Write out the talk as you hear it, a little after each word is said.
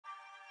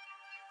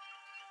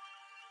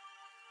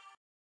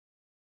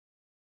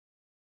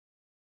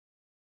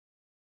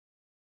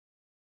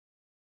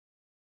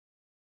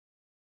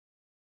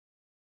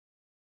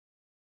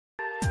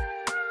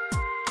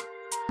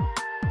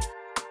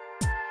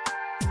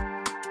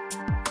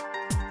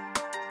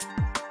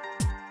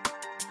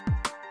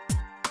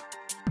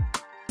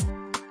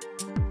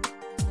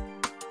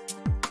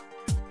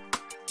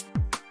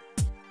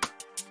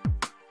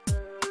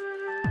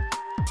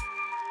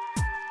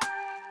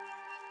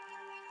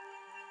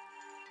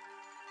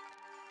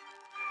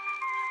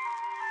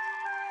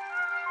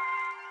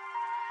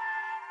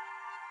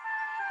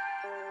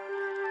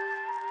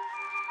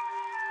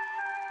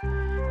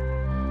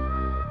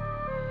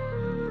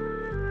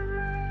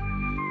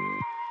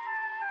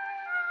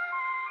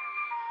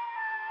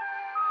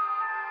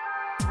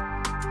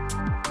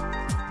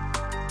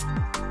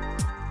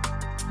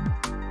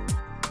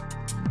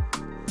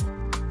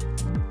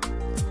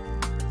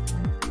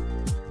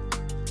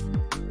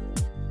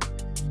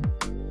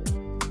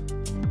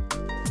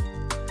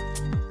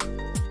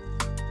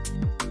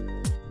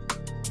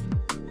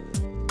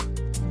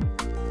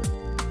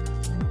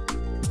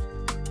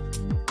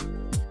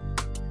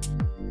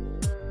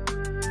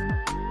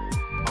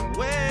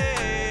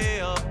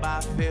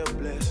feel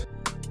blessed.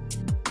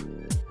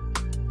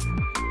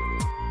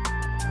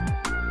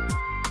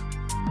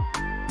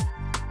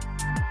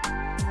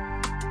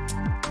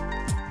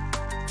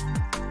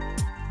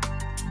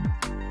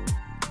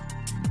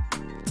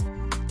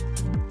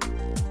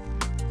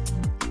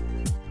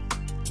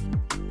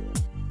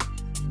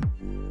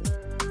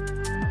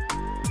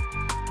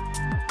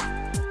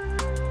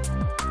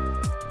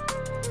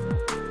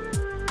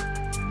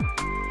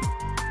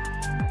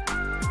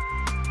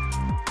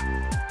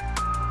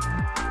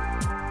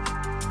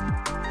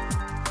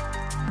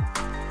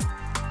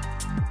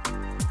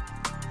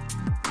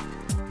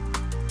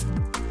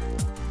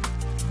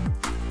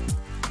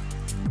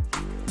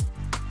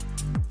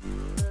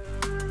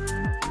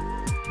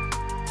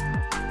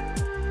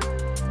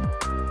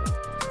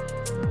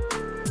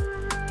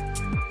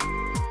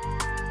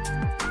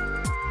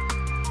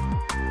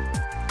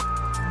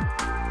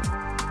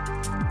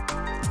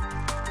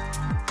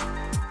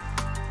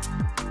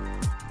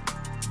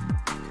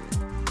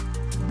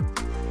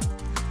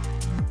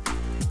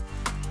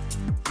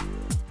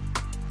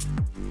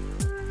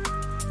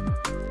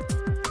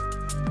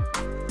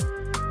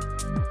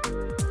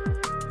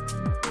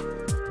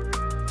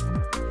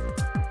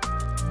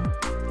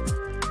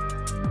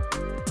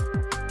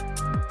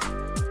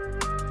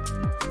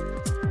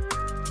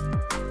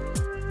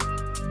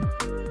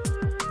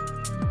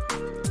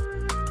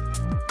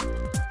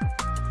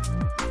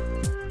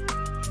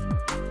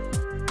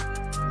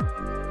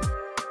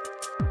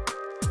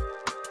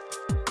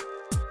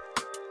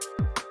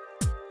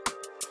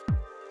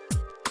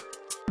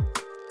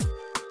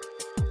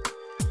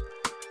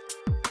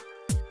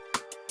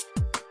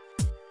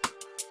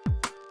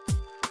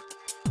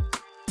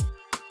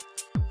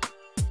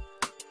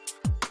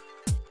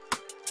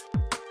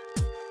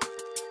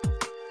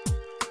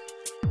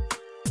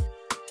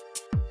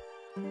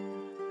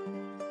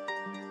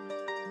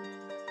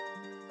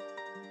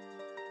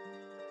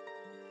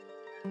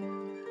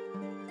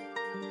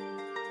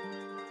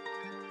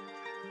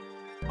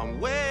 I'm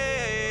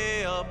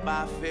way up,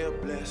 I feel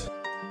blessed.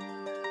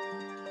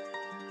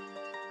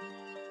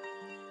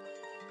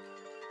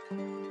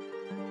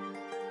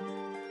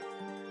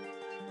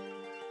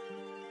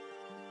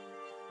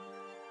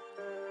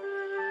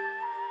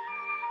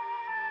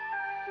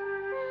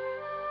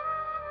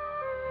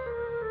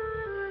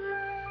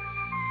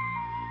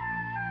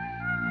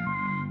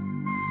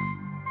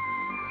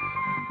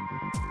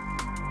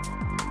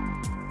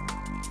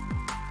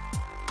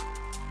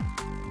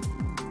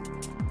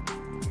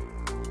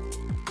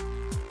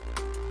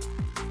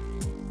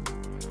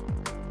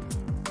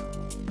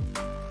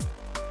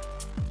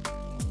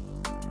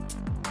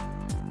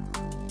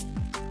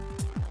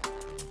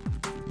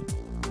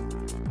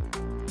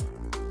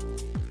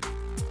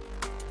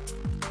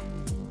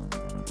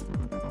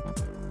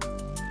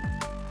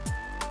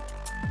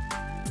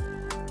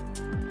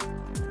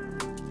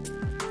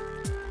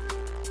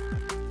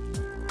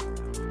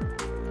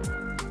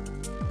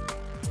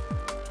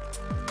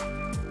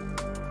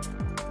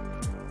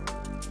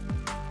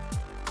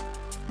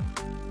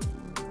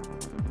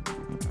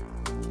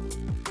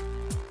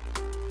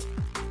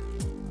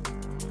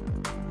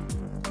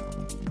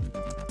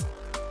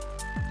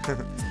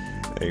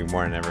 Hey, good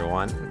morning,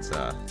 everyone. It's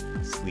a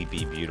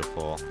sleepy,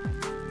 beautiful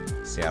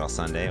Seattle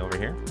Sunday over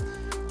here.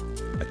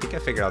 I think I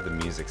figured out the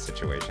music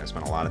situation. I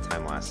spent a lot of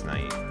time last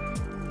night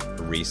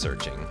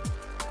researching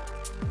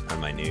on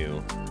my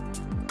new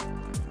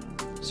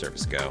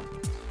Surface Go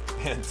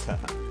and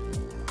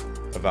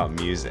about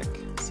music.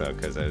 So,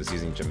 because I was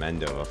using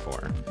Jamendo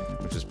before,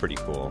 which was pretty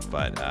cool,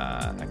 but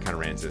I kind of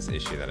ran into this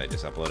issue that I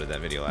just uploaded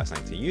that video last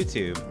night to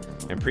YouTube,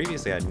 and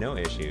previously I had no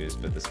issues,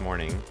 but this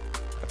morning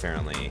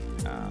apparently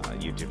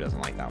YouTube doesn't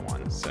like that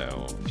one,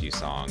 so a few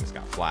songs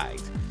got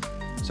flagged.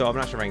 So I'm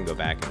not sure if I can go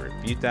back and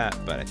refute that,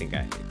 but I think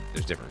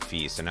there's different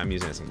fees. So now I'm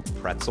using this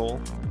Pretzel,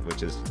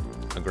 which is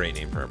a great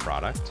name for a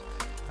product.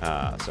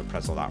 So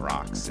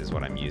pretzel.rocks is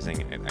what I'm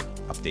using. It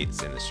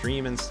updates in the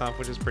stream and stuff,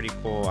 which is pretty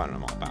cool. I don't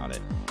know all about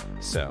it.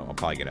 So I'll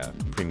probably get a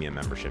premium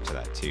membership to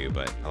that too.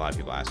 But a lot of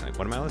people ask me, like,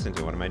 what am I listening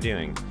to? What am I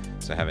doing?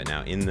 So I have it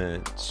now in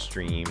the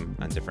stream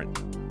on different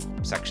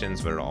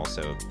sections, but it'll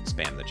also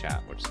spam the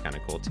chat, which is kind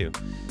of cool too.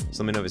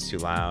 So let me know if it's too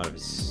loud, if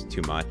it's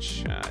too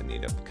much. I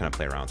need to kind of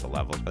play around with the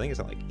levels. But I think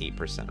it's at like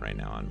 8% right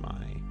now on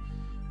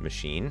my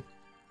machine.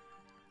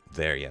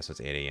 There, yeah, so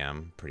it's 8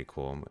 a.m. Pretty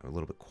cool. I'm a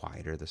little bit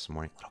quieter this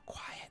morning. A little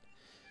quiet.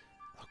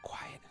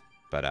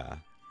 But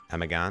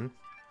Emagon,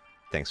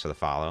 thanks for the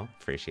follow.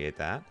 Appreciate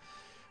that.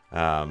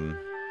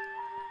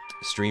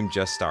 Stream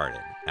just started,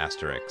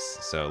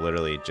 asterisk. So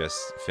literally just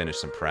finished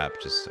some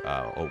prep, just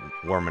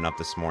warming up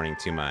this morning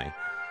to my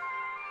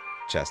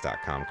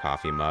chess.com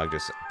coffee mug.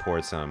 Just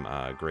poured some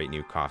great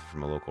new coffee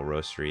from a local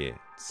roastery.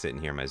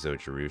 Sitting here in my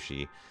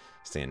Zojirushi,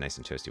 staying nice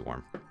and toasty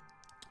warm.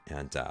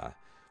 And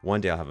one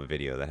day I'll have a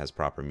video that has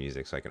proper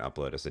music so I can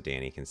upload it so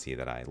Danny can see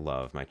that I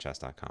love my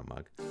chess.com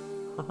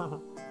mug.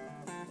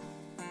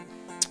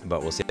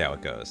 But we'll see how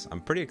it goes.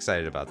 I'm pretty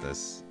excited about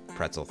this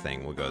pretzel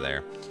thing. We'll go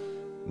there.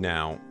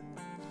 Now,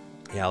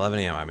 yeah, 11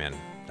 a.m. I'm in.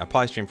 I'll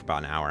probably stream for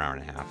about an hour, hour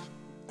and a half.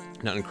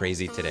 Nothing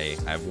crazy today.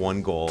 I have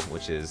one goal,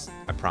 which is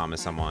I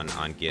promised someone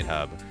on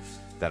GitHub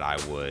that I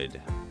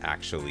would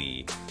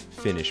actually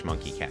finish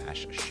Monkey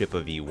Cache, ship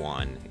a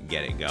V1,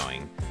 get it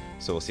going.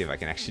 So we'll see if I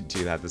can actually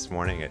do that this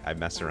morning. I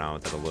messed around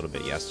with it a little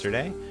bit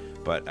yesterday,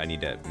 but I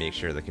need to make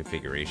sure the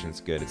configuration's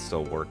good. It's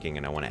still working,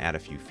 and I want to add a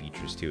few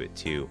features to it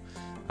too.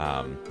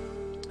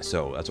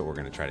 So that's what we're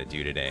going to try to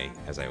do today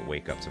as I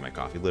wake up to my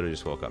coffee. Literally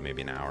just woke up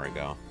maybe an hour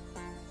ago.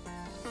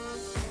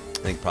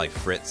 I think probably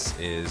Fritz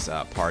is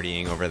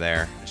partying over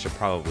there. I should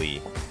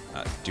probably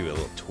do a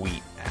little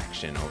tweet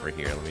action over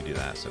here. Let me do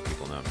that so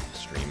people know I'm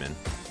streaming.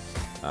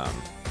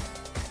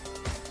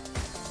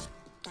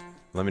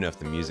 Let me know if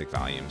the music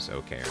volume's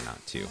okay or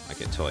not too. I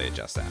can totally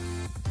adjust that.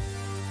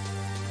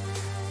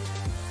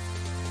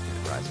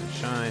 And rise and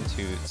shine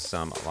to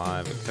some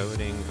live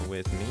coding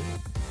with me.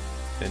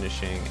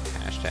 Finishing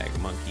hashtag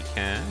Monkey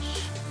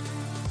Cache,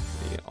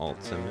 the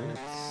ultimate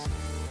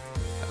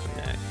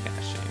net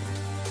caching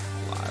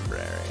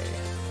library.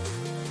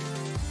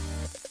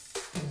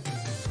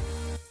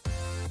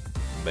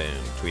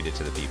 Boom, tweet it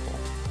to the people.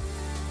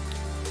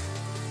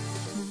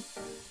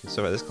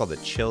 So this is called the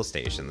chill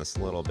station. This is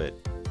a little bit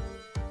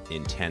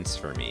intense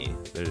for me.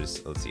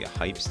 There's, let's see, a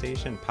hype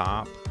station,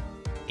 pop,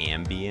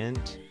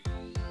 ambient,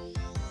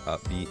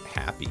 upbeat,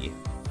 happy.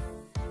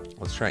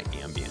 Let's try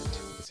ambient.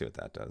 Let's see what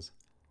that does.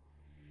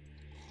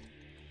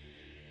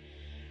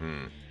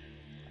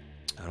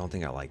 I don't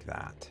think I like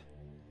that.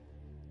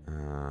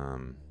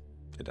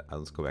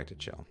 Let's go back to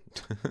chill.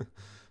 There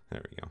we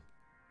go.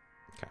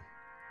 Okay.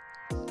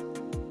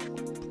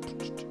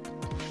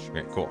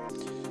 Okay, cool.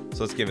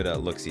 So let's give it a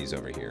look-sees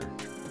over here.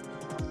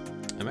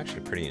 I'm actually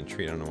pretty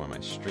intrigued. I don't know why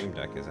my Stream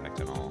Deck is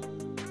acting all...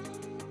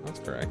 That's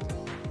correct.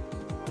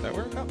 Does that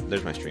work? Oh,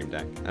 there's my Stream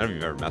Deck. I don't know if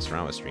you've ever messed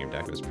around with Stream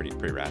Deck. It was pretty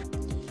rad.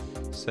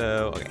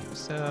 So, okay.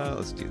 So,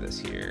 let's do this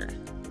here.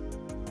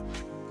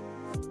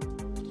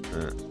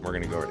 We're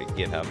going to go over to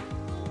GitHub.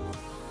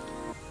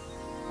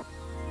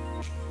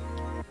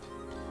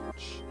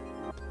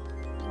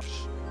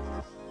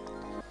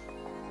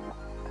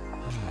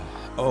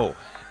 Oh,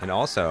 and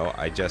also,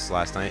 I just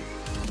last night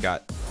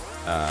got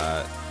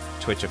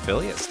Twitch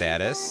affiliate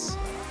status.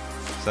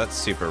 So that's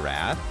super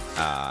rad.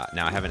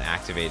 Now I haven't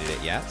activated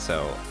it yet,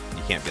 so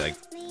you can't be like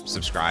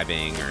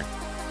subscribing or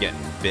getting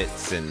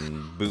bits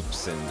and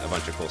boops and a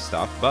bunch of cool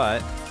stuff,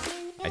 but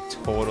I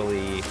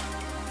totally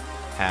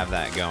have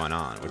that going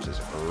on, which is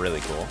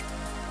really cool.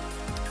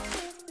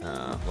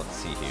 Let's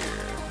see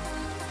here.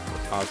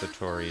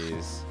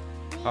 Repositories.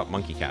 Oh,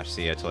 Monkey Cache.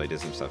 See, I totally did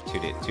some stuff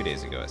 2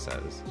 days ago, it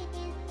says.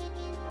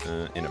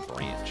 In a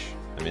branch.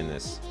 I'm in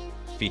this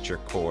feature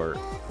core,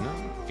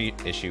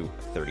 issue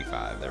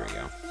 35. There we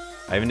go.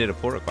 I even did a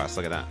pull request.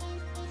 Look at that.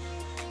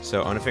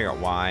 So I want to figure out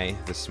why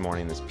this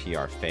morning this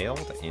PR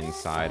failed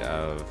inside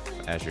of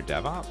Azure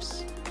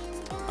DevOps.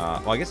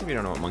 Well, I guess if you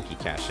don't know what Monkey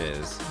Cache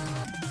is,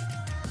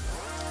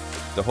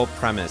 the whole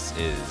premise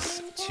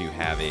is to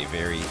have a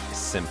very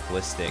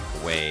simplistic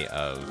way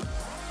of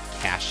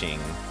caching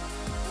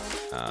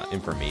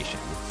information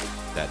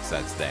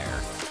that's there.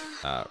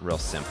 Real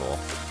simple,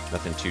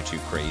 nothing too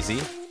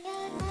crazy.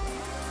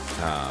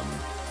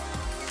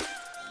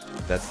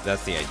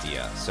 That's the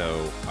idea.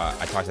 So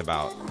I talked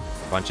about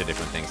a bunch of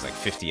different things like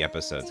 50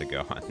 episodes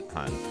ago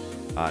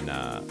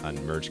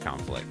on merge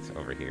conflict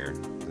over here.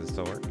 Does it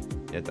still work?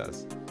 It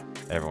does.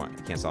 You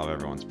can't solve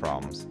everyone's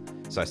problems.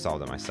 So I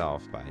solved it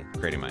myself by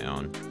creating my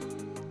own.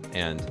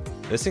 And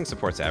this thing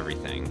supports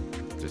everything.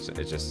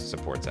 It just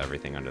supports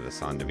everything under the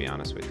sun, to be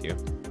honest with you.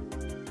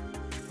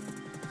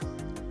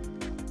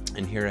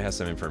 And here it has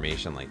some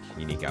information like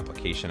unique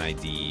application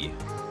ID,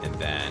 and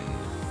then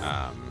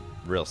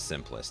real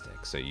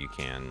simplistic. So you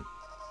can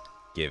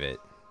give it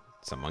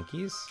some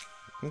monkeys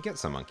and get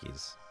some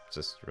monkeys.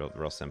 Just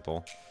real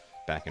simple,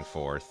 back and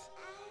forth.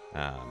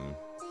 And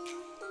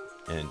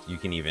you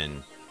can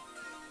even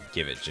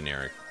give it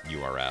generic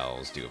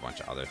URLs, do a bunch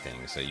of other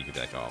things. So you could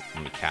be like, oh,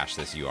 let me cache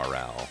this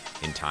URL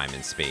in time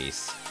and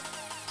space.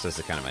 So it's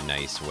a kind of a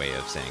nice way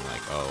of saying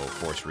like, oh,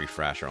 force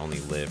refresh or only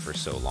live for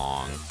so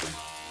long.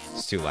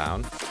 It's too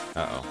loud.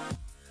 Uh-oh.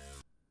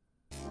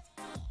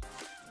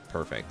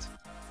 Perfect.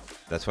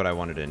 That's what I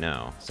wanted to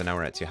know. So now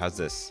we're at 2. How's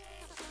this,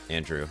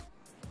 Andrew?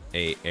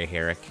 A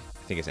Herrick?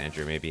 I think it's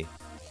Andrew, maybe.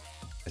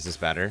 Is this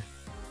better?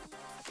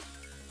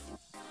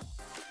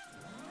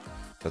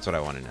 That's what I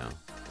want to know.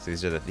 So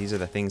these are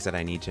the things that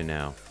I need to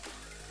know.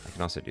 I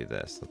can also do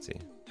this. Let's see.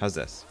 How's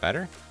this?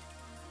 Better?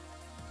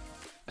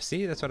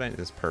 See, that's what this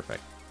is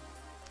perfect.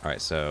 All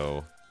right,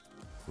 so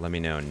let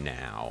me know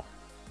now.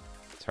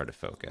 It's hard to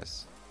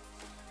focus.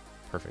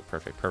 Perfect,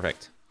 perfect,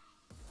 perfect.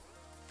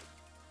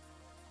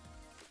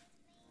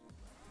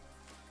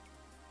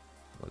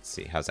 Let's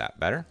see. How's that?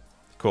 Better?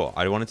 Cool.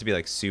 I want it to be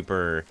like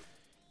super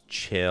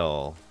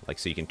chill, like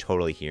so you can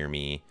totally hear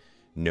me,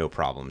 no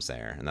problems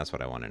there, and that's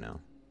what I want to know.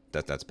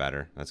 That's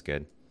better. That's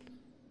good.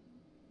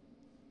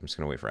 I'm just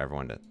gonna wait for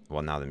everyone to.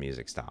 Well, now the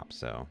music stops,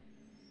 so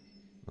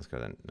let's go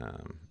then.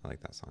 I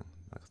like that song.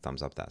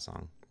 Thumbs up that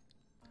song.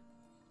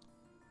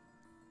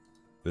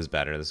 It was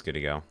better. This is good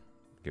to go.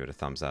 Give it a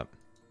thumbs up.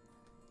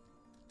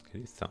 Can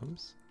I do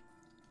thumbs?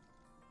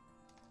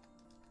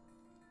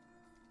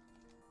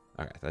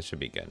 Okay, that should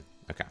be good.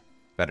 Okay,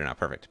 better now.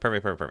 Perfect.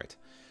 Perfect, perfect, perfect.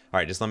 All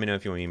right, just let me know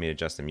if you want me to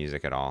adjust the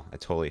music at all. I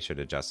totally should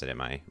have adjusted it.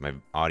 My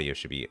audio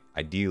should be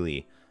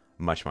ideally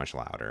much, much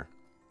louder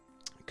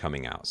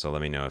coming out. So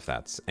let me know if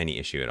that's any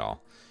issue at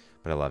all.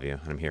 But I love you,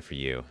 and I'm here for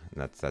you.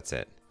 And that's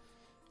it.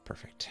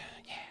 Perfect.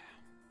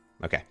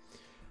 Yeah. Okay.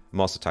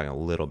 I'm also talking a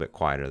little bit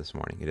quieter this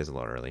morning. It is a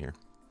little early here.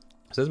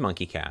 So this is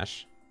Monkey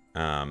Cache.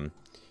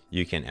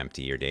 You can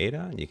empty your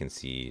data. You can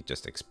see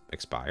just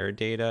expired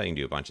data. You can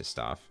do a bunch of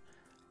stuff.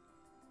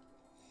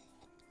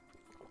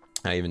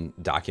 I even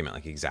document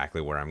like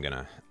exactly where I'm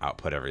gonna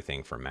output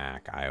everything for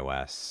Mac,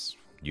 iOS,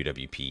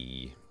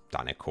 UWP,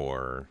 .NET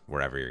Core,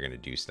 wherever you're gonna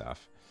do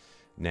stuff.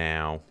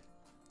 Now,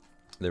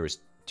 there was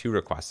 2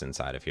 requests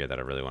inside of here that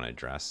I really want to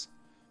address.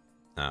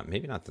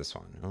 Maybe not this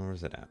one. Oh,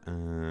 where's it at?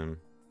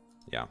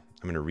 Yeah,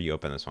 I'm gonna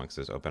reopen this one because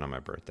it was open on my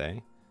birthday.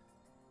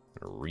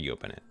 I'm gonna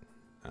reopen it.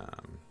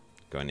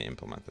 Going to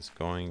implement this.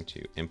 Going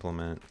to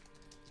implement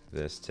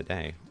this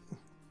today.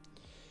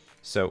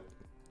 So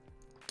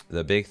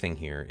the big thing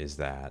here is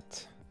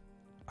that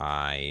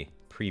I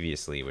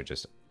previously would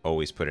just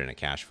always put it in a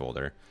cache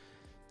folder,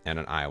 and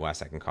on iOS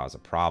that can cause a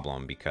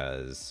problem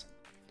because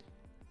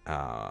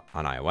on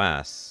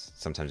iOS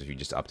sometimes if you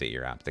just update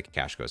your app the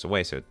cache goes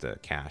away, so the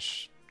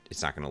cache,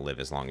 it's not going to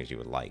live as long as you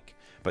would like.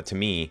 But to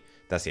me,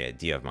 that's the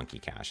idea of Monkey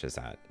Cache, is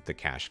that the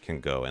cache can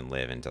go and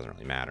live and it doesn't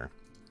really matter.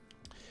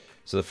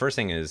 So the first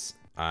thing is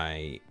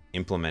I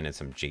implemented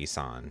some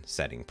JSON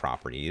setting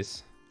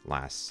properties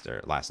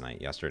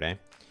yesterday.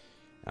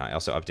 I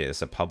also updated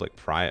this a public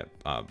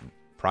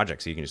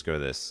project, so you can just go to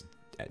this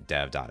at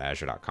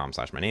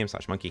dev.azure.com/my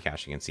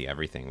name/monkeycache. You can see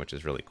everything, which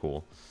is really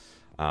cool.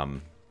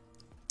 And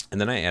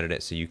then I added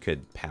it so you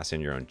could pass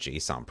in your own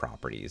JSON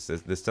properties.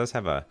 This does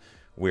have a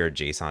weird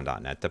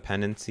JSON.NET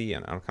dependency,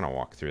 and I'll kind of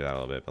walk through that a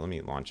little bit, but let me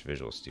launch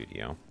Visual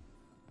Studio.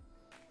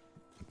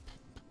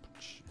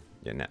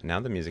 Yeah, now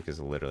the music is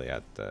literally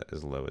at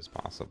as low as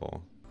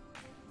possible.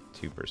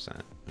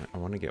 2%. I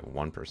want to get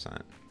 1%. No,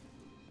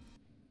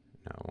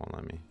 it won't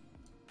let me.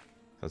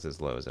 That's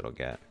as low as it'll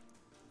get.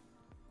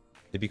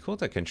 It'd be cool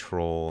to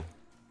control...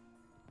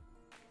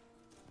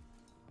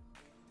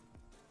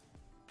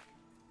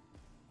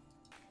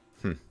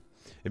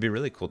 It'd be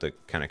really cool to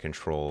kind of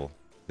control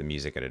the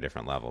music at a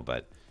different level,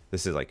 but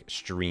this is like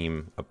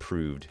stream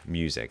approved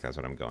music. That's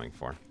what I'm going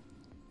for.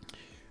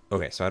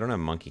 Okay, so I don't have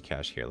Monkey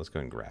Cache here. Let's go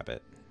and grab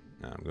it.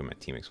 I'm going to my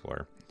Team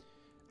Explorer.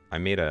 I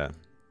made a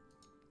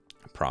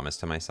promise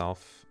to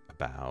myself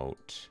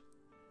about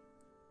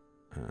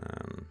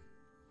a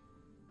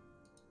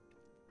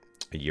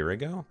year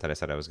ago that I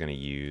said I was going to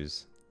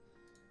use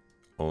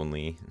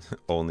only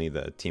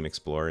the Team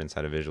Explorer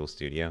inside of Visual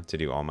Studio to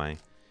do all my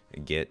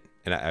Git,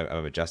 and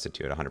I've adjusted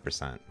to it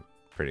 100%.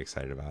 Pretty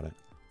excited about it.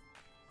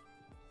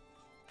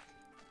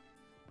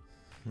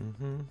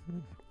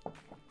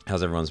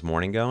 How's everyone's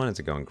morning going? Is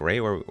it going great?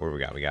 Where we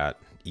got? We got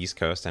East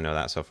Coast. I know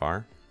that so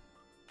far.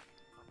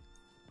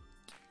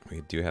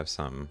 We do have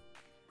some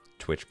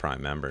Twitch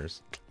Prime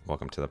members.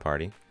 Welcome to the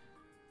party.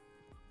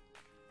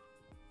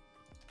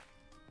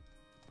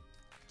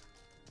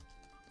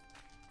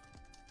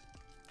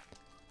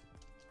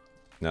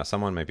 Now,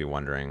 someone might be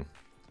wondering,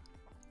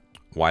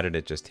 why did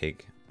it just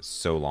take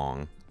so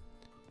long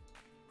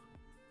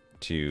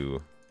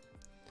to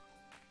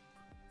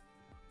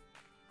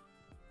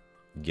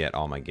get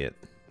all my Git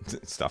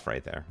stuff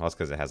right there? Well, it's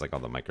because it has like all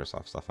the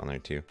Microsoft stuff on there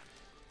too.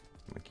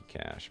 Monkey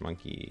Cache,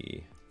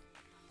 monkey.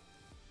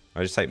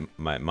 I just type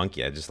my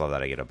monkey. I just love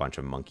that I get a bunch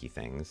of monkey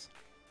things.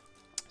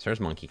 So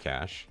there's Monkey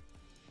Cache.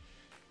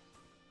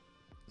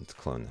 Let's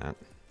clone that.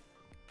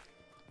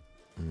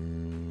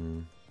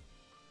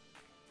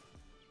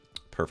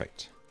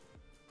 Perfect.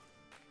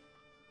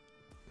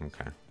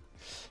 Okay.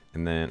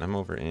 And then I'm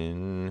over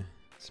in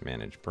let's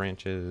manage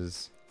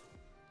branches.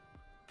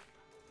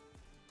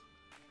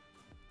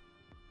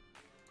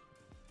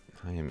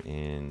 I am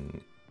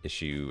in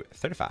issue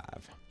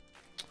 35.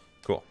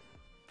 Cool.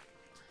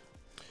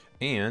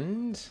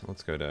 And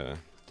let's go to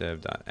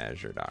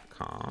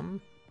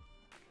dev.azure.com.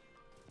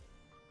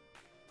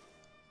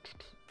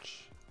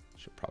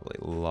 Should probably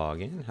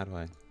log in. How do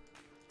I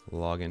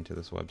log into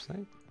this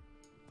website?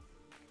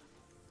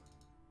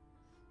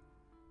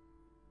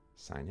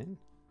 Sign in.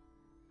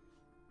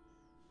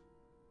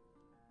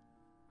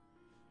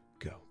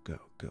 Go, go,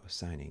 go.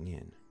 Signing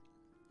in.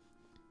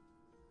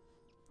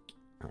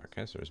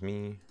 Okay, so there's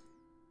me.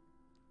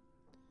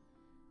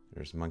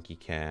 There's Monkey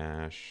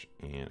Cache,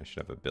 and I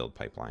should have a build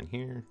pipeline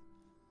here.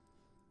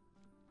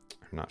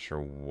 I'm not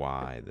sure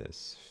why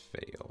this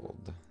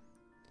failed.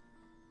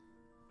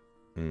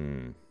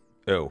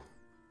 Oh.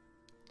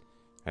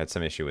 I had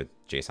some issue with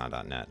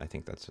JSON.NET. I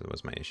think that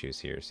was my issues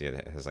here. See,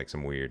 it has like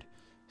some weird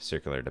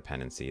circular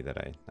dependency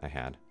that I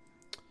had.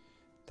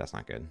 That's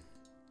not good.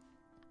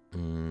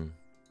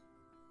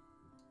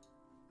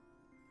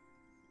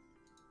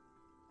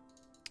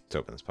 Let's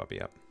open this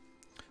puppy up.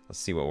 Let's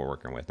see what we're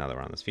working with now that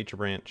we're on this feature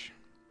branch.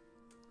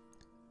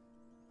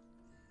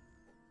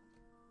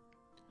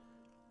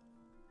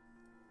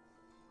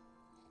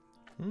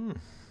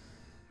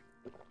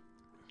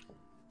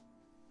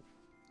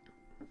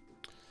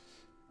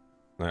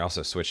 I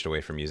also switched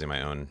away from using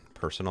my own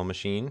personal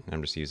machine.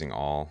 I'm just using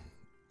all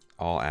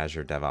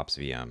Azure DevOps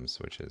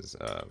VMs, which is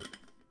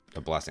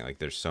a blessing. Like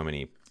there's so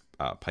many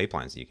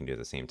pipelines that you can do at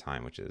the same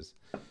time, which is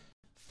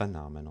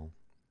phenomenal.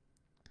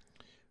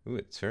 Ooh,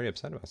 it's very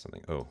upset about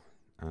something. Oh,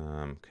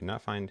 could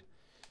not find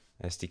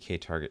SDK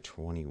target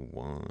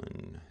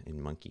 21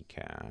 in Monkey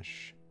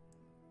Cache.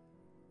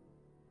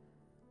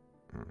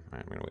 All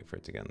right, I'm gonna wait for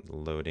it to get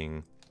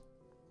loading.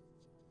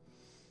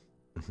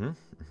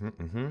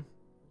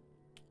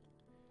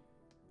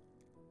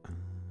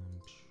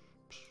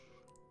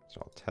 So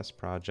all test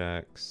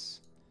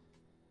projects,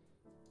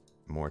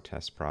 more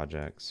test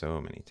projects, so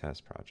many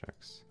test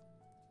projects.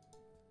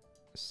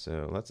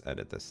 So let's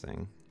edit this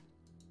thing.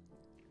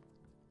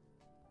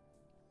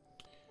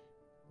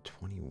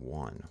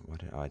 21. Why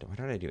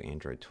did I do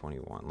Android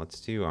 21?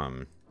 Let's do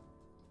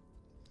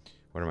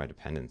what are my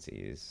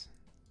dependencies?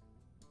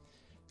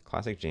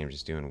 Classic James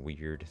is doing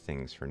weird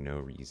things for no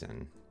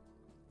reason.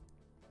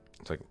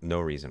 It's like no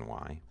reason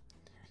why.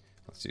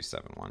 Let's do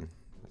 7.1.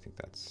 I think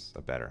that's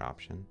a better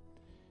option.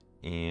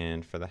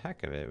 And for the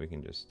heck of it, we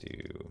can just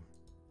do,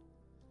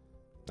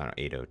 I don't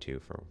know,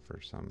 8.02 for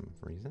some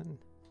reason.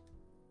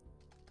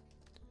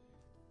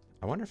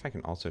 I wonder if I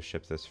can also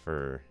ship this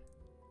for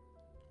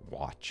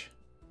Watch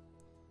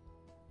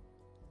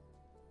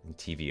and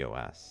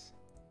tvOS.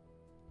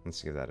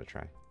 Let's give that a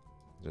try,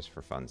 just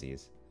for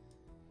funsies.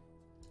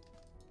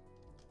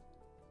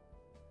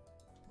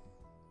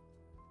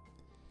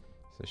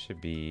 So it should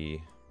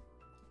be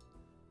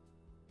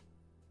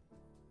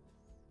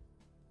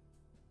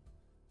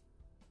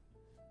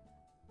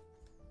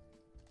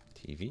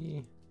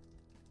TV.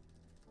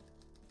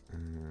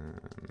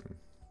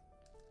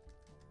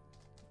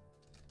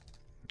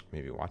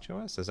 Maybe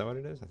WatchOS? Is that what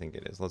it is? I think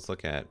it is. Let's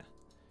look at,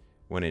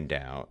 when in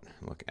doubt,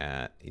 look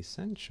at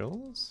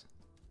Essentials.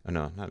 Oh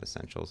no, not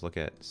Essentials. Look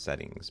at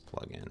Settings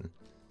plugin.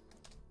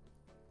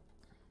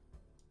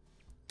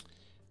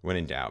 When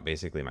in doubt,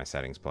 basically my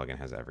Settings plugin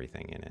has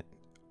everything in it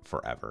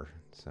forever.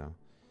 So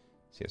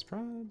CS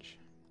Proj,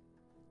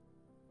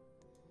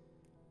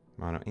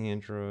 Mono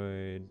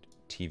Android,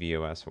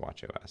 tvOS,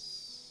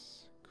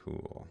 WatchOS.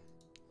 Cool.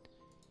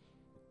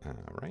 All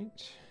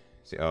right.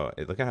 See, oh,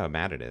 look at how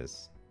mad it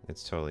is.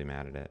 It's totally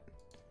mad at it.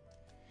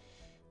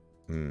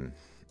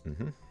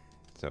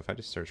 So if I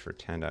just search for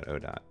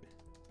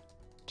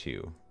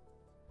 10.0.2.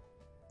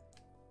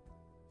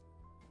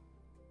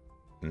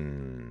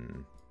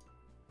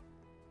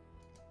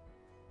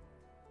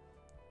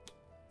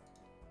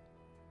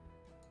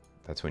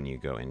 That's when you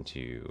go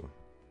into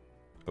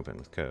Open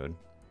with Code.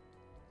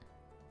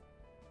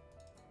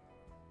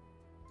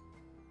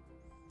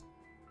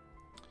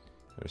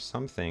 There's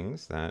some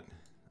things that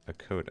a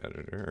code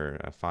editor or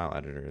a file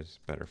editor is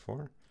better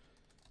for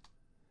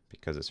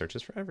because it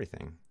searches for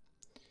everything.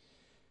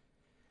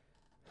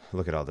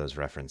 Look at all those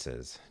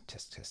references.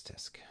 Tisk, tisk,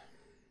 tisk.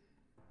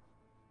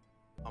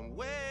 I'm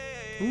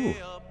way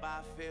up, I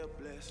feel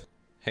blessed.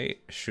 Hey,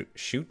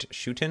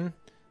 Shootin'.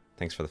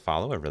 Thanks for the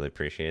follow. I really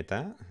appreciate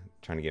that.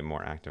 Trying to get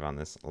more active on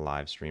this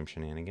live stream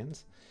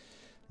shenanigans.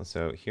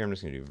 So here I'm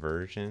just going to do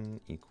version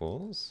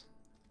equals.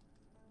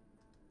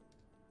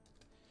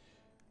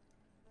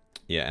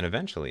 Yeah, and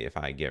eventually if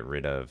I get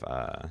rid of,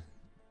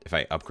 if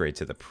I upgrade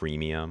to the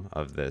premium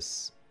of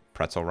this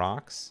Pretzel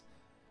Rocks,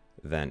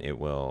 then it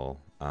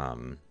will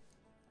not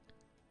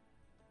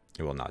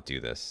do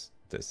this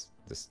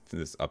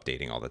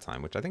updating all the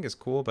time, which I think is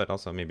cool, but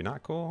also maybe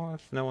not cool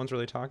if no one's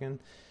really talking.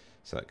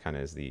 So that kind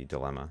of is the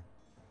dilemma.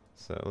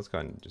 So let's go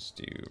ahead and just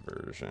do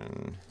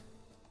version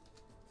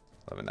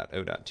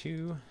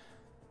 11.0.2.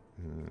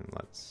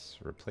 Let's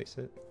replace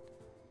it.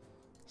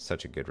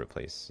 Such a good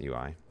replace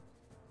UI.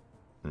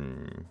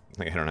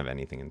 Like I don't have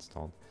anything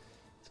installed.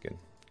 It's good.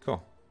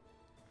 Cool.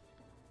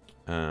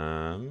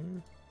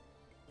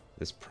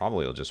 This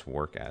probably will just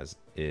work as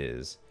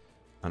is.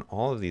 On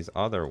all of these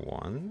other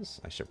ones,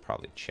 I should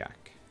probably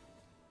check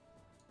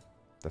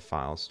the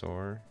file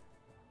store.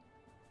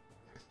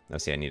 No,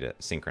 see, I need to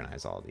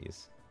synchronize all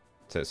these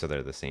so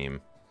they're the same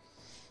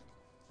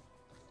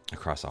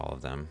across all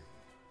of them.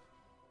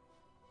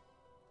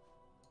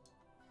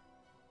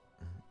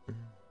 So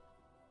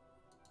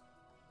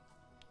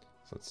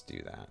let's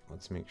do that.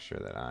 Let's make sure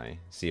that I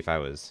see if I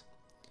was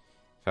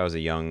a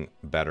young,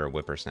 better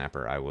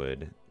whippersnapper, I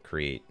would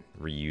create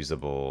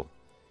reusable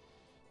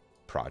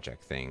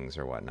project things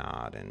or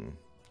whatnot and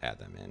add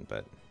them in.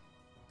 But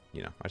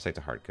you know, I just like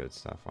to hard code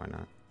stuff. Why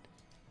not?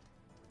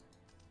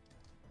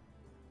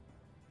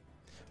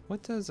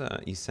 What does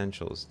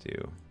Essentials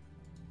do?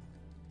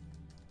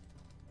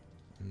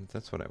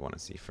 That's what I want to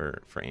see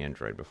for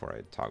Android before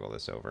I toggle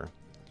this over.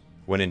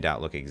 When in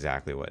doubt, look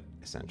exactly what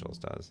Essentials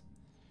does.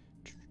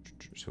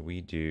 So we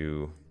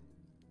do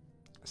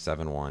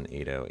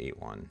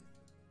 7.1.8.0.8.1.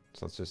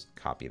 So let's just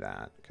copy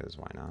that because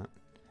why not?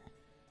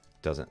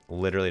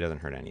 Literally doesn't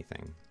hurt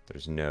anything.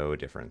 There's no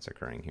difference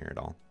occurring here at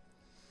all.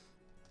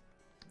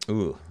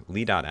 Ooh,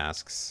 Lee Dot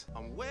asks.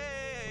 I'm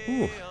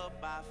way up,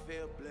 I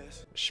feel blessed.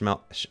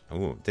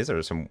 Ooh, these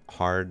are some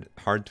hard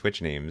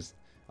Twitch names.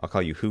 I'll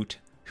call you Hoot.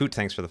 Hoot,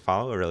 thanks for the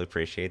follow. I really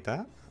appreciate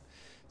that.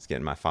 It's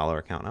getting my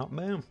follower count out.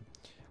 Boom.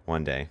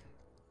 One day.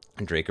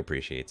 And Drake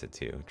appreciates it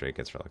too. Drake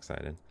gets real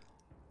excited.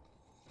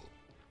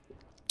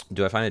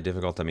 Do I find it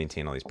difficult to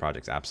maintain all these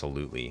projects?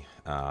 Absolutely.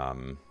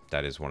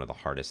 That is one of the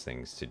hardest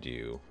things to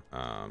do.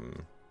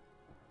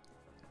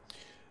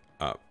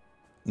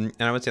 And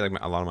I would say like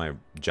a lot of my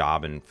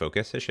job and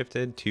focus has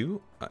shifted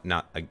to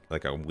not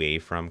like away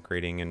from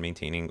creating and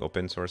maintaining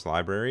open source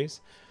libraries,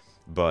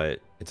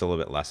 but it's a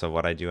little bit less of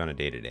what I do on a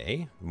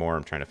day-to-day. More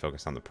I'm trying to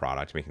focus on the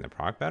product, making the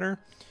product better.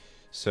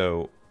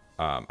 So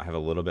I have a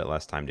little bit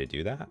less time to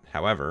do that.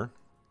 However,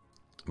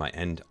 my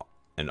end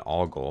and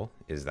all goal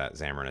is that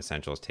Xamarin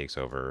Essentials takes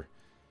over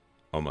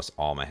almost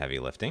all my heavy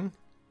lifting,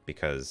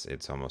 because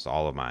it's almost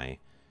all of my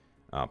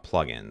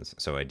plugins.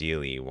 So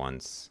ideally,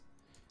 once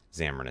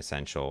Xamarin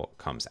Essential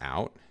comes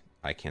out,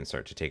 I can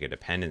start to take a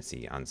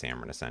dependency on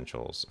Xamarin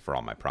Essentials for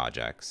all my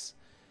projects,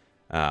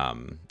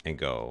 and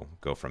go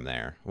from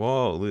there.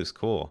 Whoa, Luce,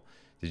 cool.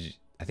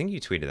 I think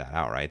you tweeted that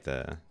out, right?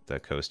 The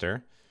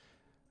coaster.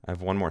 I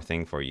have one more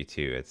thing for you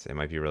too. It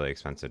might be really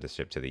expensive to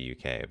ship to the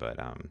UK, but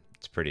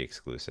it's pretty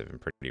exclusive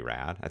and pretty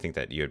rad. I think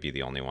that you would be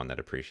the only one that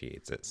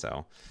appreciates it.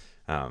 So,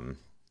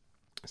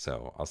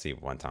 so I'll see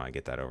one time I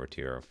get that over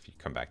to you, or if you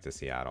come back to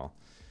Seattle.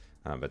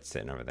 But it's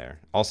sitting over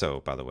there. Also,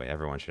 by the way,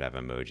 everyone should have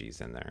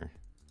emojis in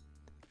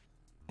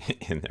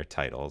their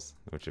titles,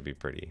 which would be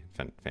pretty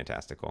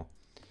fantastical.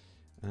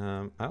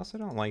 I also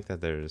don't like that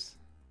there's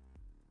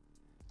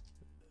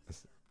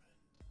this,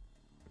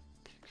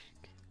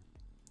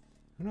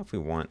 I don't know if we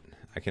want,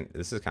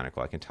 this is kind of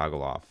cool. I can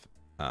toggle off,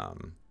 I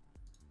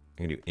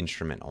can do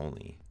instrument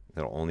only.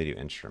 It'll only do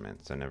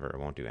instruments. So it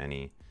won't do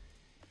anything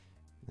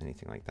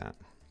like that.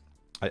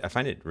 I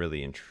find it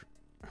really oh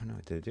no,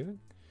 did it do it?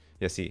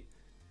 Yeah, see,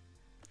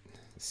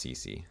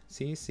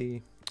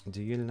 CC,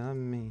 do you love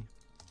me?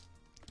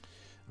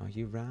 Are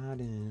you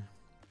riding?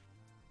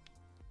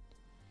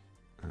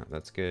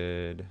 That's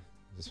good.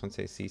 Does this one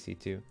say CC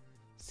too?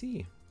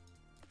 C.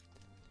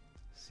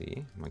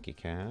 Monkey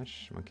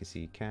cash, monkey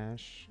see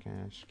cash,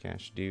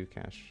 cash do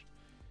cash.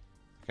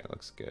 Okay,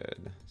 looks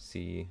good.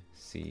 C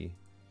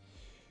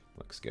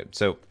looks good.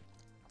 So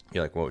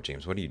you're like, whoa,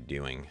 James, what are you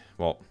doing?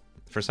 Well,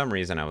 for some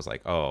reason I was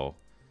like, oh,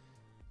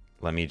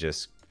 let me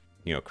just,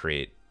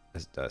 create a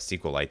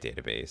SQLite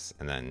database.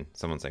 And then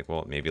someone's like,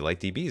 well, maybe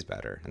LightDB is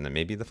better. And then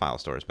maybe the file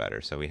store is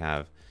better. So we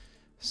have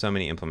so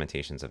many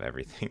implementations of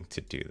everything to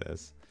do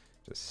this.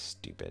 Just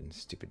stupid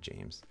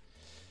James.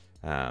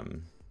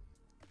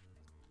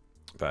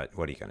 But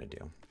what are you going to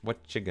do? What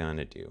you going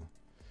to do?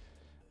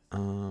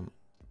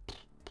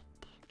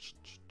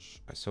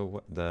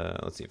 So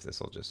let's see if this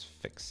will just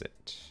fix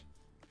it.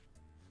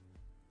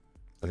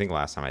 I think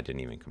last time I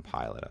didn't even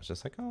compile it. I was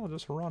just like, oh, I'll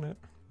just run it.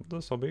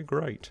 This will be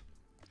great.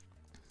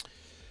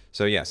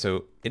 So yeah,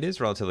 so it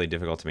is relatively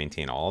difficult to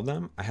maintain all of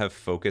them. I have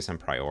focus and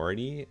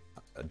priority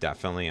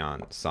definitely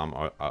on some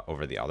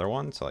over the other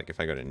one. So like if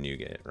I go to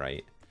NuGet,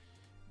 right,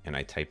 and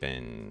I type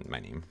in my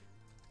name.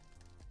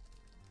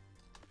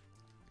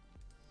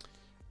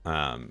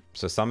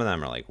 So some of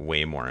them are like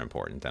way more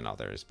important than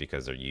others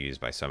because they're used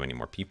by so many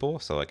more people.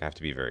 So like I have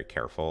to be very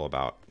careful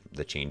about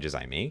the changes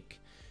I make,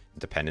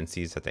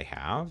 dependencies that they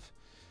have.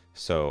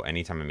 So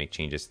anytime I make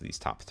changes to these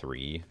top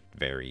three,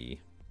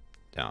 very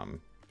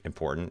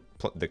important.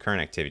 The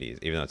current activities,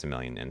 even though it's 1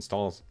 million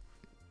installs,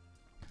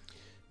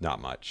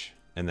 not much.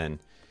 And then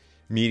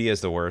media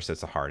is the worst,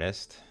 it's the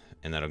hardest,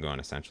 and that'll go in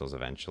essentials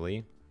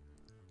eventually.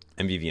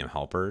 MVVM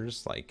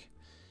helpers, like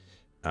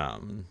I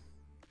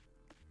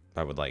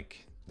would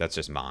like, that's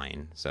just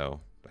mine,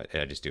 so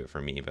I just do it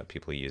for me, but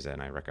people use it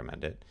and I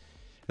recommend it.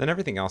 Then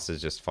everything else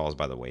is just falls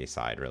by the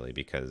wayside really,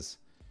 because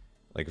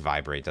like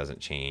Vibrate doesn't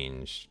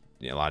change.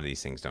 A lot of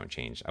these things don't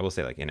change. I will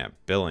say like in-app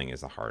billing is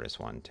the hardest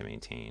one to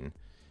maintain.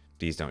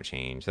 These don't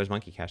change. There's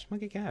Monkey Cash.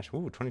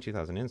 Ooh,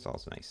 22,000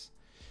 installs. Nice.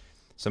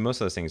 So most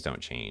of those things don't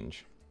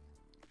change,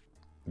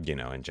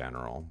 in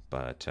general.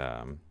 But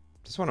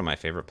this is one of my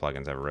favorite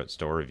plugins I ever wrote.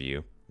 Store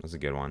Review was a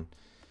good one.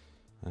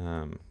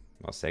 Well,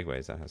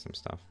 Segways, that has some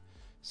stuff.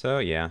 So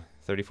yeah,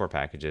 34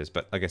 packages.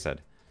 But like I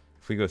said,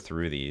 if we go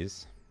through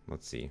these,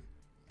 let's see.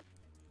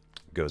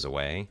 Goes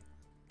away.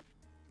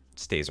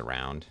 Stays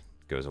around.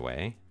 Goes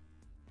away.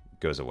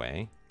 Goes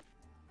away.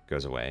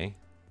 Goes away.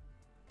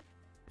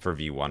 For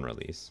V1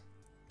 release.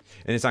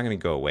 And it's not going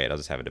to go away. It'll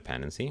just have a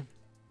dependency.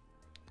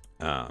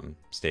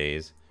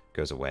 Stays,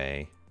 goes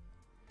away.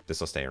 This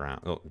will stay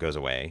around. Oh, goes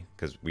away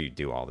because we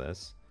do all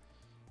this.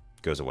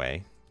 Goes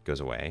away, goes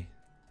away.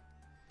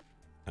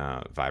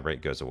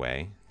 Vibrate goes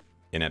away.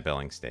 In-app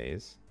billing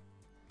stays.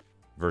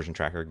 Version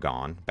tracker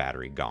gone.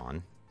 Battery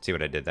gone. See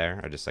what I did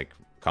there? I just like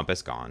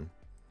compass gone.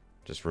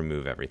 Just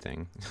remove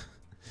everything.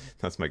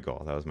 That's my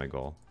goal. That was my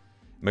goal.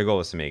 My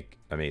goal is to make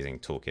amazing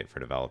toolkit for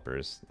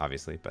developers,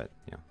 obviously, but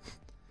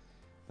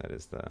that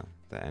is the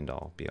end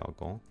all be all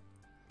goal.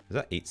 Is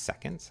that 8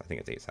 seconds? I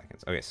think it's 8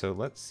 seconds. Okay, so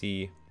let's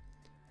see.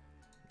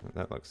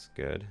 That looks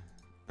good.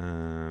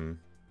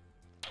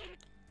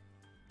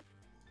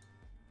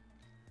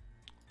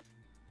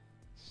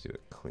 Let's do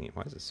it clean.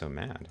 Why is it so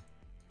mad?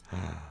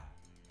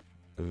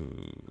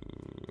 Ooh.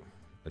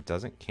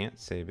 It can't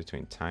say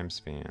between time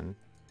span.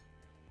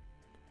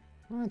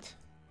 What?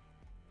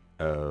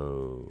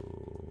 Oh.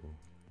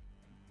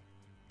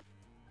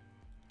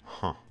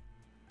 Huh.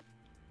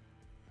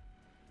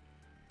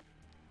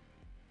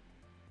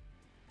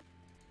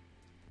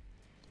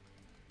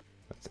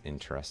 That's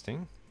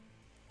interesting.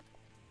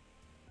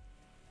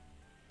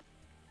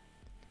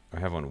 I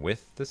have one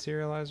with the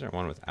serializer and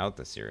one without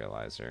the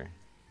serializer.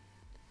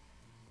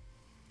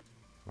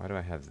 Why do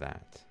I have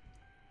that?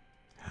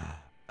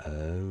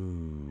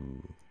 Oh.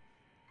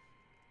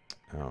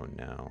 Oh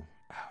no.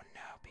 Oh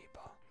no,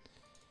 people.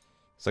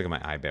 Let's look at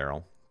my eye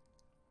barrel.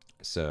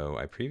 So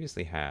I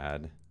previously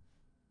had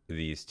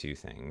these two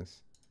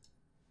things.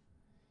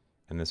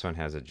 And this one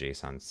has a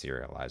JSON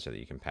serializer that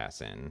you can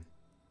pass in.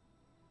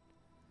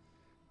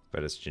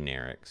 But it's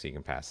generic, so you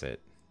can pass it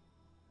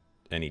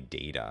any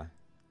data.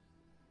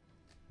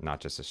 Not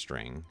just a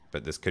string.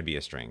 But this could be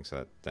a string,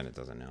 so then it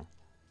doesn't know.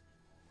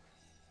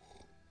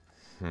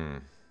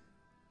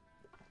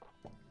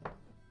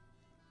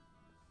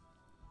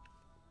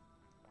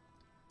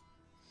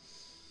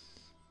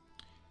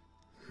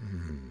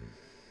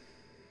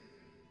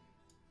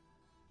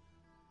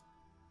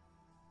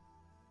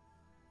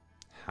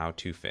 How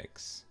to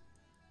fix.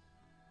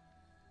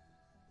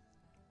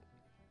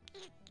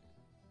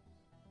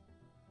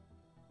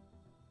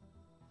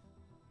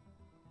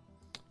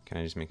 Can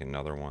I just make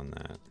another one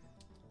that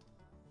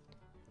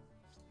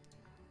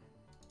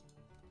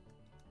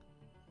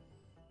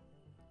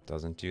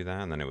doesn't do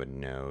that, and then it would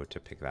know to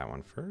pick that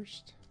one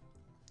first?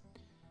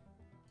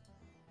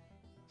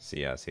 So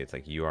yeah, see, it's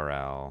like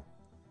URL,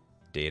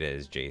 data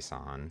is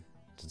JSON.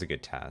 So it's a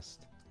good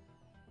test.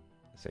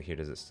 So here,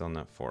 does it still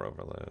not 4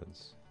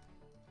 overloads?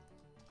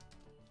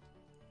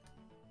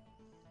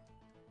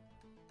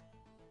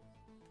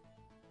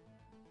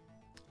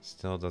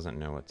 Still doesn't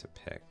know what to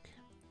pick.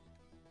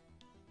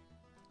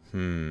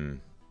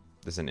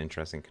 This is an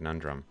interesting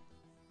conundrum.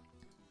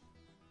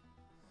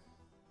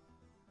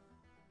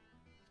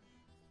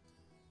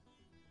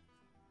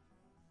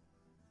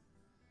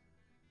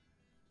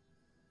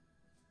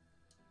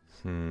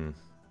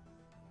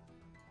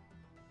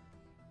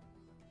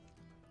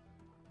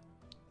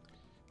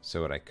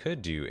 So what I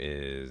could do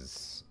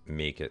is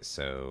make it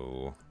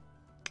so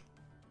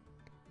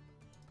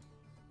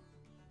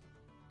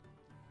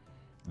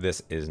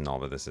this is null,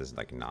 but this is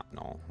like not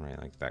null, right?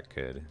 Like that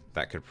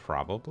could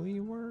probably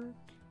work.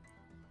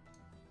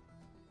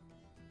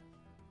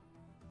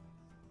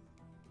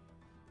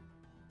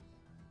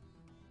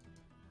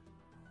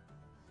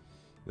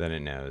 Then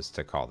it knows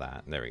to call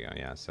that. There we go.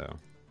 Yeah, so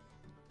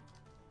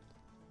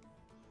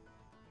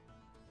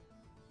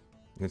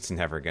it's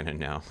never gonna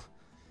know.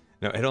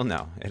 No, it'll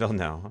know. It'll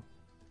know.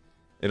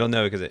 It'll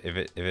know because if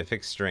it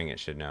picks string, it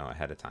should know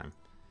ahead of time.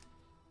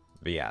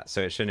 But yeah, so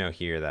it should know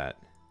here that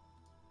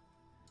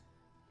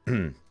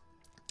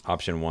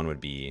option 1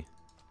 would be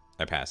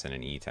I pass in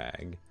an E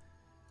tag.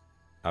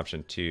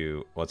 Option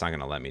 2, well, it's not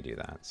going to let me do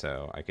that.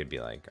 So I could be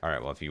like, all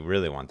right, well, if you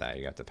really want that,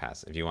 you have to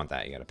pass. If you want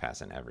that, you got to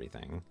pass in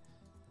everything.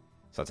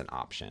 So that's an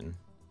option.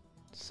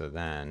 So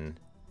then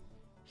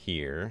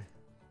here,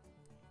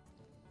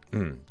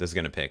 this is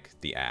going to pick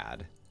the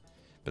add.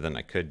 But then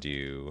I could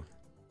do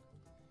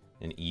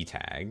an E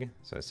tag.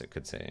 So it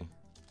could say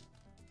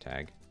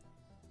tag.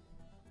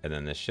 And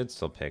then this should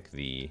still pick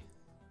the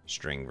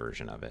string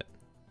version of it.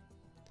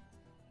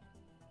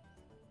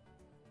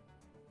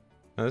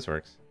 Oh, this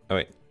works. Oh,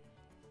 wait.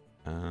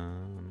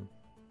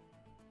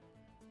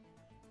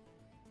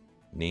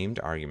 Named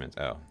arguments.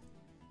 Oh.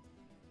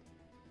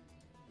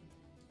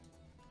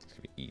 It's going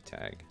to be E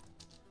tag.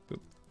 Boop.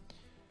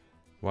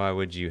 Why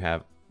would you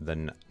have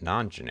the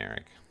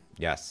non-generic?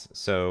 Yes.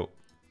 So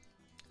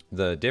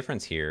the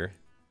difference here,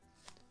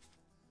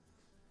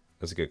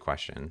 that's a good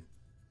question.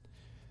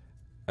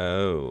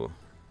 Oh,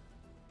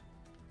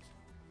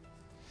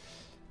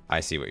 I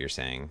see what you're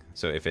saying.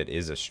 So if it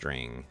is a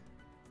string,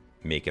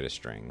 make it a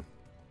string.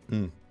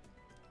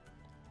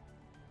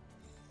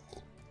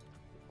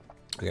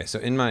 Okay, so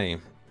in my,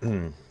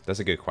 that's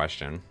a good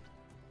question.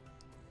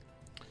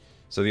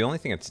 So the only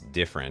thing that's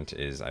different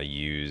is I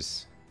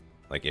use,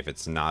 like if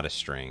it's not a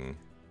string,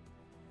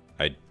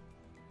 I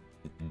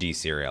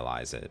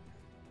deserialize it.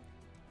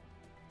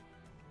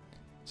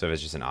 So if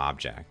it's just an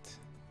object,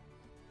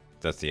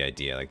 that's the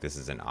idea. Like this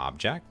is an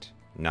object,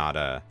 not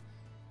a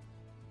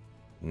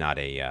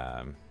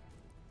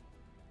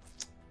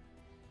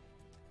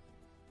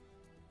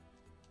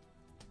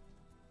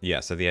yeah,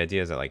 so the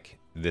idea is that like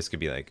this could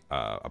be like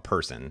a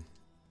person,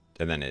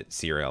 and then it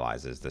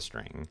serializes the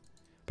string.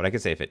 But I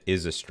could say if it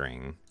is a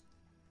string,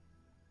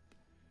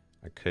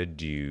 I could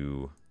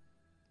do,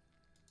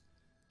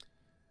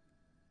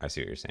 I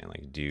see what you're saying,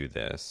 like do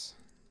this.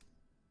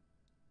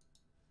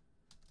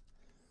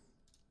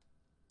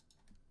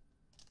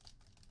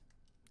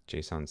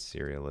 JSON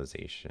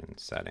serialization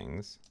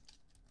settings.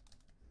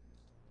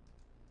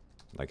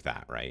 Like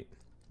that, right?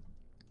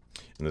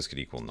 And this could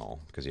equal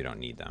null because you don't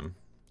need them.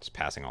 Just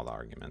passing all the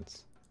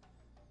arguments.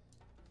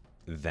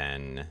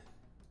 then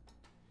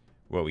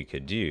what we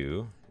could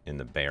do in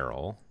the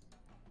barrel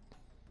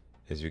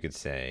is we could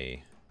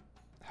say,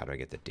 how do I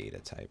get the data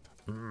type?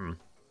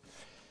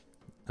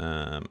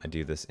 I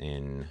do this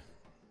in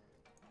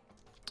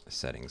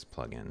settings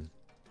plugin.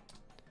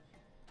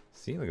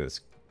 See, look at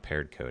this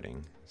paired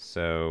coding.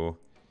 So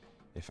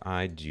if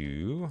I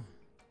do,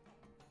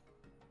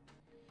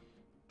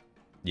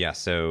 yeah,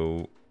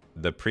 so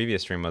the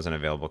previous stream wasn't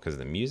available because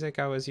the music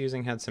I was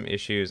using had some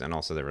issues, and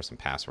also there were some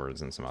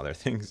passwords and some other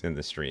things in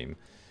the stream.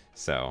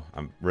 So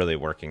I'm really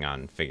working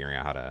on figuring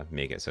out how to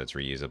make it so it's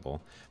reusable.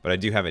 But I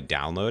do have it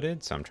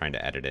downloaded, so I'm trying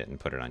to edit it and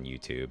put it on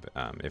YouTube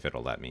if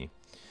it'll let me.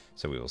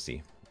 So we will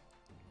see.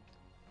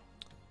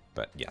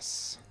 But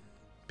yes,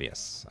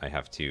 I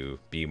have to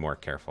be more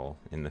careful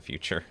in the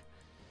future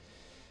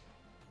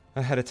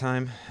ahead of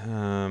time.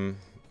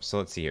 So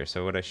let's see here.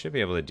 So what I should be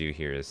able to do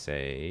here is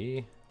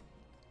say,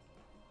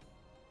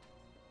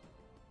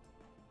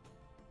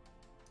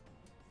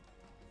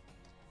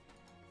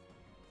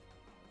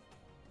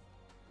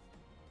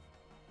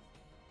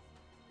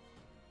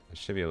 I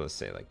should be able to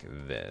say like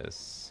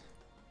this.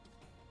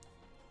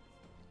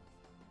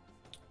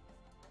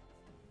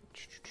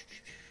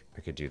 I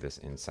could do this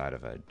inside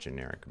of a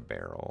generic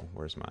barrel.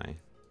 Where's my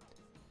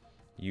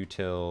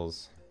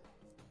utils?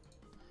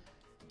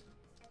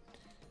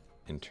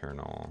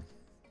 Internal.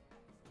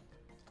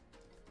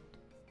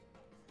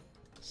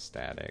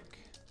 Static.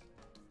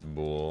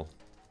 Bool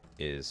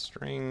is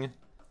string.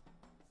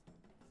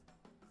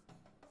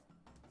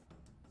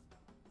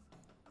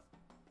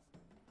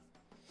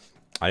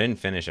 I didn't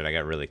finish it. I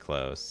got really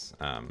close.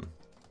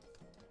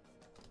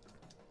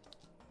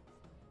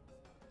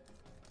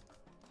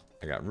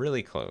 I got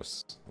really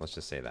close. Let's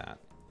just say that.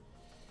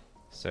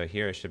 So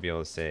here I should be able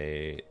to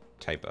say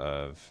type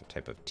of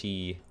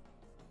T.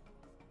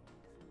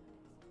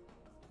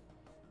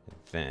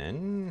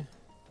 Then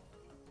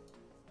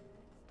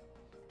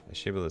I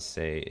should be able to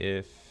say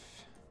if,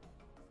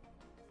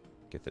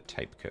 get the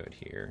type code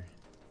here.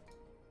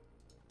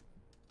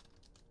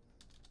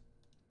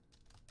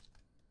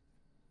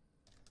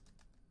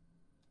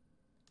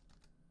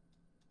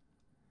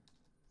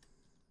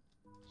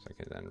 So I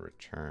can then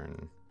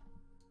return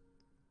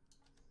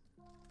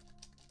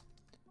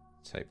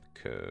type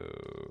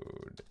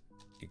code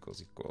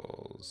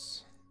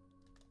equals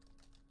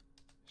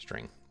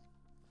string.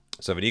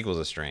 So if it equals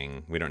a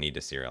string, we don't need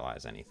to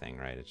serialize anything,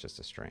 right? It's just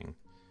a string.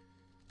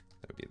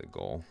 That would be the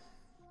goal.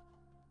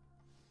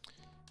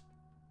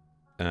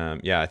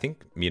 Yeah, I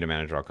think Media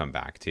Manager I'll come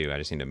back to. I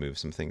just need to move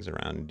some things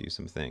around and do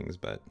some things,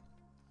 but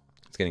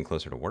it's getting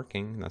closer to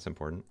working, and that's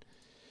important.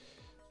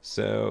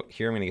 So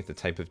here I'm going to get the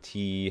type of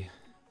T,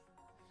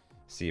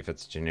 see if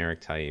it's generic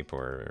type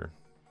or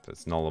if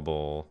it's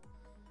nullable,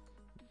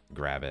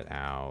 grab it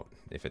out.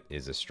 If it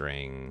is a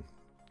string,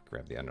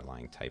 grab the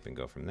underlying type and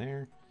go from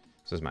there.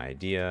 So is my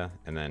idea.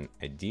 And then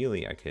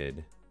ideally I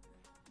could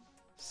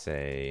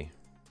say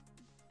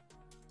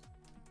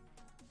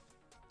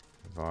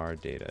var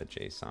data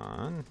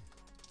JSON,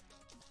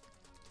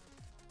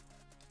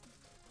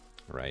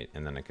 right?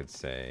 And then I could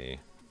say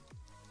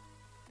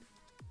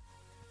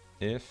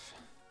if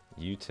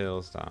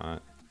utils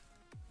dot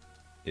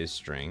is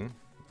string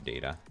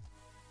data,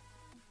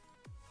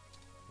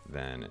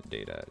 then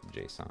data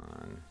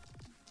JSON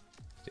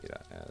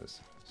data as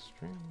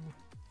string.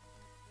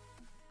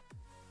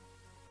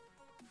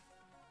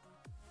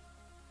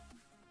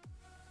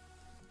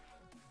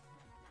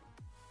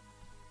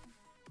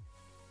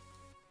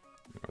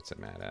 What's it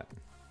mad at?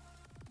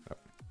 Oh,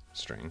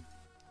 string.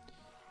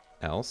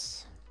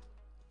 Else.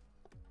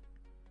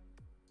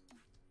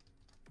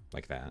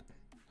 Like that.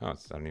 Oh, I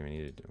don't even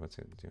need to do, what's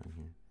it doing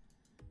here?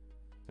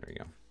 There we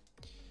go.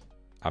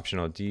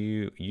 Optional, do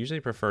you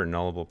usually prefer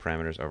nullable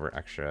parameters over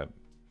extra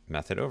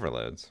method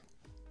overloads?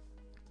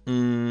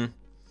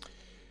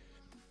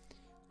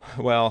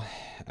 Well,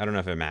 I don't know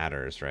if it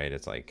matters, right?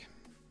 It's like,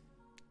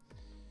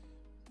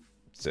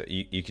 so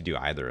you could do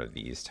either of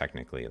these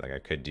technically. Like I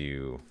could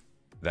do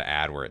the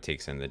add where it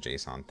takes in the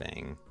JSON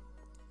thing,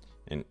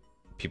 and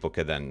people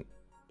could then,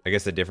 I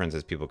guess the difference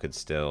is people could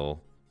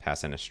still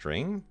pass in a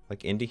string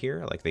like into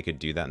here. Like they could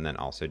do that and then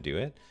also do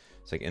it.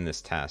 It's like in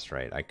this test,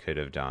 right? I could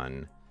have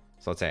done,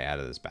 so let's say I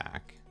added this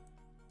back,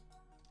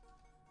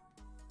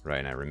 right?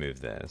 And I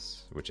removed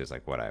this, which is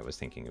like what I was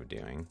thinking of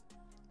doing.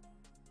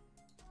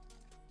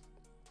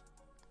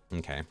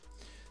 Okay.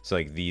 So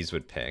like these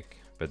would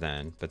pick, but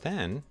then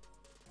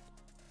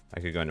I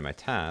could go into my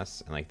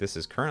tests and like this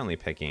is currently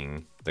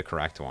picking the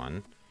correct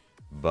one,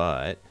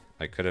 but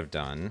I could have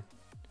done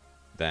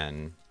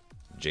then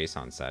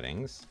JSON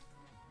settings,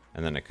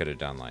 and then I could have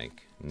done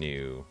like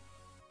new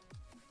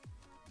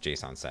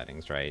JSON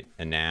settings, right?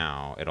 And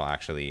now it'll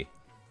actually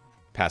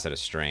pass it a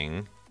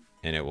string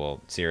and it will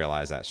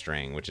serialize that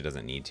string, which it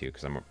doesn't need to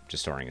because I'm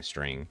just storing a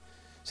string.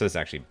 So it's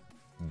actually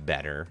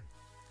better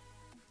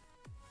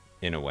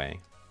in a way,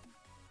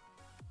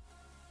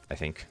 I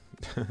think.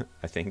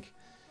 I think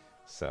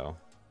so.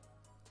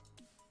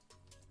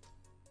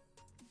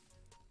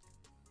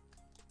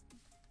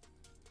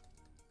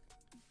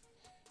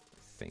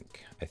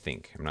 I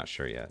think. I'm not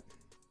sure yet.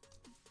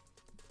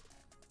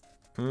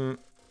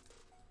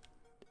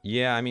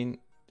 Yeah, I mean,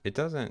 it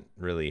doesn't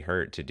really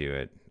hurt to do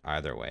it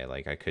either way.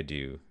 Like, I could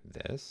do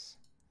this.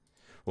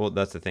 Well,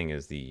 that's the thing,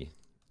 is the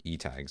E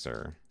tags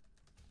are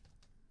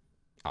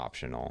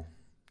optional.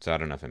 So I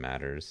don't know if it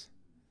matters.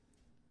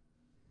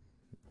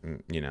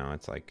 You know,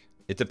 it's like,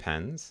 it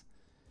depends.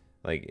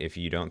 Like, if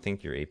you don't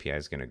think your API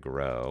is going to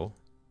grow,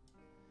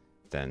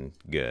 then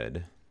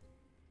good.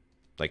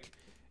 Like,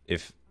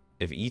 if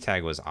E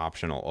tag was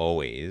optional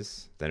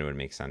always, then it would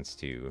make sense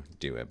to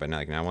do it. But now,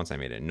 like, now once I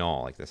made it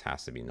null, like, this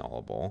has to be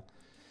nullable.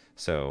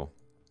 So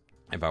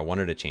if I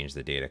wanted to change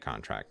the data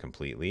contract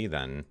completely,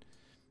 then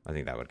I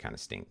think that would kind of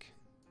stink,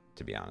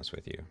 to be honest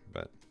with you.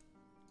 But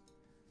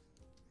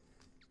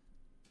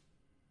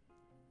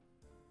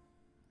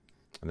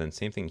and then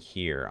same thing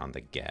here on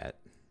the get.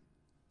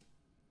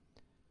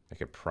 I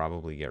could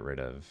probably get rid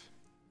of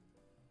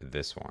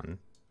this one.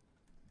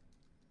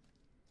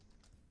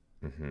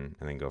 And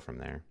then go from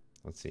there.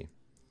 Let's see.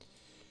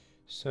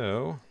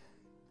 So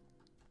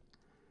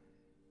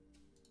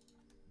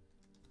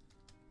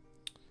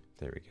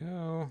there we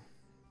go.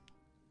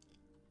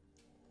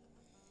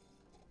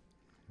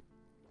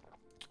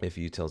 If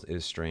utils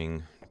is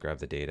string, grab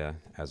the data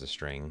as a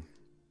string.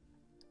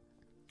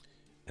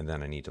 And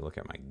then I need to look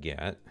at my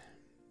get.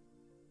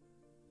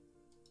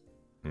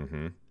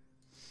 And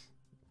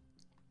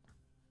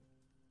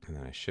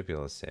then I should be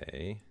able to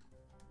say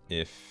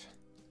if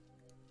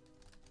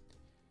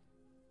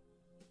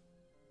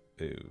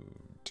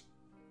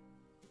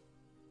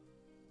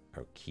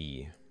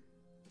key.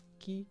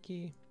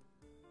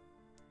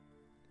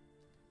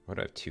 What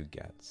do I have two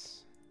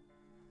gets?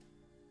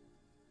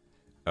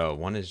 Oh,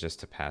 one is just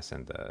to pass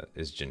in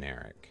is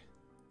generic.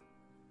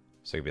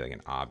 So it could be like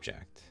an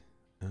object.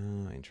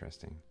 Oh,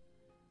 interesting.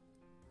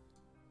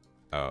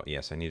 Oh,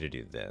 yes, I need to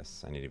do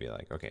this. I need to be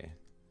like, okay,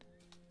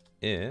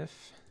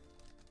 if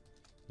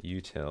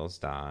utils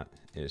dot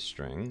is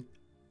string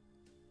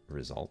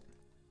result.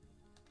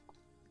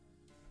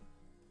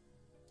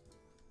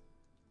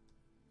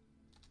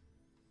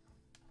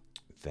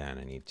 Then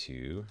I need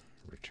to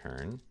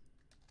return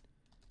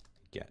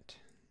get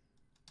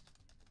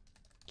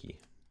key.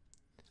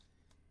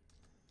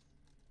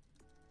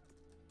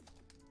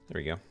 There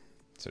we go.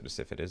 So just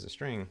if it is a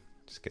string,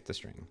 just get the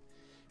string.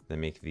 Then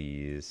make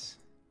these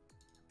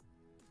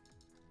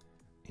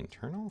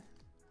internal.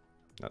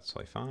 That's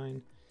totally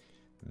fine.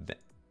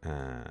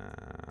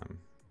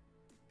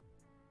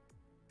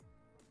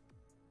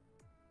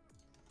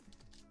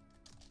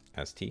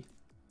 st.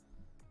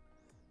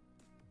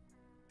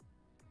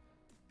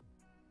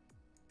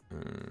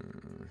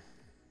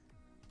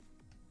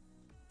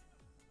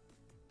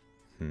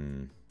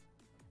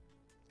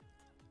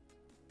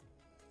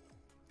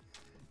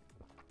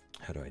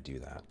 How do I do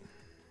that?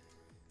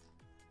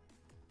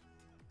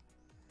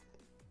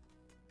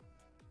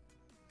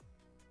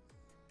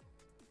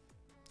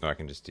 Oh, I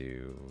can just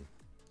do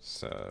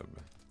sub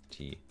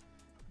t,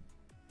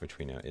 which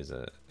we know is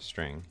a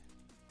string.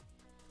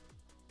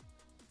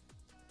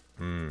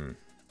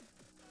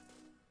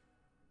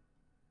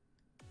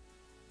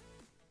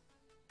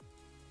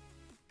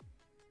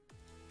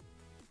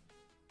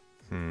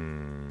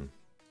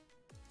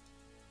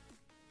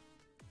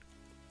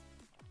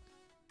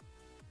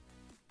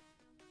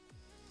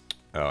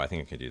 Oh, I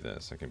think I could do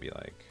this. I can be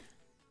like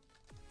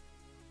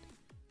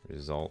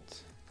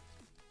result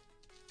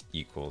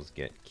equals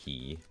get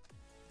key,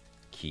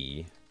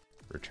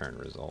 return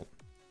result.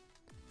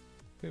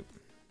 Boop.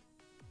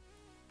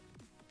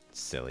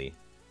 Silly.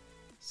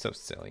 So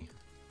silly.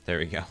 There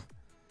we go.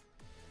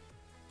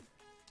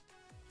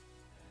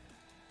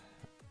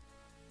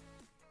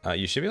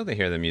 You should be able to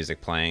hear the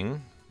music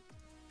playing.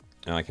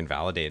 And I can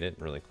validate it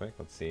really quick.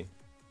 Let's see.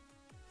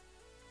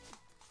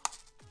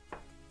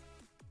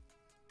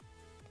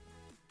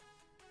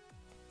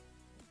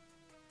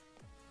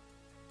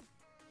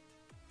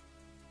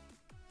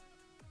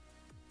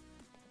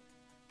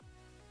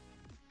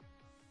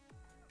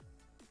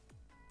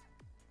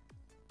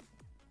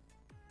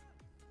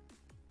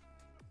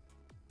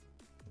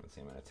 Let's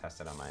see, I'm gonna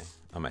test it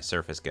on my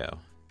Surface Go.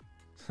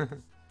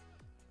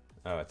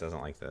 Oh, it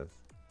doesn't like this.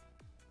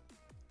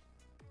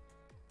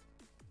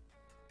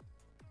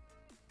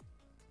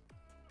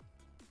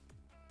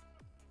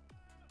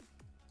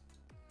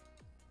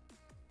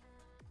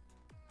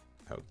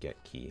 Oh,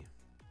 get key.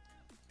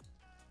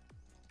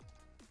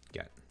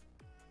 Get.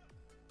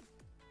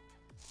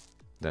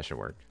 That should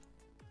work.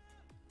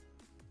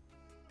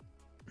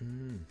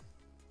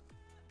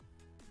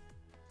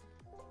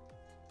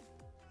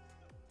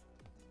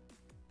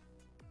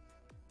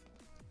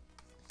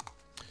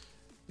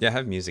 Yeah, I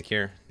have music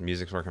here.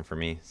 Music's working for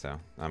me, so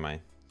on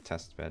my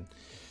test bed.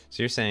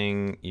 So you're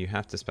saying you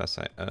have to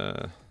specify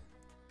yeah,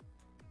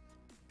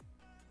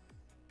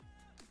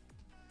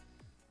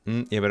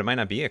 but it might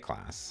not be a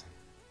class.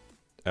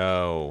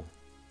 Oh.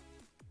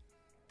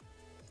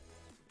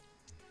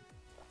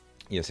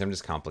 Yes, I'm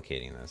just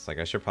complicating this. Like,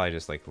 I should probably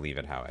just like leave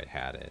it how I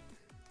had it.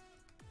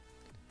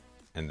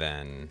 And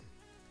then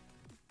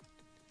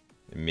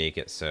make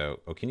it so,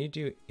 oh, can you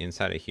do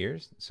inside of here?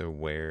 So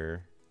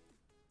where,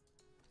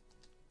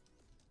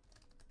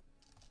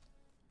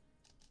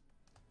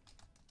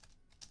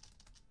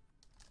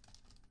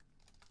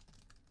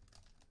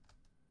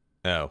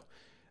 oh,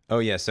 oh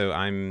yeah, so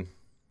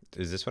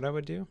is this what I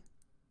would do?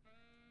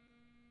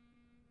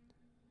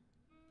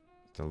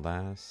 The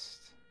last,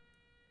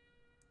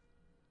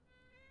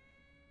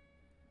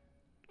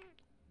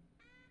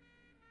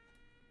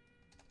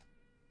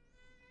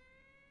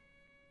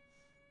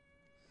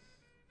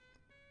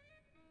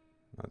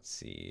 let's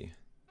see,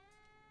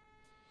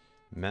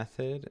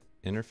 method,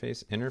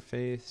 interface,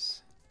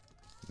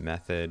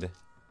 method,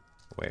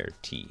 where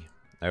T.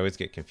 I always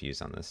get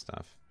confused on this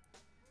stuff.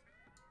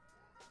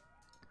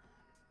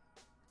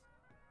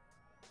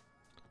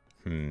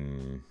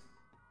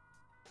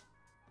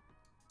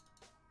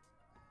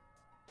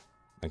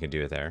 I can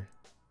do it there.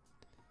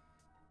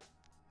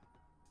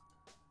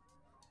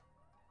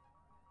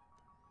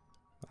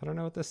 I don't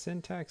know what the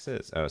syntax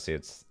is. Oh, see,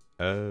 it's,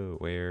 oh,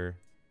 where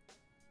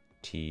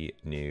T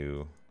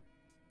new,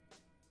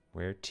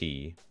 where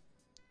T.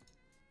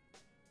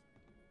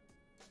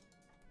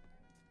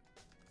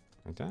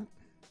 Like that?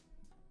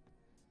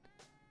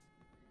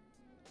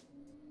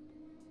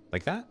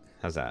 Like that?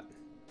 How's that?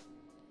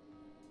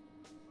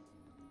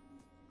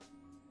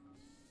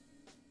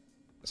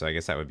 So I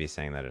guess that would be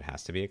saying that it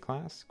has to be a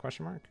class,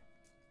 question mark?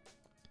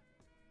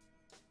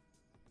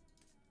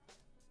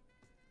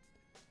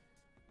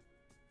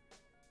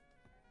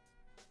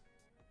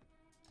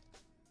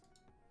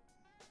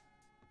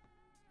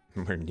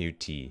 We're new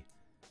T.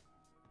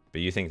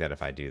 But you think that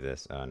if I do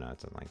this, oh no, it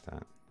doesn't like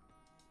that.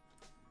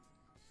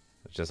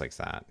 It's just like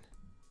that.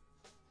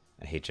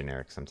 I hate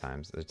generic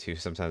sometimes.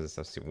 Sometimes it's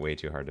stuff's way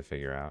too hard to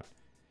figure out.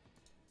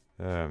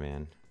 Oh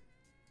man.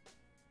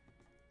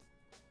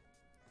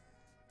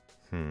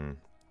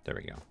 There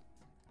we go.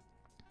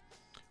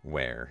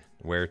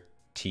 Where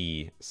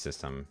T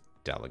system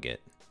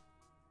delegate.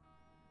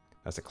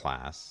 That's a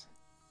class.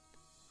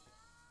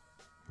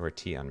 Where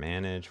T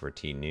unmanaged, where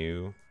T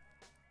new.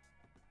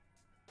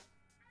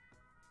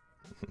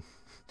 I'm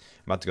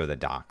about to go to the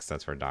docs.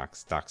 That's where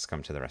docs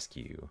come to the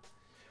rescue.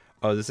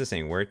 Oh, this is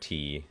saying where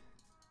T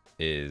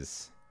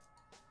is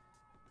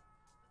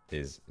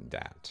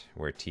that.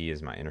 Where T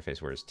is my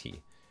interface, where is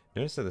T?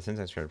 Notice that the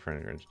syntax for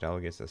printer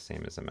delegates the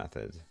same as the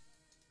methods.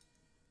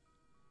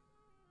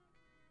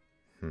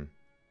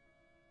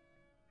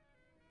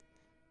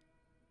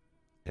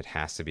 It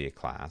has to be a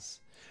class.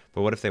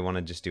 But what if they want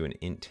to just do an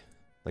int,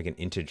 like an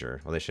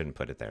integer? Well, they shouldn't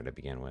put it there to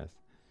begin with.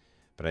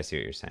 But I see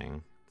what you're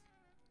saying.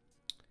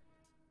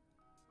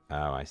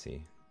 Oh, I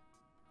see.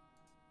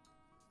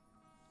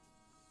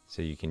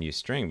 So you can use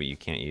string, but you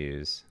can't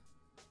use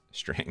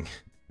string.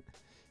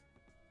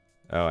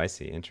 Oh, I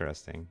see.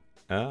 Interesting.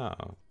 Oh,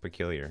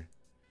 peculiar.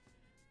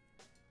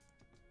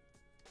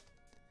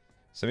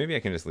 So maybe I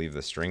can just leave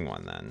the string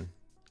one then,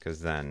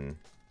 because then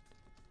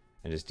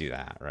I just do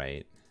that,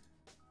 right?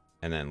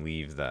 And then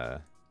leave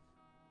the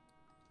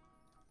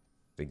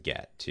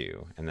get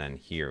too. And then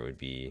here would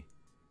be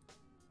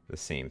the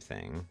same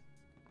thing.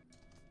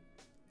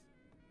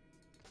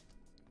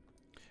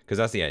 Because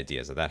that's the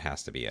idea, is that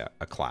has to be a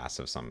class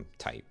of some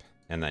type.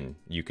 And then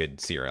you could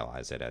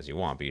serialize it as you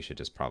want, but you should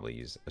just probably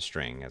use a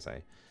string, as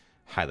I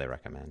highly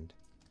recommend.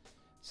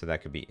 So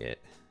that could be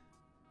it.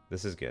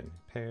 This is good.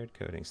 Paired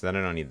coding. So then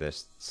I don't need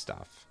this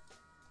stuff.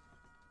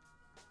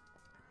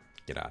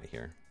 Get out of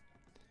here.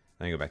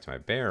 Then I go back to my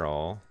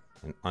barrel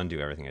and undo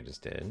everything I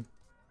just did.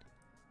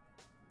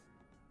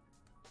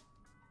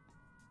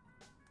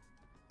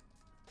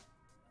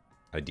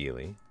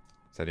 Ideally.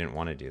 So I didn't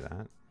want to do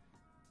that.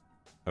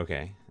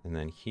 Okay, and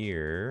then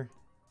here,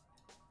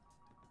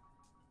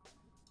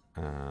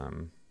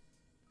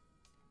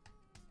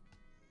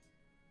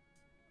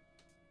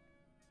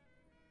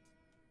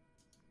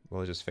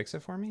 will it just fix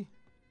it for me?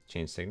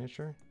 Change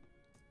signature?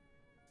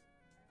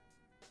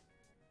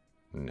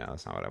 No,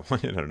 that's not what I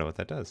wanted. I don't know what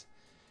that does.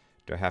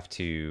 Do I have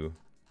to...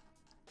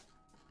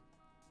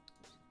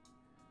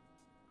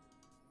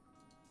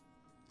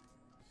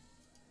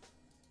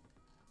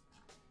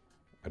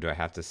 Or do I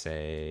have to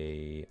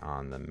say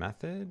on the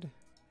method?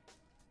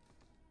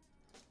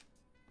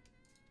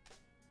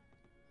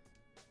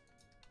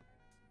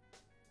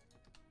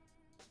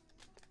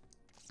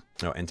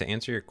 Oh, and to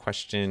answer your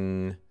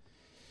question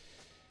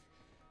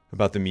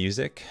about the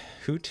music,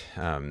 Hoot,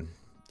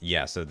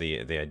 yeah, so the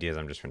idea is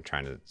I'm just been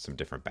trying to some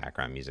different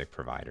background music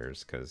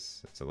providers,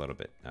 because it's a little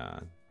bit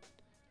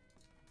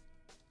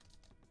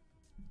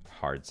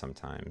hard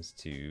sometimes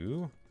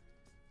to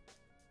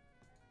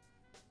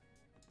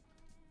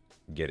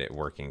get it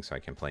working so I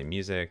can play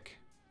music,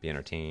 be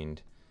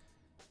entertained.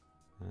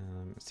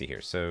 Let's see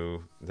here.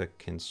 So the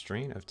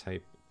constraint of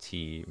type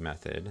T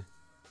method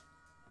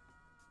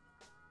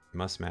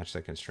must match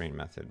the constraint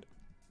method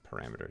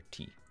parameter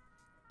T.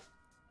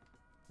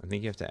 I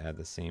think you have to add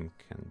the same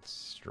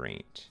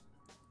constraint.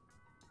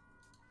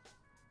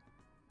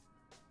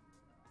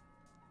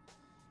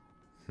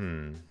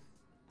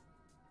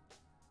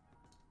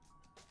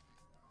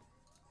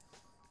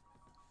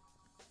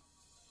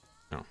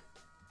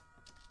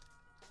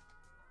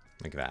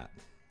 Like that.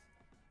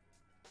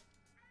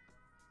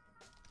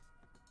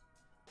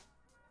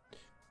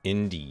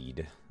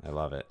 Indeed. I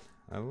love it.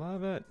 I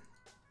love it.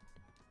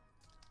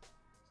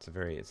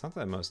 It's not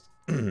the most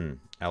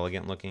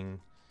elegant looking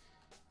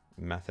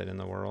method in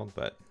the world,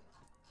 but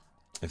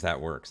if that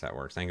works, that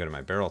works. I can go to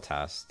my barrel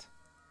test.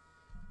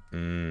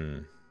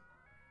 See,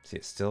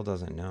 it still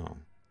doesn't know.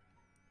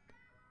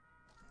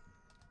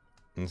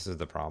 And this is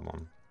the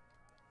problem.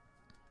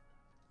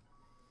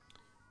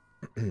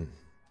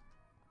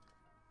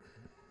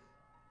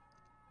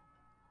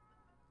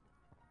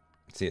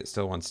 See, it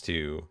still wants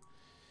to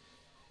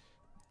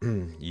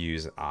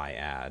use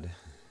iadd,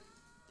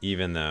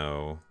 even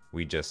though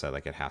we just said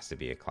like it has to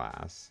be a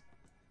class.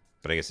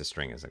 But I guess a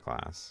string is a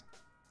class,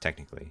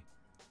 technically.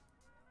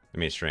 I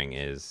mean, a string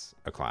is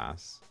a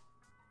class.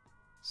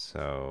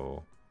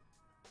 So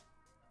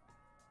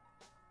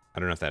I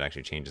don't know if that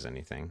actually changes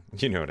anything.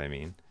 You know what I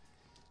mean?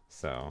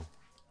 So,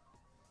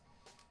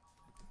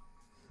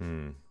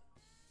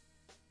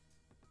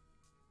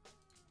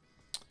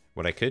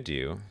 what I could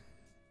do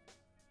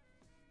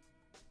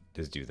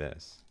is do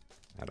this,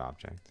 add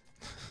object.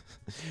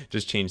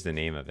 Just change the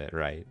name of it,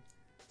 right?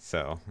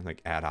 So,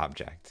 like add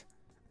object,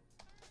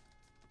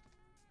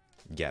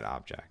 get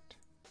object.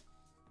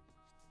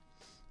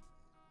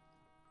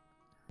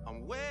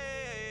 I'm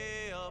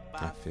way up,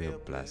 I feel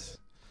blessed.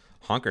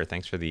 Honker,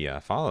 thanks for the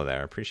follow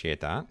there. Appreciate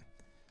that.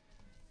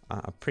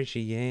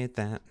 Appreciate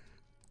that.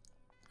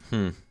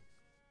 Because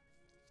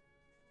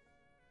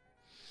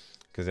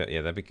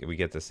yeah, we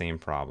get the same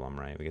problem,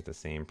 right? We get the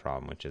same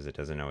problem, which is it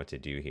doesn't know what to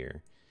do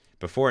here.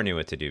 Before it knew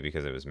what to do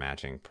because it was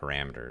matching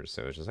parameters.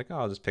 So it's just like, oh,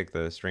 I'll just pick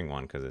the string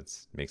one because it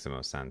makes the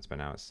most sense. But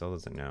now it still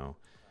doesn't know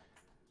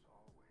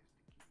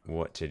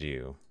what to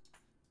do.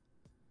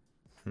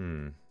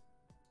 I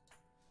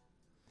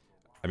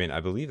mean, I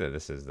believe that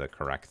this is the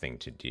correct thing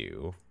to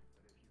do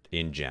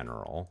in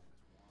general.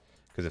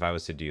 Because if I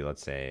was to do,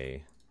 let's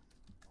say,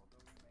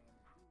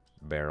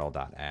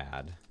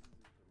 barrel.add,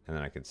 and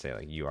then I could say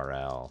like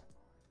URL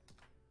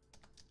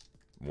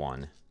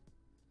 1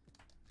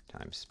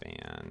 times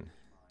span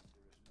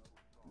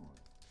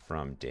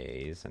from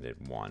days, and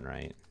did 1,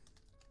 right?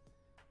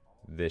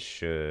 This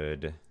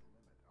should,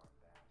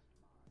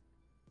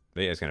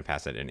 but yeah, it's going to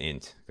pass it an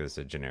int because it's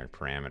a generic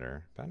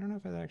parameter. But I don't know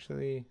if it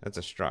actually, that's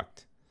a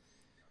struct.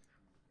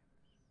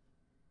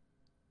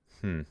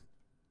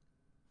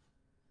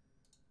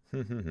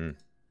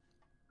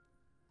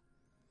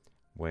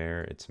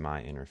 Where it's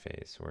my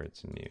interface, where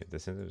it's new.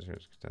 This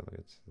interface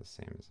delegates the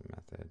same as the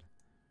method.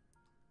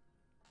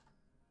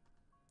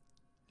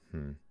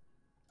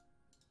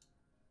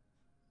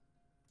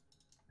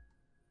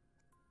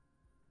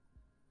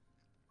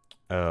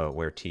 Oh,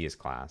 where T is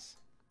class.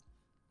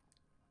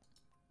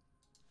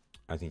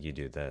 I think you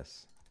do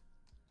this.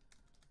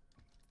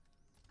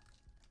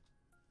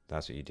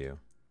 That's what you do.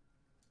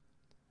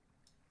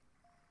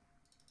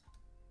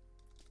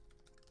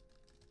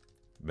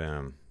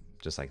 Boom.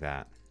 Just like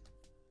that.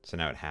 So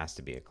now it has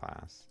to be a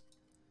class.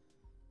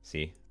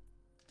 See?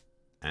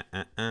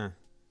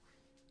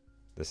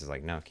 This is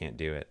like, no, can't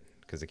do it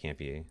because it can't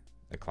be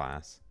a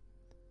class.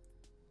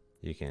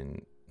 You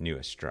can new a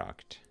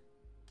struct.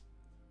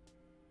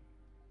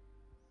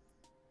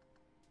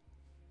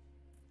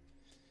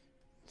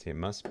 See, it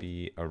must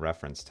be a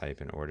reference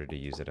type in order to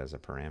use it as a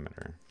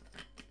parameter.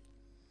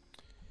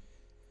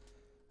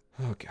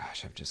 Oh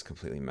gosh, I've just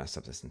completely messed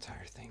up this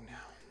entire thing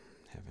now,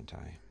 haven't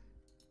I?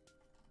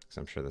 Because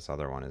I'm sure this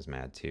other one is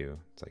mad too.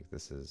 It's like,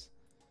 this is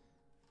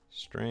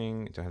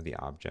string. Do I have the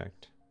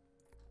object?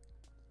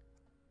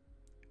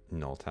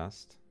 Null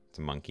test. It's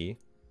a monkey.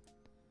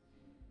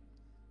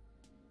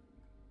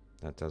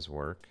 That does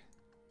work.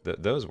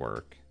 Those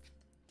work.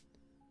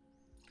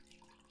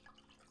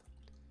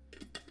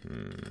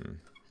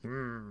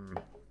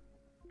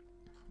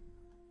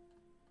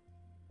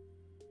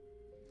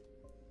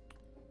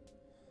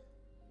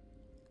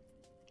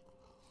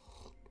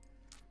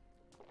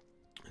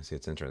 See,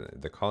 it's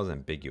interesting. The call is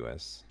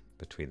ambiguous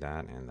between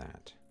that and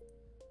that.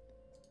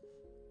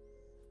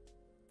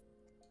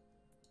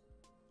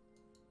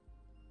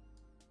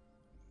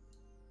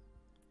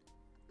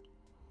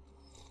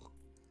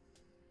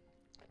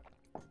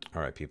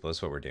 All right, people, this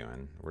is what we're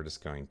doing. We're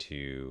just going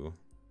to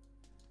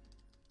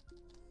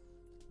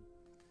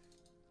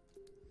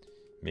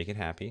make it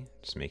happy.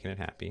 Just making it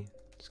happy.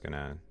 Just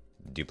gonna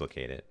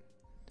duplicate it.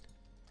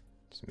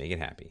 Just make it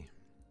happy.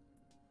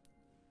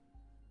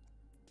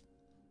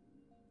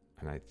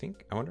 And I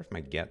wonder if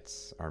my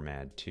gets are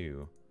mad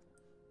too,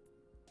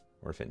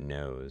 or if it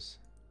knows.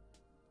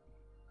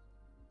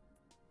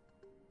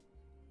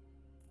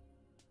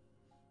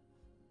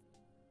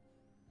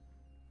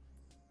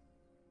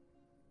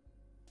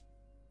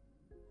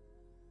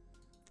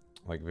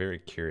 Like, very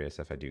curious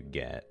if I do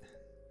get,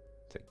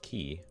 it's a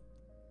key.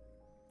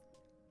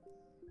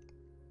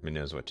 It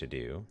knows what to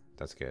do.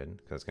 That's good,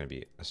 because it's going to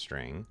be a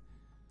string.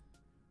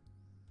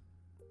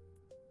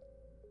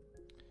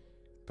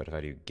 But if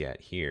I do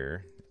get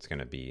here, it's going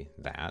to be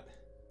that.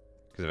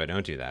 Because if I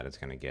don't do that, it's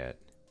going to get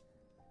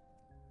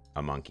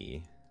a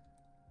monkey,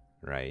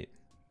 right?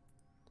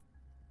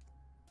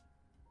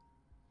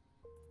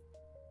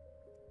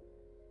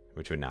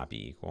 which would not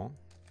be equal.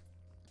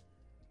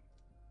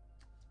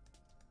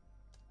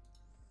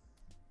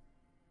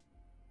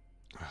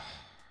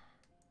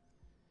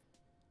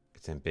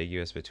 It's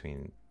ambiguous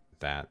between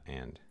that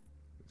and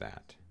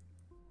that.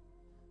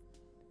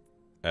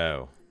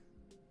 Oh.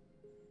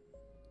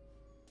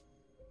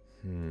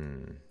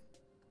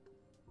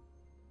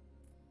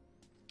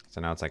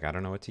 So now it's like, I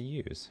don't know what to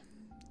use.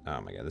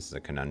 Oh my god, this is a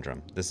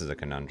conundrum. This is a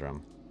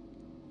conundrum.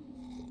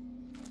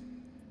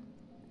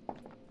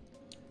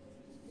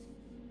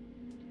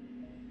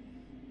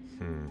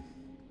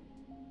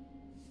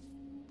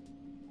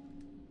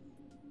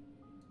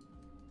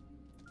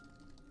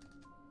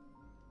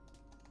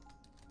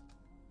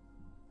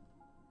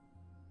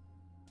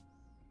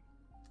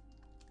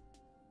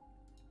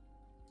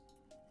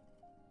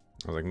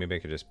 I was like, maybe I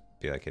could just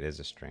be like, it is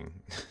a string.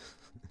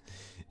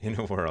 In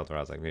a world where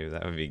I was like, maybe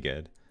that would be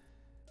good.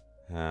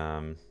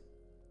 I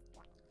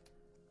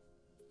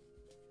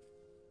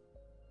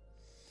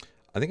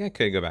think I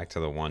could go back to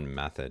the one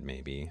method,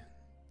 maybe.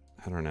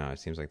 I don't know. It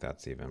seems like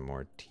that's even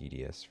more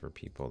tedious for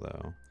people,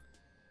 though.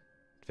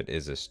 If it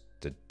is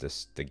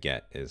the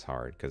get is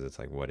hard, because it's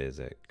like, what is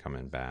it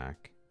coming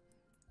back?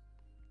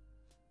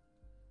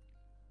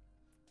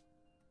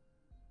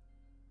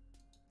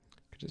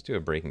 Could just do a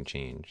breaking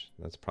change.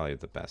 That's probably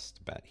the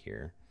best bet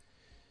here.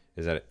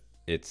 Is that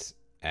it's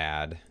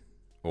add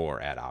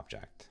or add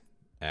object.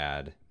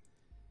 Add.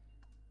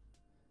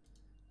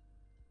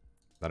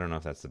 I don't know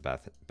if that's the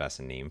best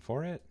name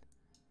for it,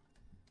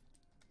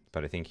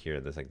 but I think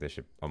here this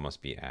should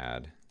almost be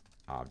add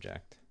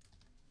object.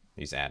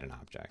 Use add an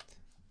object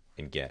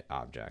and get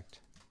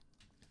object.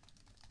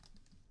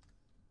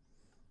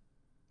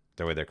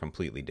 That way they're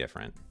completely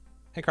different.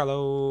 Hey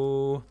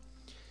Carlo.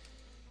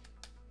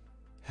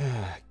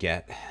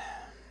 Get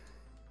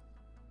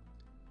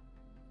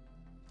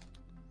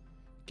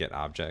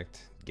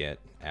object, get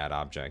add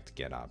object,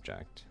 get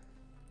object.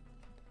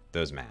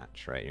 Those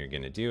match, right? You're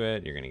gonna do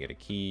it, you're gonna get a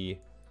key.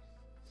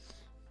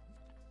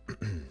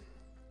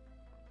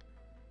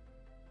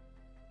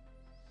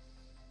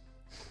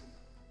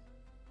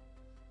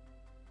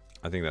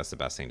 I think that's the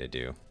best thing to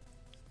do.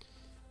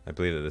 I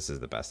believe that this is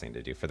the best thing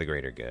to do for the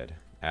greater good.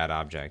 Add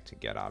object,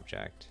 get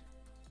object.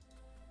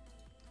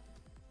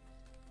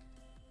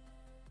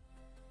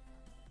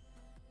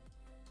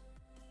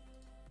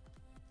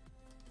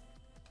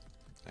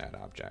 Add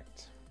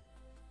object.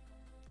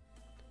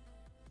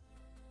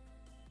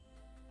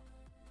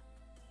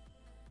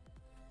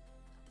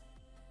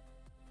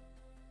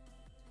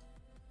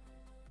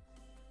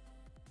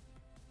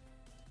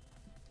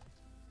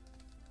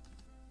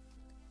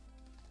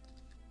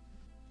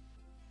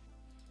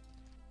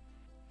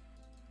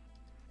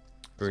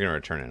 We're going to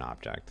return an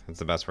object. That's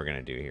the best we're going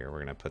to do here. We're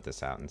going to put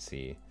this out and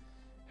see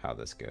how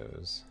this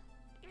goes.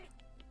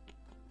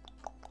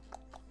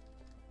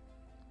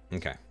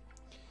 Okay.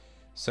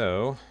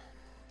 So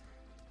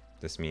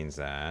this means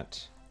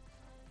that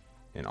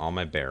in all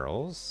my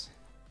barrels,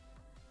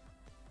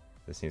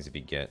 this needs to be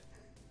get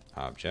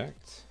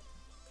object.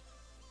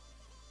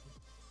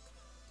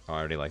 Oh, I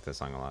already like this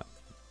song a lot.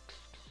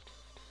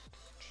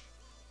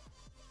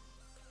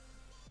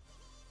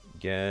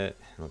 Get,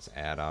 let's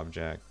add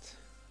object.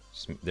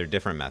 They're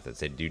different methods.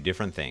 They do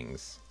different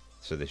things.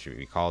 So they should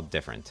be called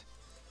different.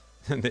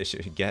 They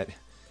should get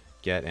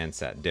and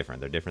set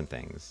different. They're different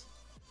things.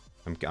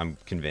 I'm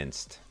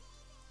convinced.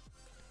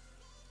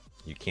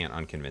 You can't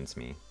unconvince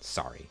me.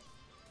 Sorry.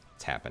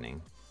 It's happening.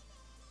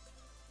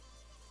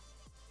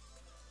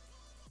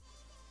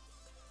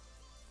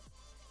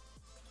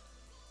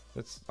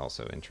 That's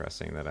also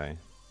interesting that I...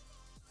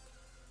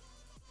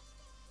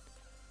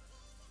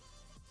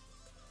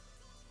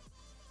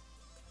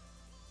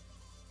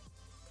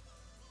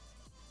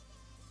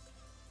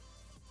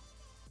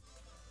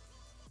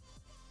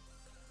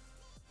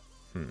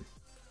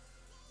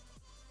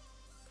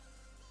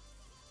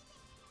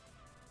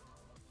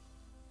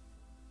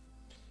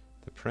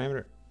 The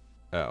parameter...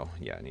 Oh,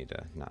 yeah, I need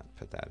to not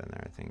put that in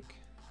there, I think.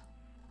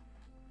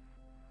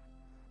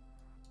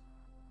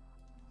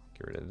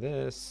 Get rid of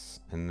this,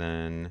 and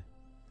then...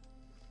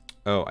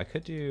 Oh, I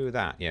could do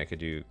that. Yeah, I could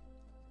do...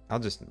 I'll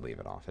just leave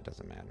it off. It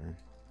doesn't matter.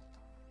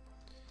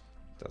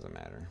 It doesn't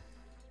matter.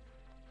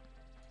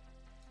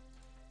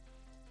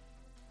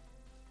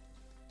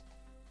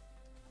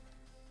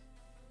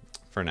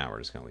 For now, we're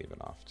just going to leave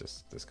it off.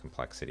 Just this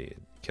complexity,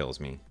 it kills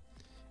me.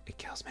 It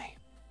kills me.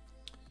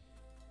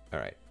 All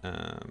right,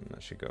 that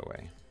should go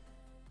away.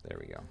 There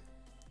we go.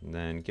 And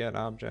then get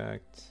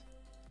object.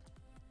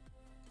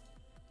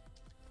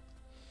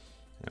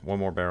 And one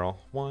more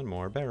barrel. One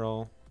more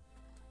barrel.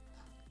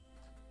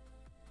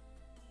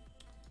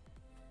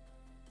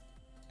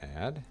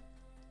 Add.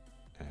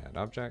 Add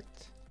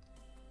object.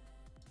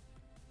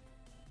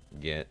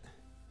 Get.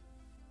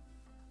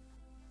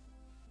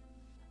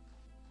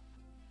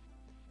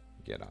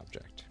 Get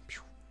object.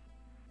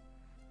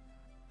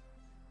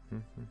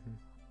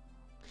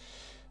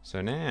 So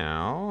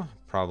now,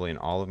 probably in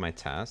all of my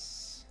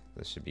tests,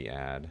 this should be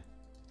add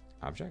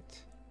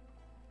object,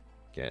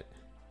 get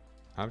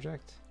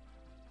object,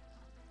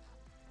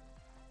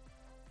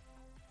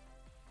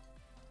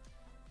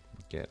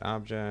 Get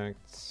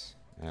object,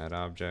 add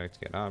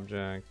object, get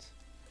object.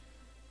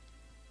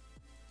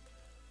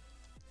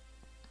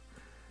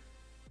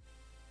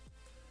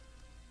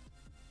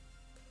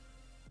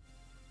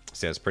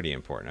 So that's pretty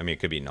important. I mean, it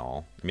could be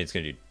null. I mean, it's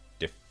going to do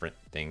different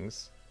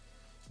things.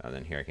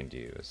 Then here I can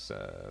do a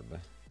sub.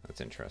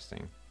 That's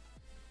interesting.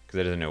 Because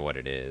it doesn't know what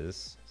it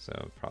is.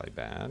 So probably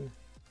bad.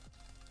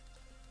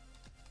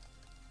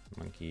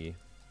 Monkey.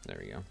 There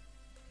we go.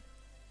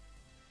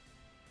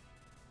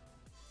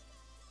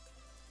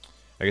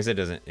 I guess it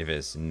doesn't, if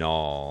it's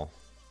null.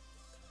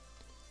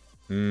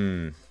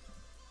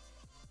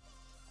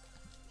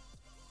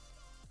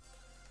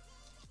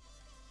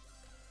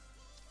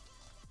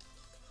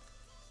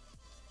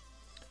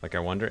 Like, I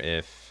wonder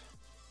if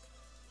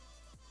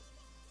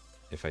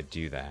I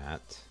do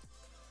that,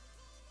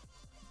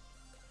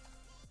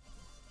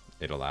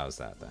 it allows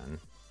that then.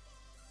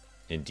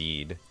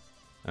 Indeed.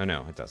 Oh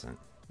no, it doesn't.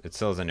 It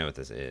still doesn't know what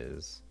this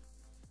is.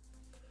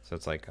 So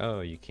it's like, oh,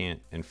 you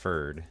can't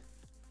inferred.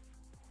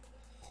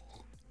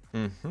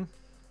 Mm-hmm.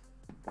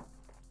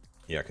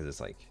 Yeah, because it's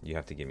like, you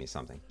have to give me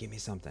something. Give me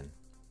something.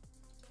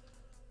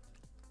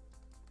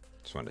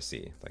 Just wanted to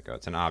see. Like, oh,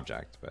 it's an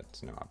object, but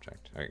it's no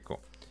object. All right, cool.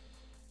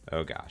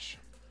 Oh, gosh.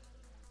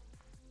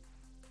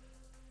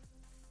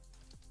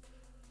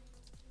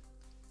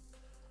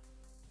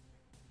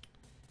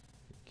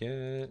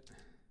 Get.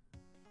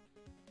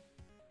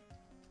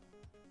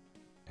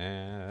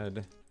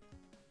 Add.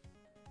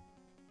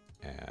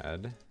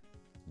 Add.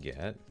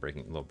 Get.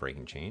 Little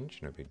breaking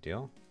change. No big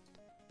deal.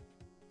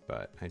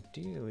 But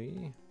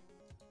ideally,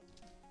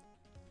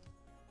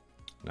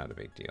 not a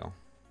big deal.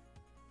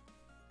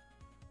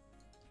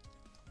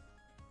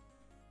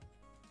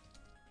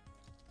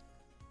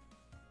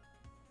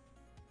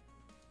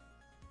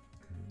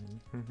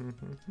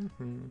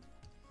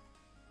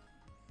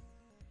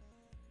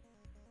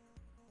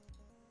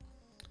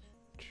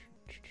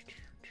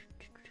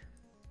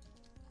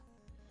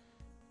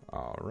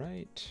 All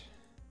right.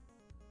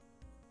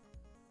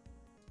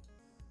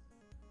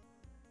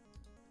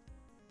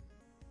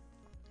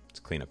 Let's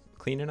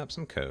cleaning up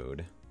some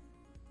code.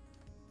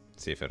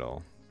 See if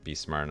it'll be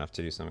smart enough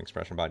to do some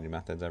expression body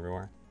methods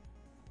everywhere.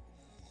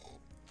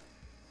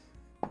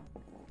 I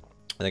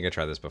think I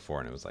tried this before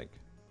and it was like,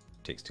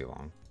 takes too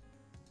long.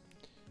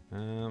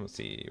 Let's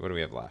see, what do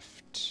we have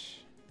left?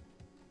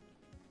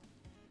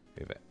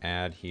 We have an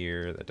add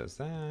here that does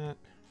that.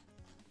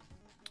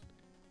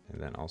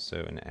 And then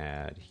also an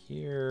add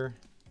here.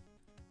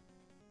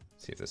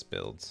 Let's see if this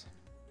builds.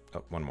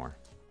 Oh, one more.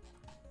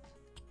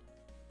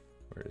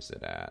 Where is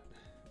it at?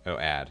 Oh,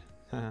 add.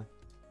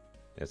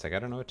 It's like, I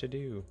don't know what to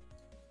do.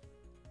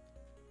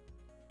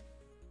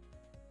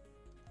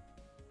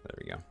 There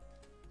we go.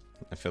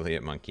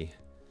 Affiliate monkey.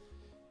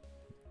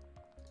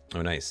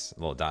 Oh, nice. A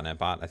little .NET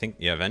bot. I think,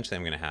 yeah, eventually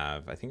I'm going to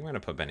have, I think I'm going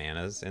to put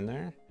bananas in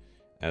there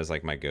as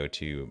like my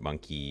go-to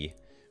monkey.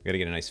 We got to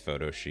get a nice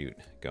photo shoot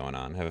going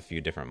on. I have a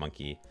few different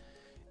monkey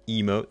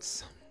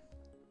emotes.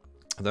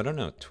 Although I don't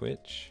know,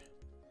 Twitch,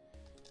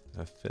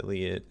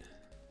 affiliate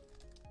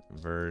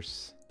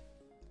versus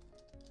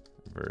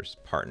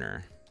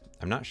partner.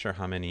 I'm not sure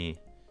how many.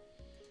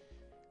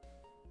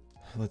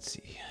 Let's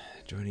see.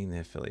 Joining the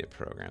affiliate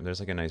program. There's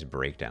like a nice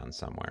breakdown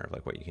somewhere of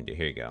like what you can do.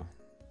 Here you go.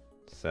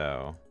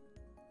 So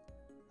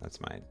that's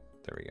my,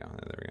 there we go.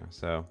 There we go.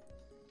 So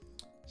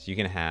you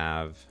can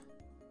have,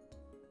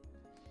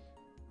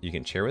 you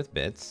can share with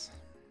bits.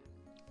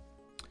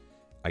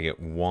 I get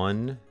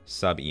one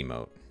sub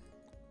emote.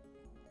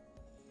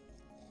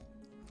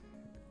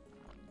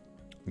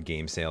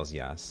 Game sales,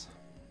 yes.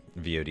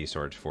 VOD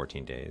storage,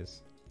 14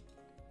 days.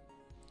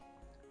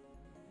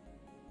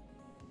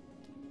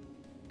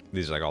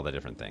 These are like all the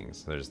different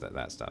things. There's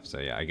that stuff. So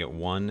yeah, I get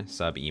one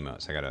sub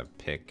emote. So I gotta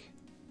pick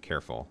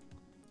careful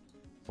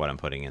what I'm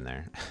putting in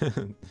there.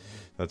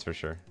 That's for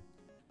sure.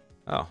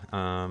 Oh,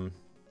 all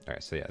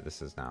right. So yeah,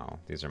 this is now,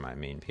 these are my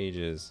main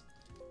pages.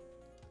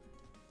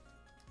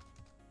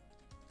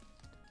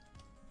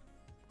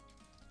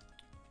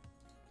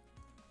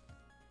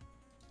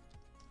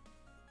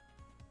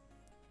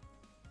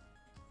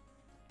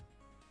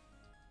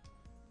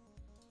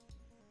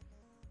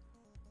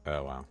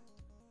 Oh, wow.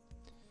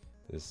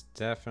 This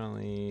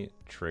definitely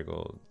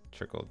trickled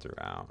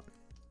throughout.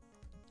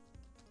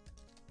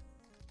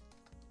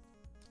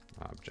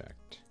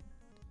 Object.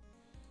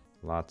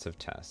 Lots of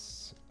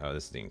tests. Oh,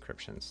 this is the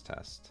encryptions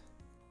test.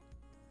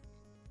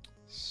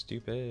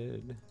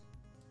 Stupid.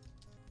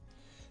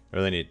 I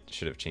really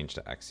should have changed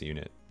to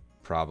XUnit,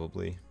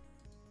 probably.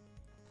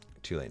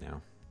 Too late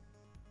now.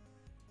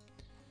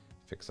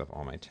 Fix up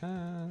all my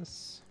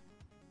tests.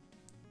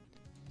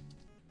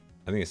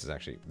 I think this is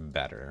actually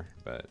better,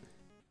 but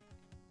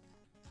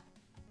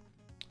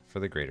for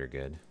the greater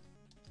good.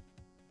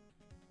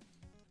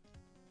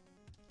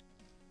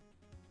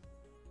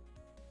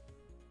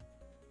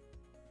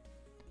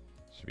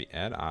 Should be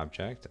add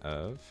object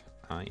of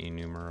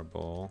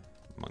IEnumerable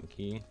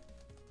monkey.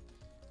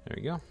 There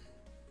we go.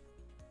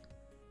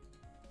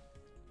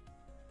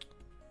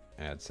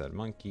 Add said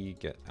monkey,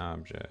 get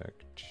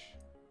object.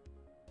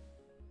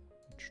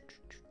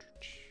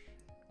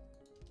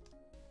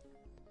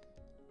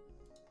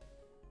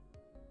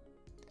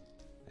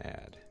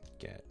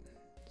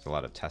 a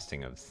lot of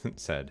testing of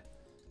said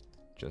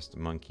just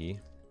monkey.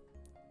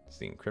 It's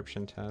the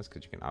encryption test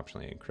because you can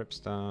optionally encrypt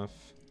stuff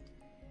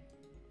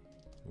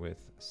with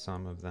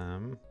some of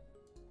them.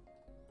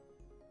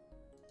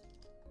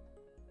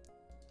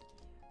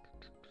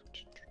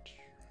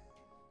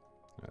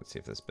 Let's see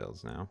if this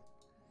builds now.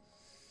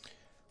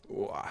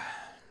 Ooh.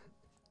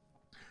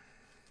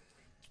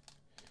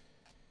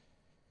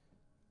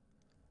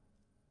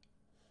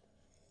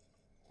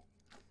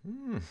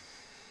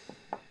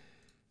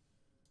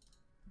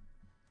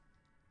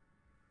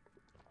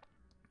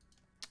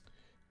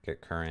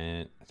 Get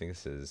current. I think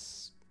this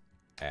is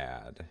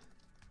add.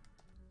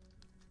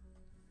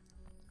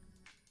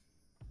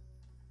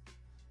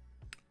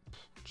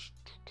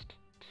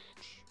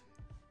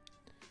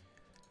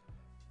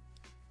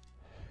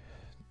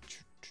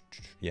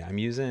 Yeah, I'm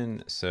using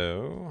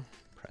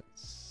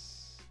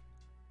Pretz,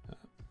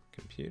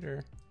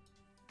 computer,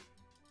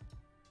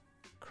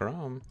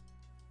 Chrome.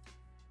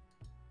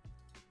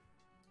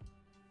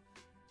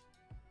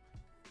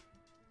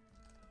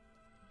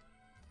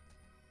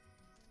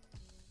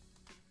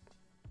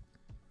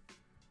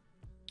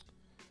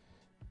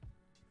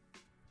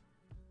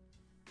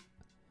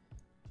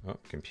 Oh,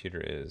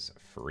 computer is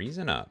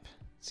freezing up.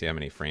 See how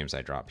many frames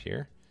I drop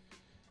here.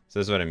 So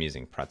this is what I'm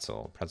using,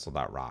 Pretzel,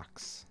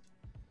 pretzel.rocks.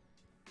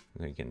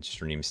 And you can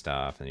stream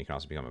stuff, and you can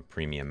also become a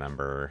premium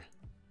member.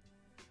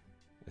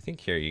 I think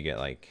here you get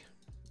like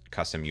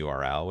custom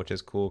URL, which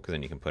is cool because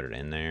then you can put it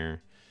in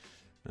there.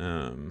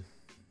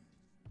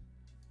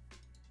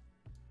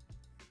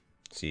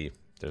 See,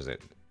 there's a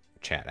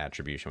chat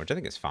attribution, which I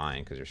think is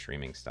fine because you're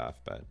streaming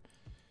stuff, but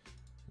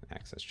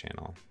access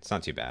channel, it's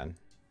not too bad.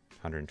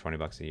 120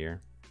 bucks a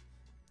year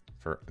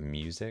for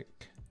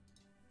music.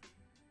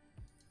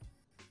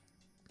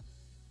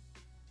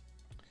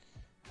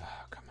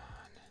 Oh, come on.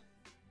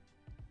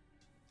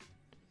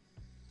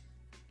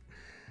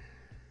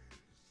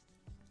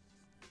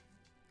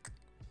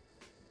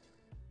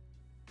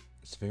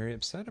 It's very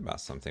upset about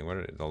something. What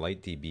are the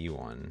LightDB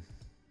one?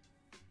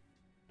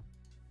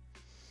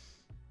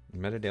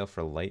 Metadata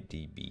for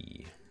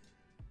LightDB.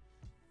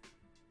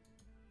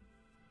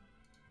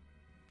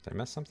 Did I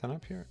mess something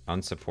up here?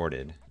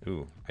 Unsupported.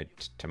 Ooh, I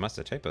must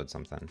have typoed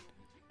something.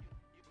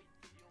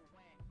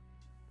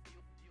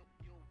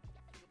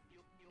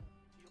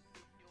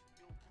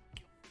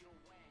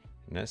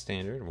 Net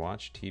standard,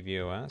 watch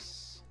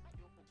tvOS.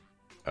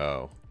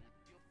 Oh.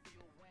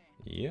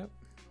 Yep.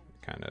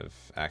 Kind of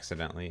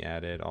accidentally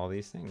added all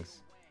these things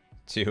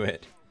to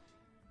it.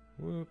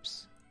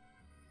 Whoops.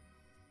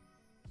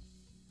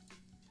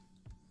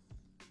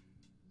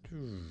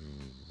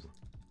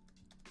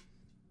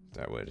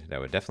 That would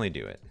definitely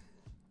do it.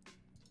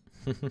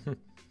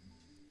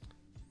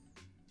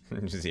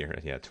 0,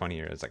 yeah, 20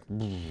 years. It's like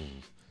it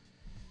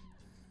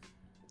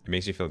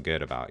makes you feel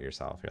good about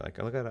yourself. You're like,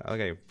 oh, look,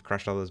 I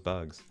crushed all those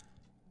bugs.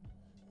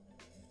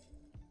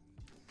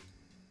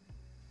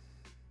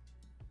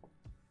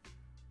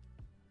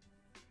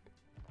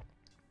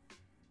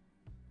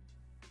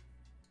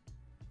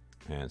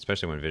 And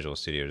especially when Visual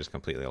Studio just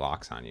completely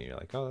locks on you, you're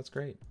like, oh, that's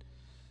great.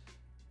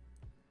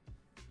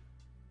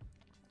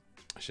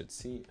 I should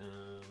see. We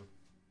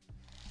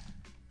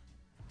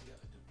got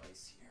a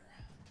device here.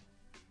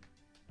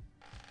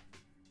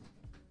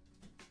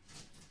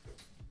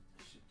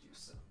 I should do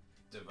some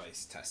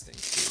device testing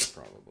too,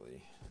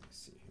 probably. Let's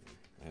see here.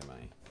 I have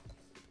my.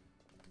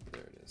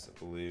 There it is. A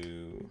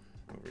blue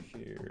over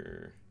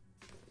here.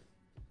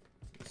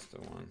 That's the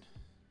one.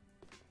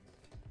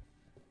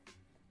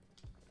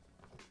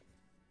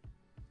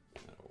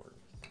 That'll work,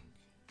 I think.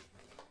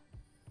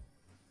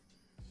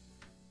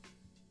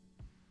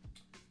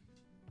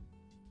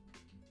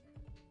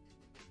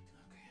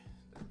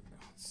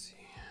 Let's see.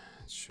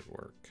 It should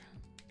work.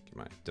 Get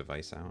my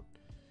device out.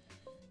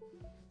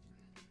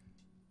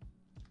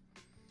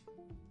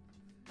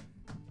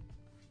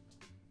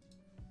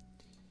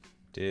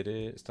 Did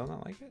it still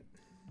not like it?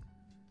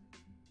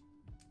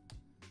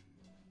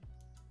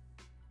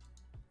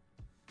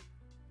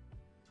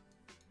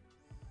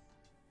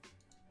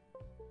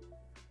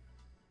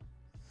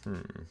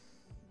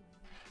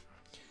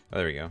 Oh,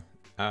 there we go.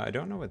 I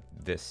don't know what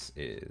this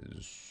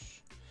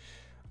is.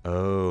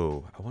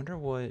 Oh, I wonder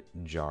what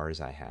jars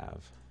I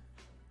have.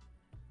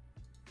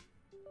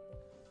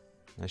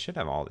 I should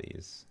have all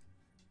these.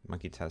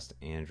 Monkey test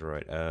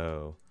Android.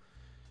 Oh,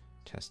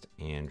 test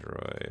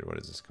Android. What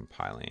is this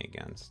compiling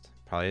against?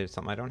 Probably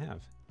something I don't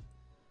have.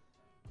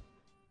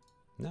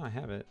 No, I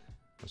have it.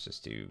 Let's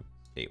just do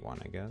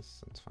 8.1, I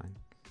guess. That's fine.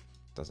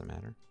 Doesn't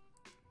matter.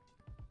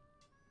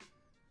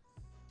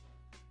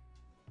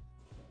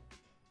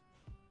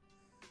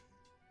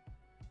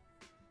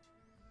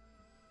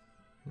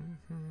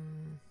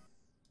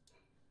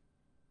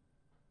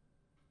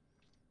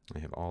 I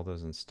have all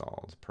those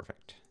installed.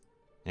 Perfect.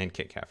 And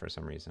KitKat for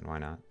some reason. Why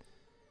not?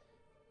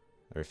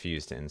 I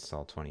refuse to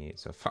install 28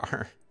 so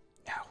far.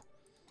 No.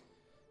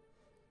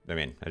 I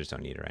mean, I just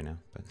don't need it right now.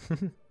 But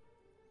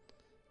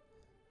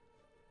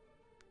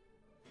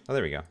oh,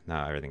 there we go.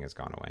 Now everything has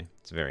gone away.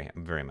 It's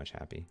I'm very much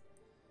happy.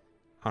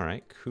 All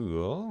right,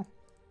 cool.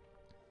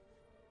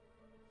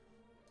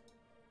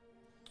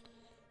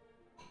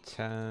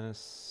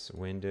 tests,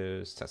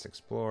 Windows, Test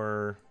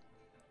Explorer.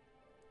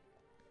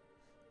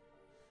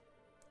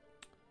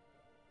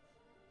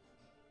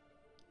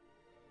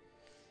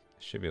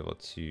 Should be able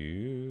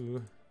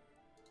to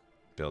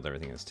build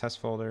everything in this test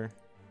folder.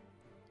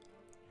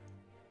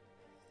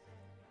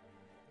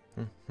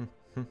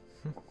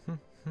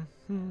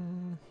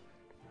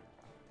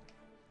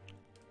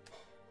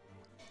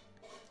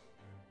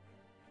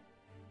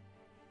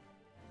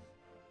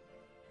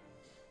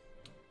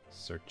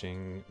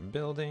 Searching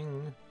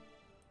building.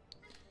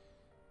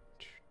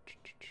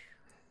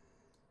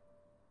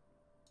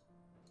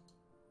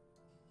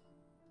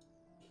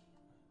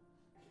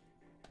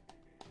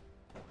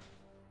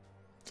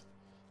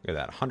 Look at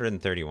that,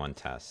 131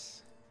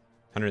 tests.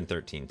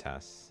 113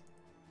 tests.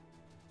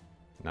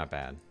 Not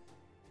bad.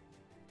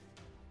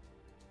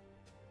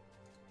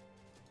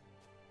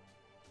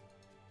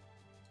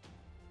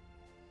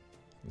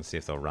 Let's see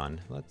if they'll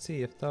run. Let's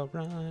see if they'll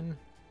run.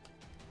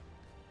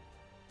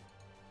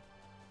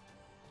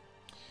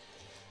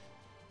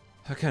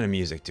 What kind of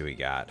music do we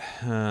got?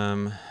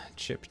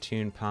 Chip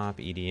tune, pop,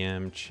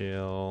 EDM,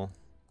 chill,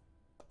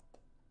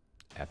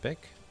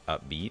 epic,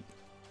 upbeat.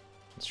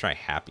 Let's try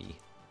happy.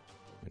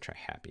 I'm gonna try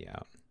happy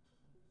out.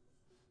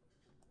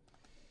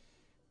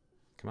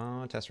 Come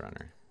on, test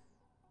runner.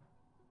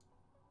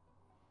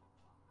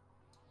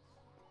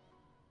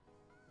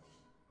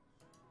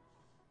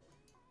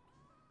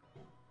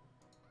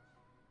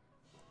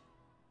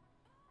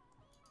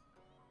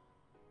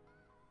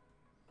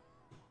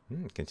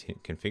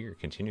 Configure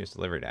continuous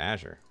delivery to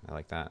Azure. I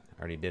like that. I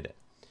already did it.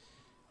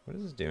 What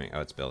is this doing?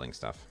 Oh, it's building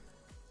stuff.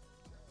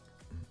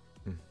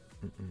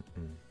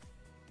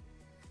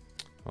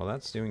 Well,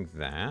 that's doing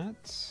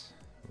that.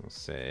 We'll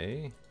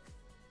say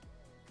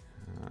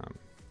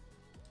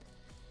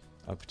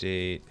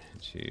update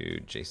to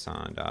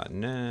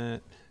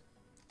json.net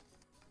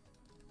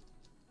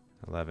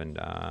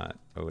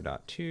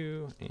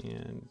 11.0.2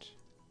 and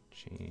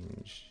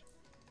change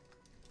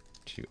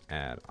to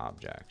add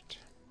object.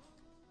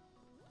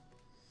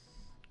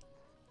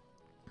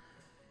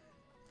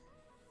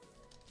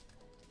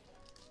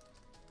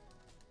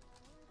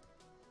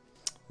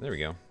 There we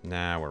go.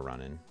 Now we're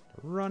running.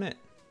 Run it.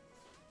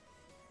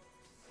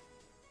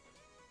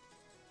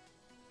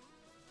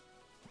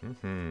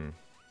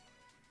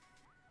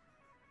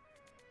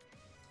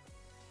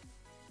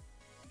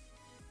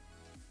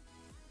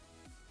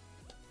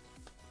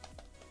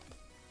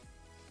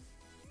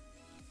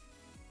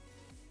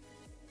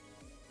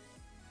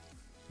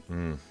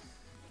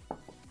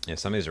 Yeah,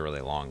 some of these are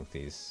really long,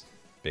 these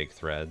big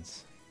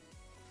threads.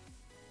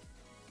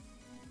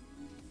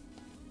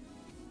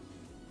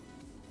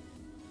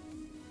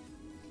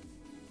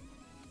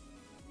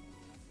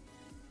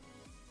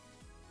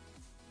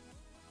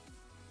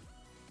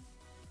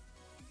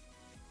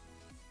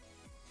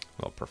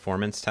 Little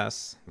performance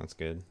tests, that's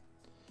good.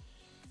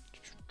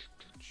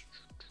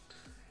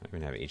 I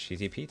even have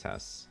HTTP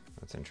tests,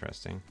 that's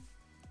interesting.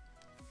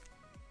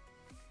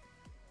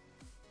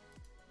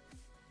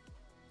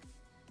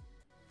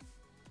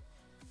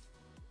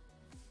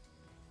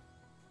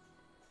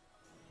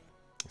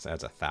 This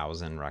adds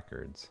 1,000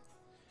 records.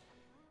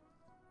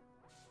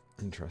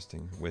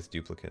 Interesting, with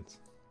duplicates.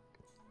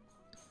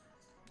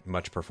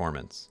 Much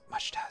performance,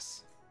 much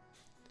tests.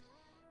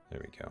 There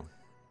we go.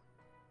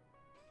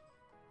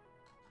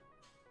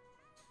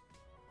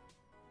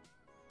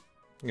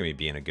 Look at me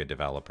being a good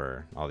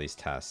developer. All these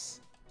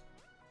tests.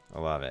 I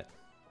love it.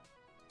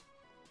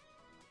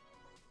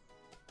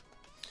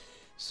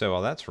 So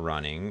while that's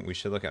running, we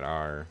should look at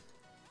our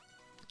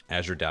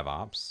Azure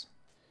DevOps.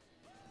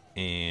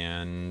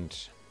 And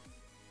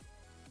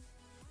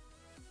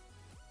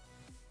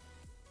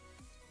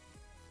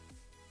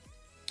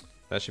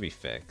that should be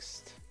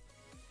fixed.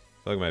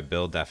 Look at my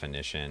build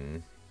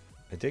definition.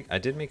 I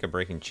did make a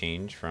breaking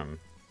change from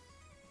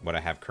what I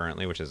have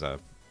currently, which is a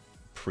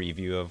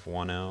preview of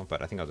 1.0,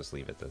 but I think I'll just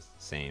leave it the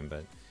same,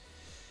 but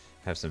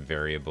have some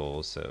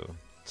variables, so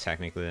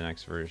technically the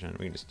next version,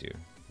 we can just do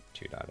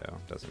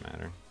 2.0, doesn't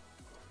matter.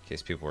 In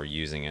case people are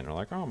using it and are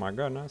like, oh my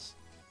goodness.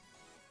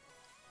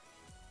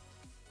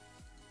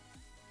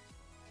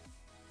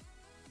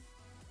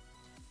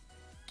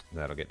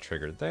 That'll get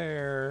triggered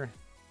there.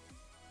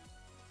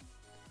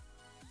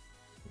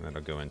 And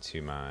that'll go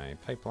into my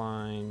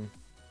pipeline.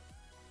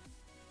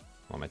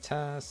 All my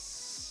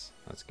tests.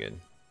 That's good.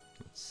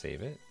 Let's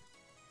save it.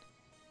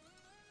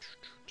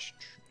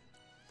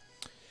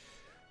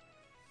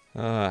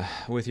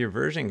 With your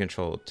version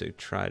control to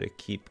try to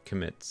keep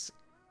commits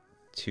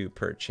 2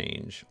 per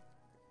change.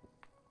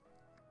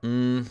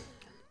 I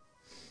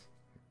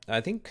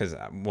think because,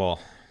 well,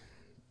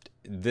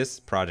 this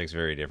project's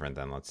very different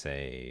than, let's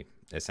say,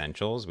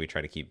 Essentials. We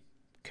try to keep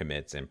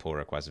commits and pull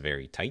requests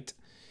very tight,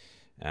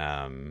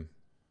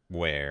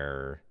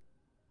 where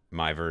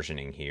my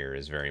versioning here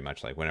is very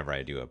much like whenever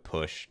I do a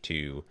push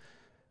to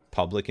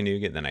public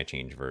NuGet, then I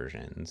change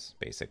versions,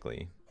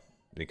 basically.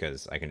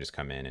 Because I can just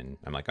come in and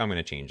I'm like, oh, I'm going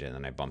to change it, and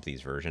then I bump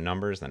these version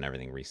numbers, then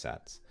everything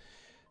resets.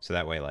 So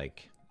that way,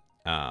 like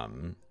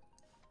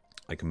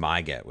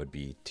my get would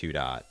be 2.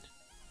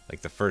 Like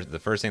the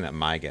first thing that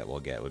MyGet will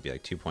get would be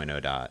like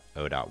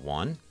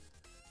 2.0.0.1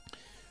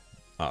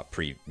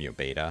 pre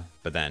beta,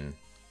 but then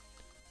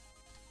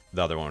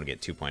the other one would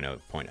get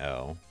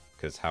 2.0.0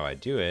 because how I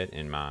do it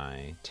in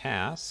my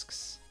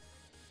tasks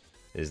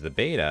is the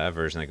beta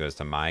version that goes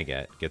to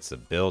MyGet gets the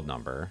build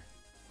number,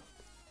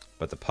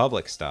 but the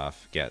public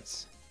stuff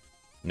gets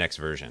next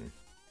version,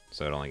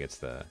 so it only gets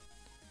the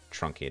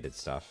truncated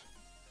stuff.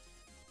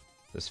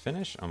 This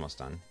finish almost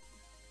done.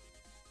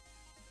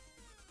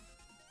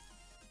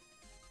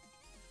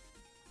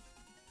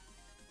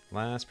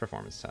 Last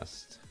performance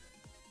test.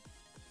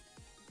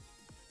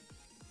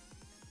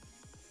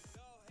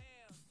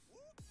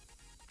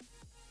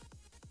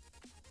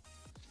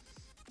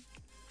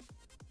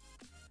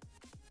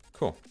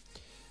 Cool.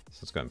 So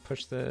let's go ahead and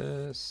push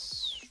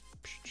this.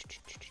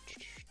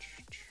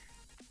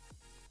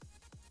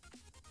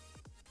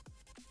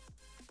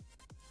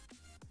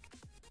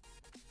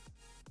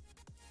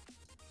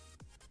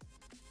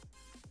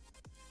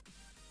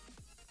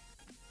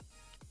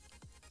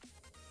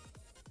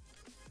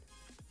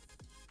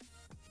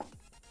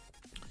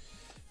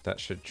 That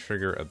should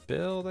trigger a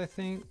build, I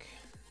think.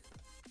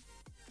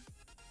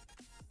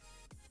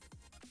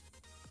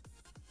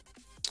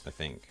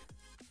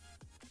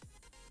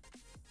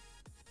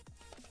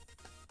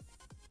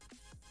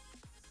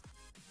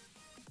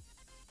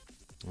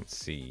 Let's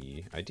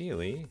see.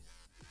 Ideally.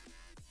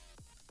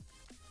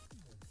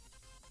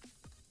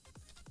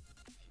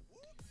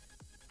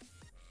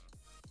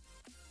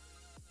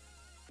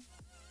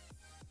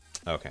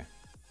 Okay.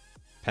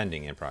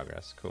 Pending in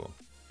progress. Cool.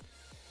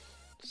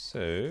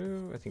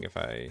 So I think if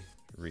I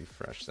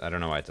refresh, I don't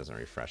know why it doesn't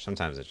refresh.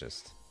 Sometimes it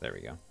just, there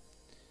we go.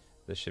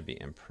 This should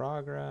be in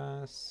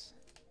progress.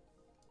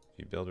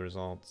 View build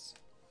results.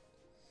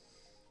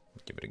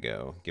 Give it a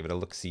go. Give it a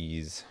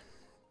look-sees.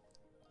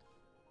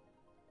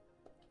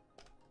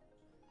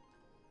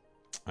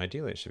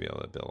 Ideally, it should be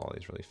able to build all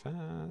these really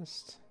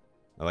fast.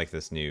 I like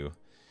this new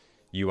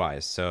UI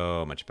is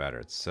so much better.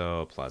 It's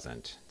so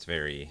pleasant. It's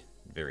very,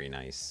 very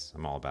nice.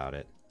 I'm all about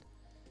it.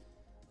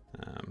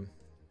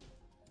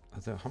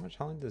 Although,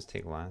 how long did this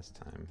take last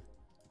time?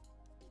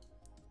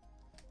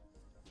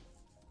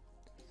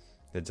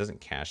 It doesn't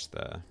cache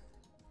the...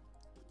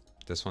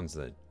 This one's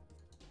the...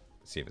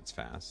 Let's see if it's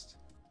fast.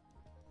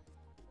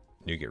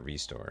 NuGet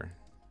restore.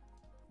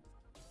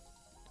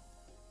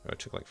 Oh, it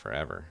took like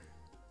forever.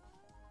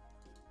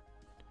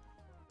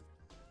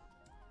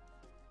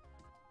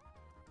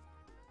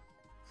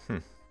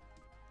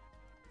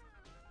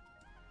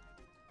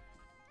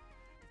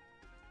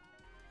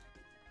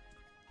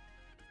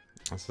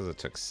 It says it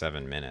took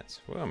 7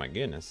 minutes. Oh my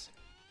goodness.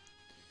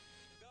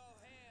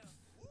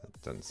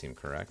 That doesn't seem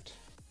correct.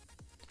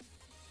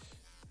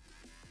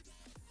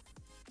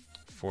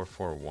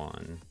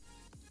 441.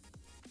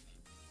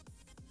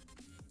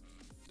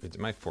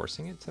 Am I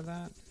forcing it to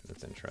that?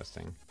 That's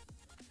interesting.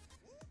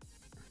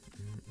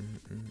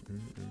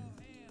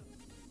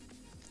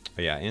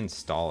 Oh yeah,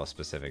 install a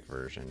specific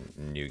version.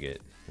 NuGet.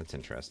 That's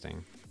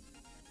interesting.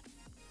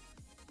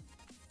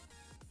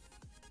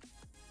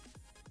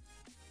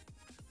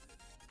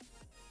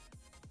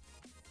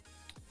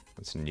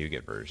 What's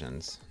NuGet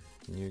versions?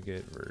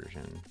 NuGet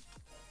version.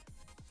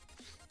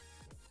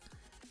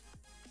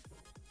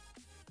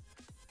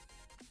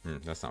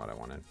 That's not what I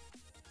wanted.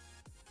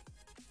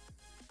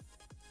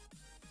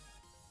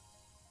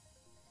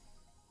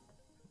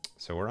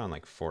 So we're on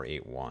like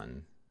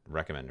 481.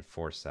 Recommended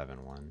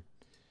 471.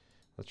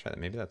 Let's try that.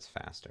 Maybe that's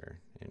faster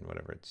in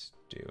whatever it's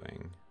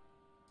doing.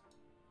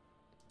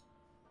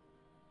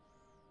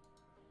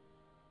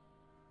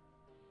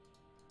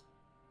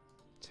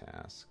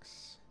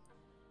 Tasks.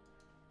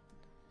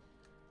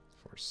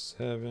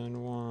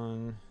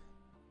 471.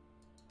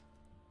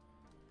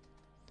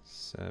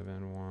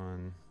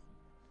 71.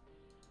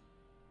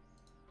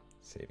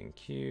 Saving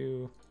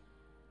queue.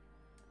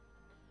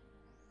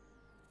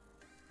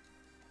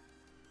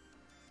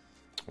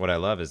 What I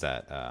love is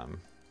that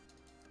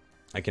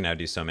I can now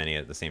do so many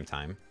at the same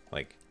time.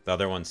 Like the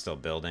other one's still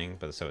building,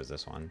 but so is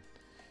this one.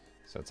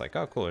 So it's like,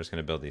 oh cool, we're just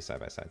gonna build these side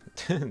by side.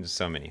 There's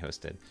so many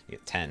hosted. You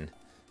get 10.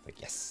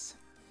 Like yes,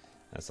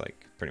 that's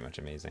like pretty much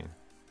amazing.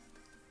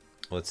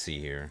 Let's see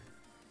here.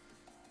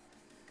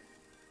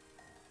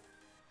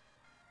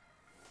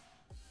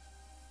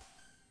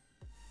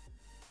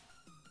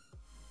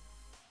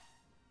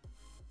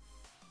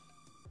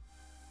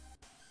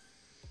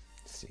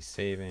 Let's see,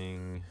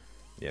 saving.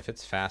 Yeah, if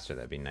it's faster,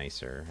 that'd be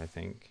nicer, I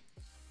think.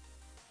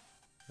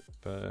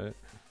 But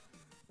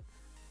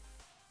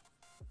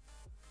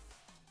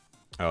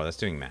oh, that's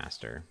doing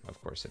master. Of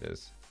course it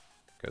is,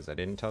 because I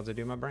didn't tell it to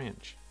do my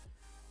branch.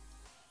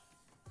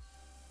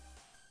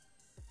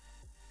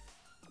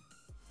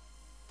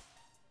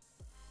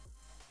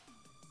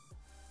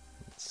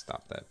 Let's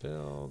stop that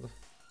build.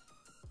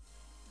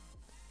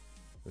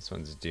 This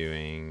one's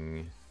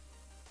doing...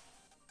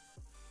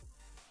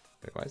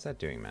 Wait, why is that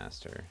doing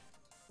master?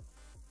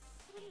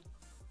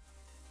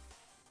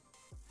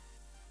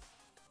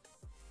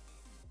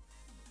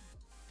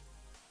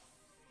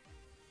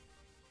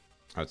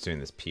 Oh, it's doing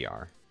this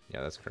PR.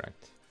 Yeah, that's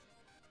correct.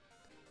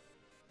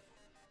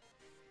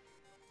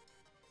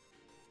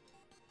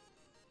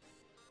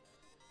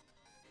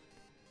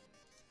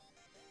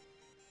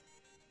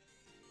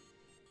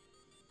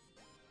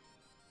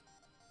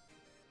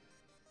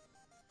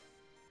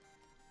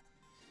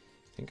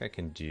 think I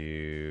can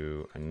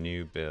do a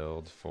new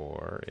build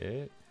for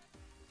it.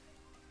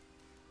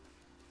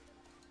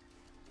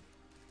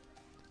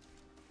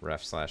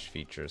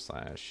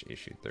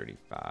 Ref/feature/issue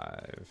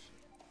 35.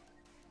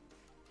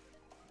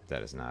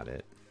 That is not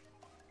it.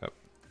 Oh.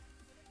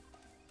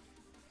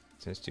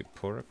 So let's do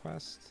pull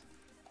request.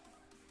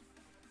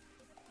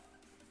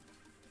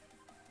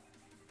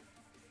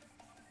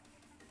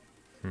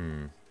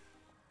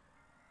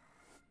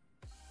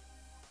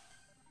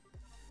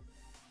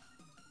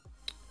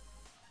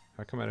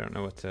 How come I don't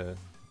know what to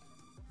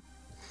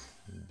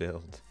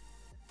build?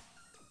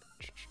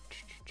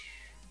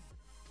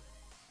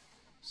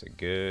 It's a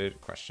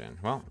good question.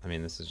 Well, I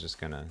mean, this is just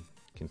gonna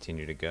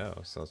continue to go,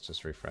 so let's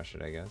just refresh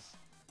it, I guess.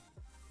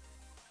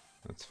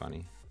 That's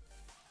funny.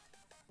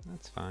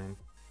 That's fine.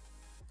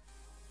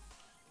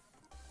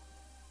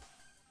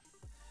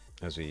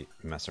 As we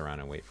mess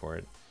around and wait for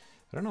it.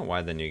 I don't know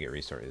why the NuGet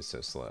restore is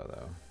so slow,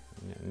 though.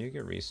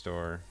 NuGet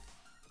restore.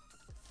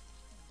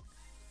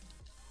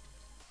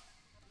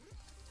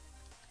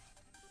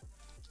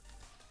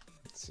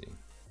 Let's see.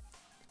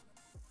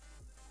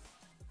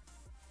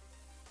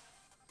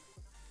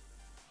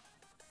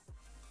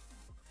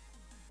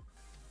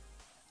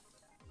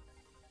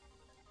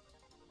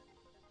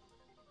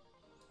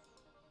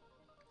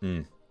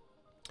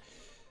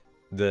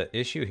 The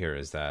issue here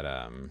is that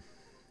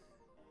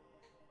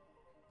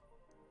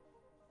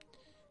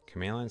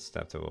command line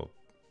stuff that will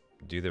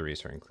do the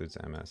restore includes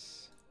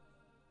MS.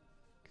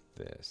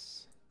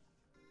 This.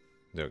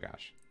 Oh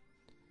gosh.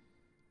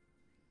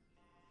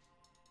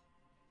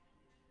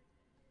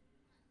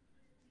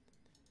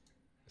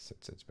 So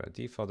it's by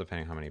default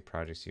depending on how many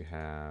projects you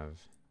have.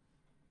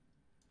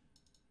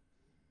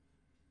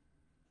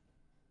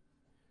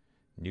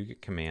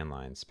 NuGet command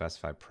line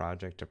specify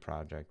project to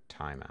project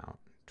timeout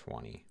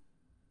 20.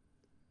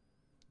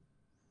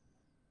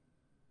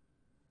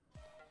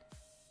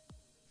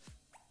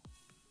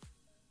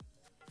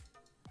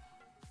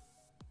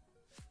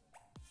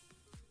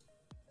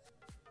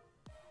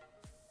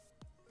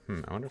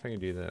 I wonder if I can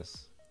do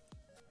this.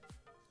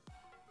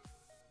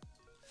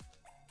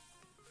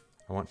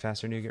 I want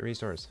faster NuGet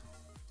restores.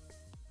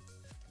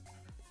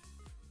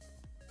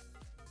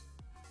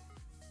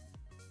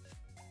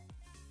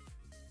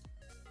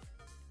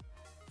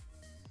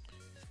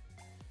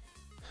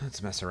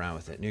 Let's mess around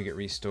with it. NuGet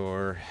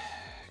restore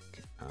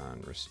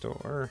on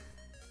restore.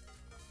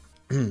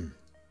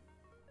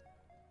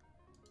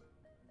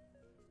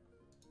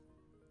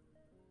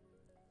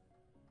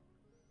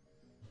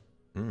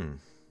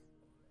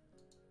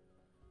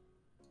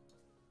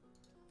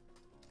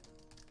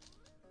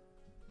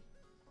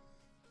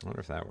 I wonder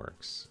if that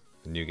works.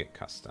 NuGet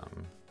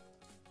custom.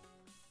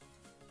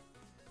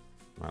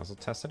 Might as well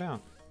test it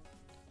out.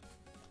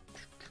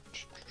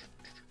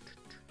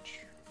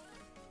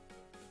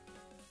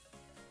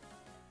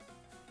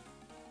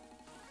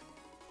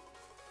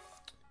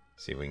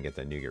 See if we can get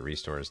the NuGet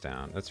restores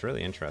down. That's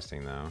really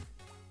interesting, though.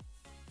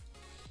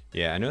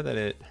 Yeah, I know that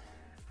it.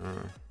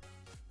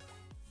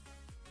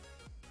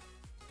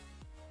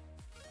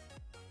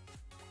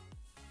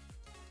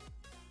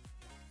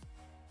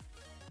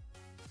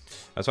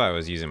 That's why I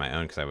was using my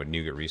own, because I would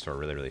NuGet restore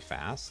really, really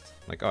fast.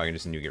 Like, oh, I can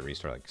just NuGet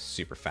restore like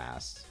super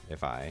fast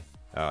if I.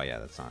 Oh yeah,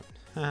 that's not.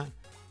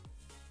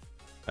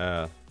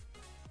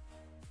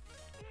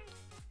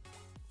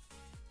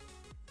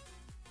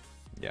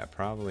 Yeah,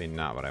 probably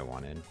not what I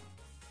wanted.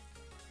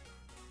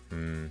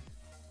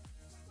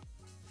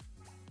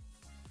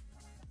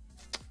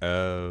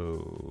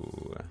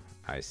 Oh,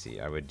 I see.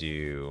 I would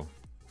do.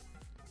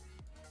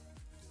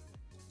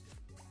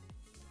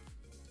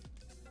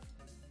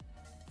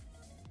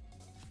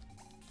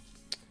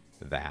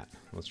 That.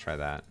 Let's try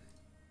that.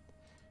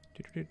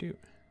 You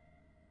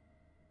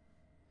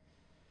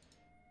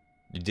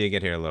did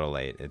get here a little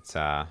late. It's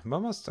I'm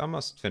almost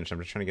finished. I'm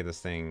just trying to get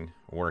this thing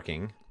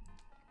working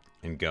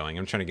and going.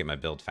 I'm trying to get my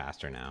build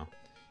faster now,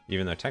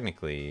 even though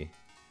technically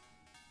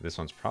this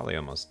one's probably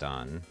almost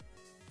done.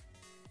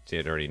 See,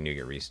 it already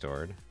NuGet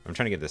restored. I'm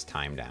trying to get this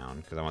time down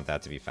because I want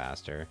that to be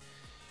faster.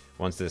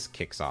 Once this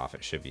kicks off,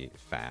 it should be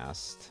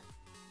fast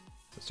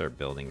to start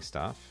building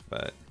stuff,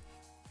 but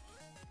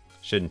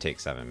shouldn't take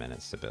 7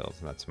 minutes to build.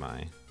 That's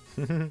my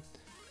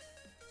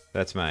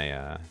that's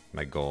my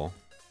my goal.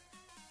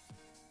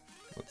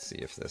 Let's see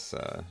if this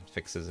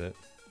fixes it.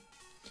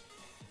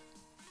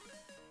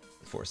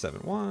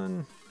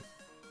 471.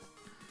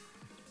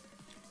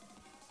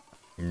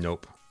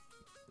 Nope.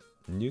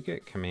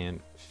 NuGet command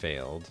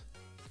failed.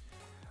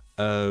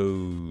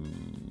 Oh,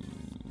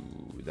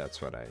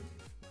 that's what I'm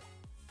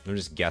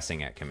just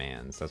guessing at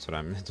commands. That's what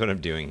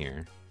I'm doing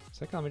here.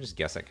 It's like, oh, let me just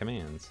guess at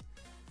commands.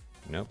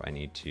 Nope, I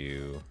need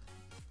to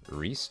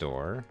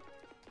restore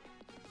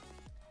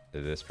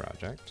this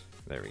project.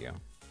 There we go.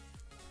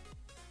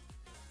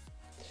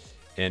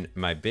 And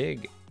my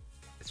big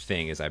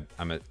thing is I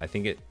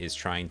think it is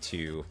trying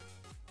to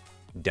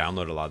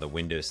download a lot of the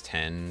Windows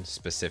 10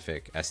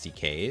 specific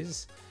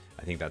SDKs.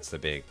 I think that's the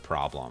big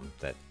problem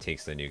that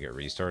takes the NuGet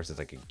restores. It's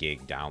like a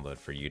gig download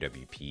for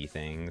UWP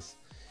things.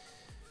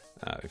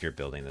 if you're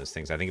building those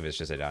things. I think if it's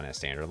just on a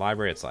standard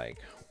library, it's like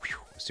whew,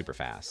 super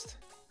fast.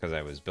 Because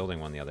I was building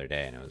one the other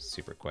day and it was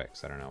super quick,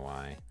 so I don't know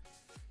why.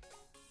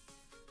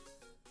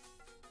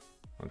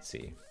 Let's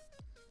see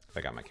if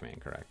I got my command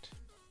correct.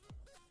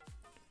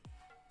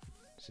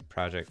 So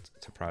project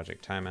to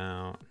project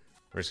timeout.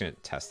 We're just gonna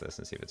test this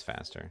and see if it's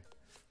faster.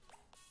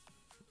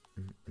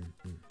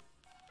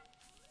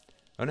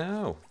 Oh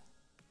no!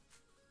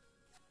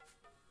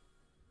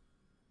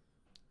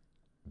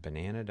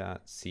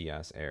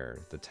 Banana.cs error.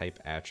 The type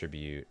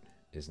attribute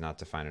is not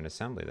defined in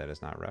assembly. That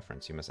is not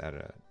referenced. You must add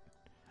a...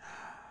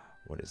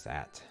 What is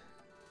that?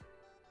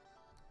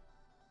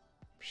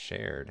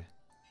 Shared.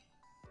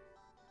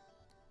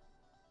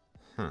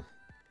 Huh.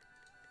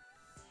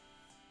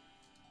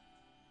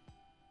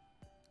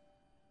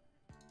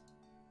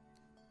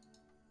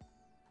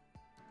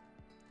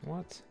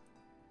 What?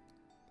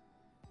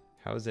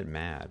 How is it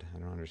mad? I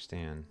don't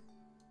understand.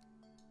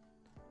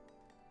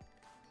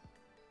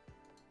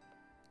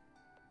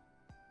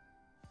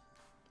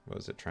 What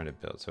was it trying to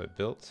build? So it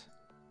built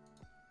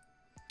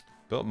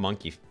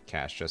monkey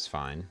cache just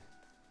fine.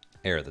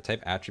 Error. The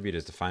type attribute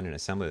is defined in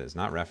assembly that is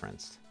not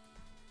referenced.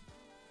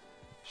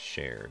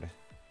 Shared.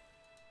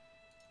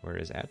 Where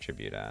is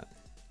attribute at?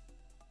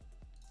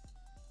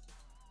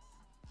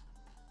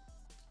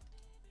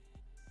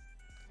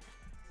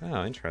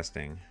 Oh,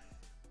 interesting.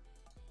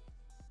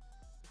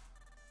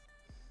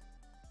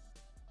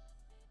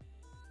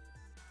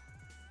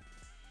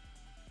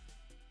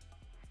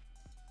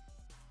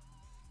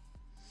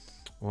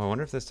 Well, I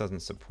wonder if this doesn't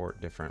support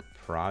different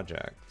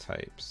project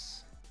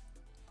types.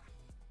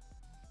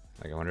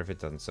 Like, I wonder if it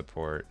doesn't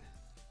support...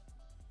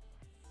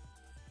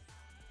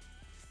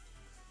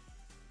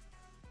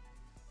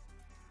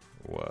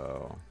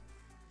 Whoa.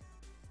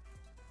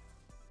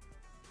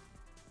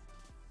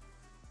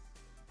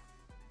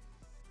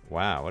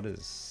 Wow, what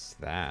is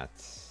that?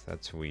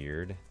 That's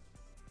weird.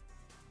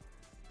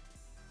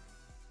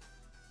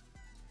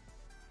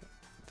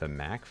 The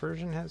Mac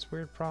version has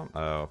weird problem?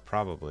 Oh,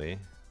 probably.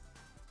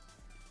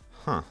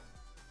 Huh.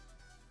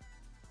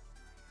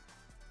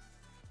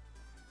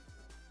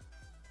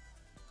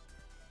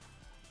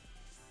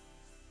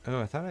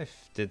 Oh, I thought I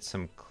did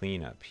some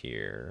cleanup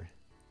here.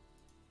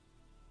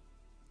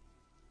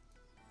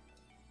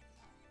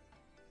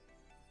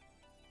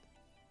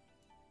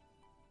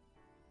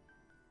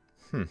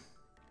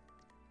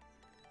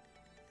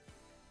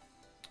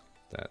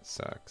 That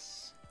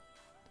sucks.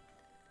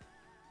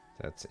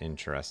 That's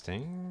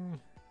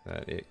interesting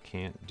that it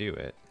can't do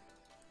it.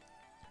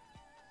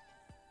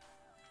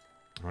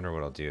 I wonder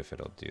what I'll do if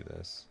it'll do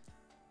this.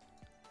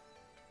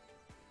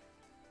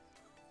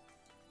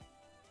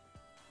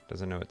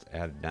 Doesn't know it's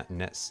add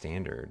net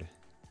standard.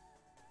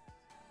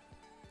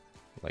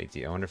 Light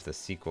D. I wonder if the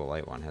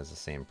SQLite one has the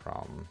same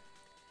problem.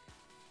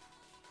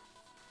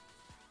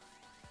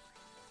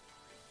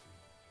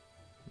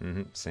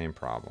 Same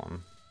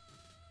problem.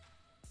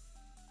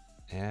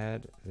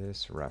 Add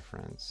this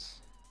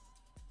reference.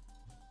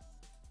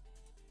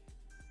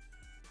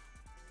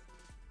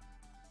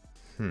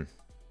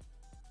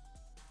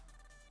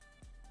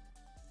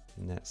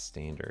 Net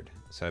standard.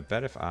 So I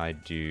bet if I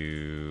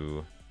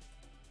do...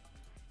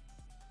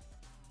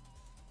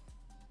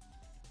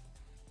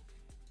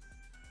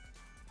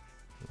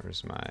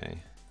 Where's my...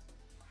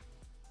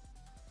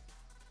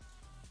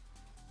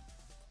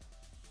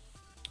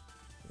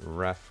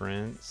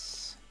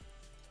 reference?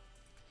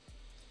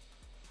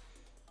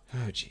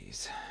 Oh,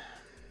 geez.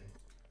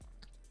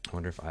 I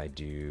wonder if I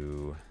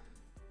do...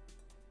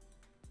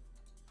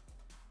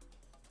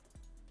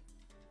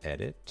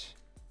 edit.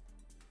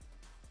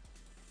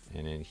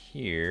 And in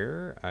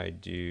here, I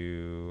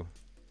do...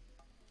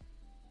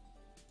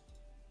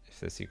 if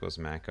this equals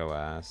Mac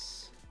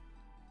OS...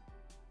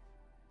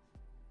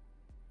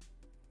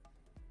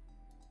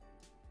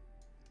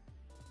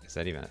 is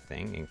that even a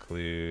thing?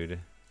 Include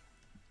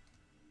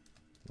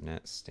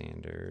net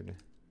standard.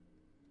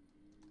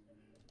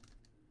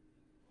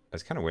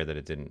 It's kind of weird that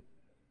it didn't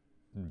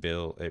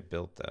build. It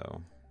built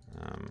though.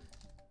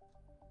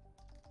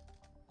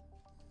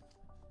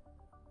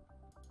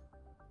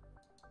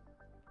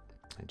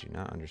 I do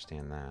not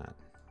understand that.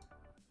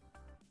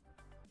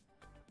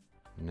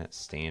 Net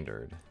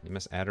standard. You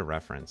must add a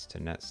reference to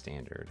net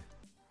standard.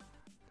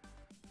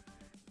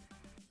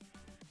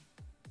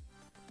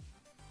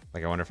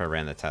 Like, I wonder if I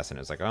ran the test and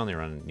it was like, I only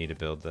need to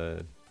build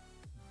the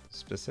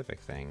specific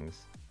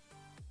things.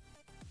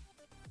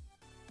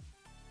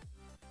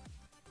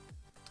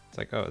 It's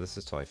like, oh, this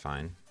is totally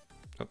fine.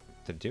 Oh,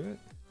 did it do it?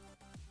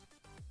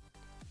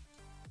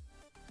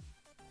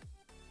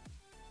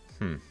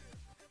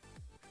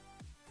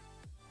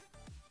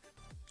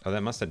 Oh,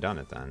 that must have done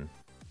it then.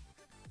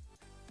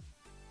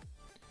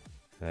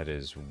 That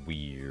is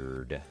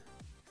weird.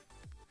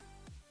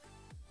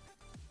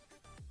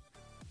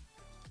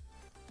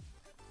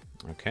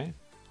 Okay.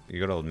 You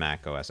go to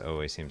Mac OS,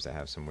 always seems to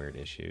have some weird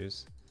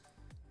issues.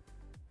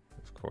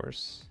 Of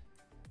course.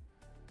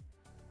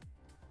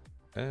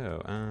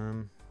 Oh,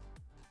 I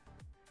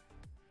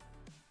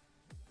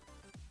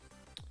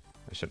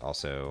should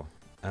also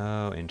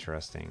Oh,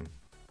 interesting.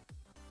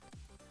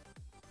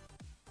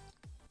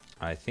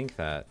 I think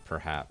that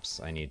perhaps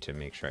I need to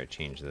make sure I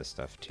change this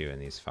stuff too in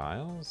these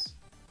files.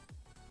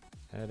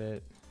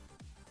 Edit.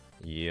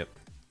 Yep.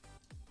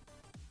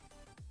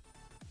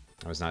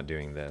 I was not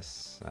doing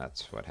this.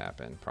 That's what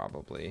happened,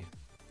 probably.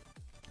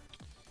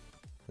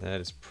 That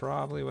is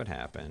probably what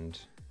happened.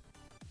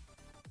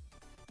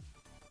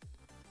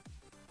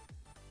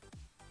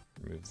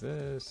 Remove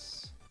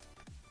this.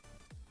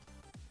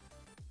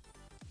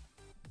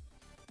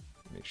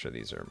 Make sure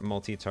these are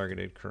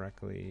multi-targeted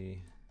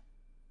correctly.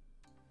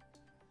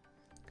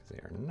 Because they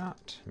are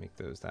not. Make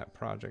those that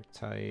project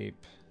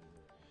type.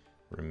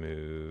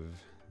 Remove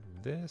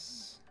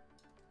this.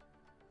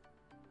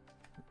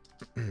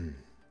 Remove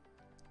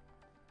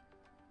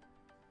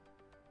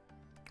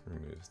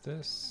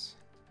this.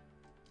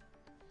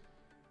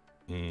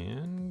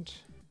 And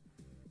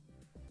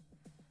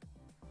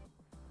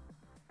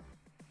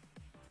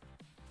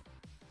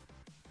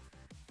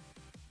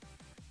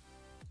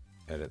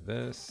edit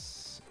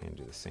this and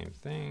do the same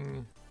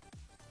thing.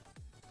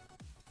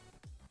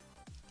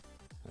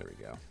 There we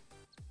go.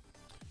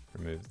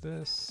 Remove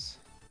this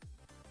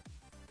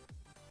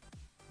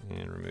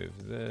and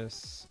remove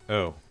this.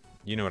 Oh,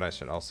 you know what I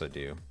should also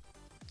do?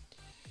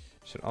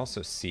 Should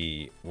also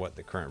see what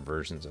the current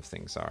versions of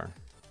things are.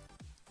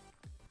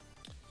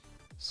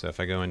 So if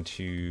I go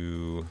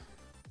into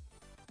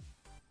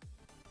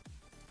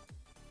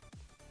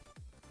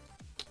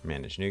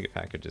manage NuGet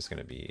package, is going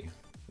to be,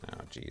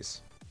 oh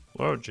geez,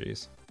 oh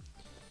geez,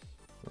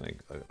 like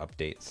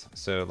updates.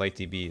 So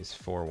LightDB is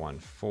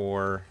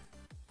 414.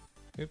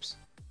 Oops.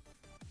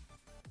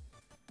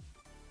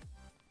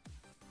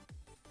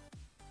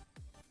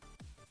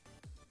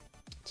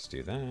 Let's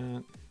do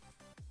that.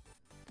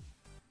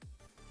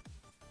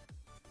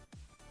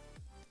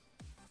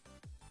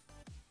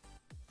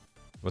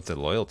 What's a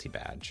loyalty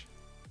badge?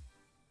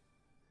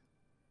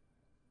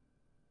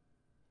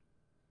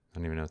 I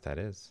don't even know what that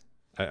is.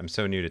 I'm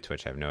so new to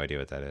Twitch, I have no idea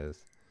what that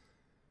is.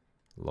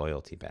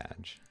 Loyalty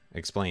badge.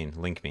 Explain,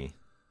 link me.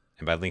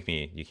 And by link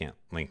me, you can't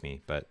link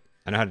me, but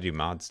I know how to do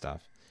mod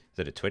stuff. Is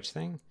it a Twitch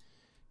thing?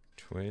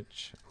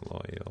 Twitch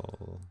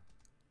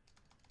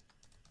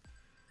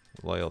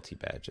loyalty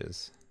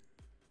badges.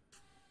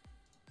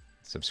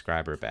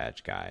 Subscriber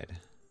badge guide.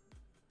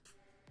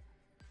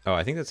 Oh,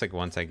 I think that's like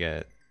once I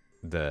get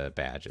the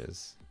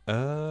badges.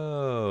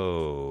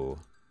 Oh,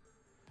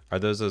 are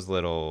those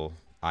little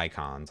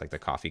icons like the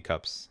coffee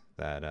cups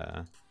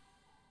that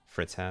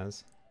Fritz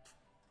has?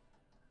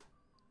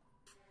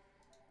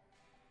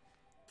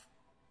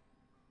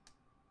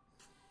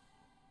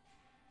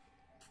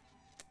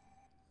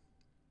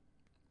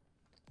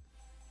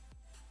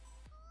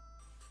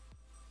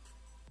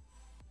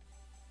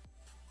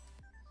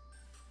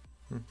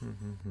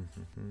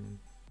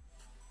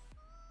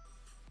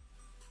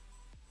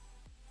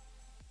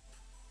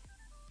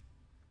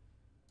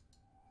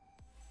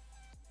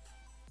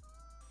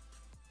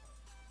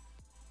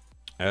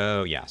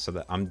 Oh yeah,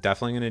 so I'm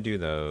definitely gonna do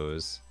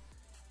those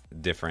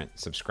different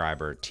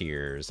subscriber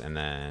tiers, and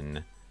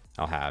then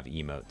I'll have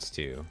emotes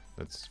too.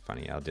 That's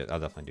funny. I'll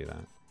definitely do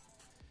that.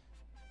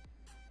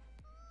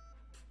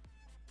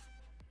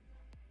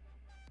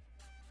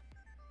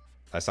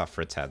 I saw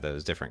Fritz had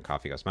those different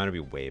coffee cups. Mine would be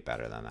way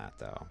better than that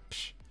though.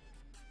 Psh,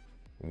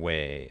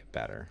 way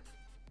better.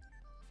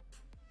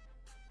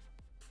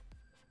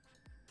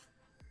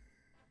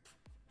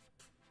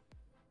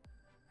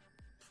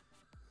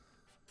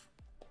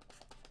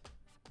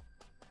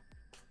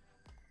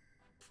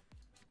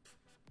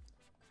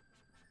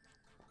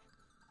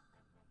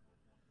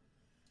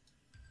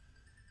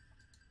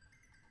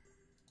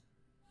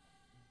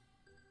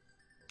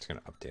 Just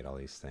gonna update all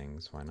these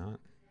things. Why not?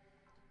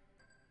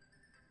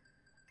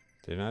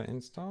 Did not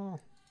install?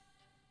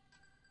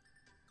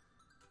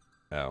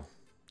 Oh.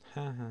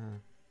 Haha.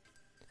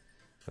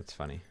 That's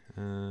funny.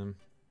 You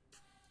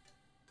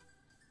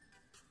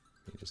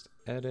just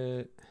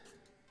edit.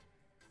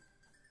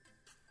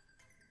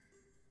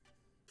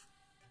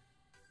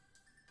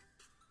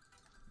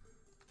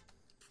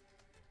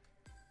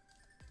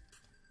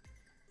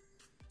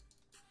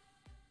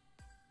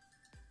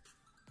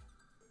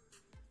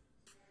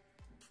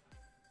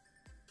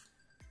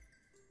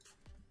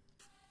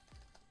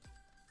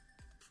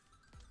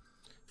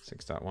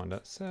 Six point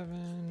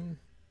 1.7.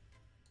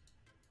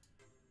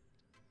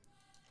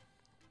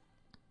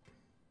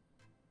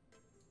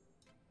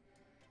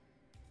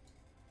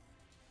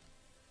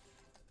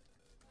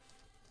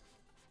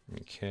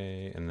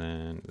 Okay, and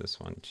then this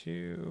one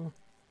too.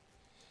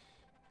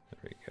 There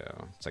we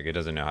go. It's like it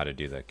doesn't know how to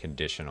do the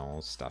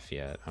conditional stuff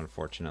yet,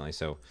 unfortunately.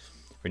 So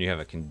when you have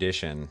a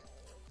condition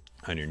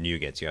on your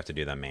NuGets, you have to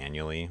do that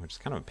manually, which is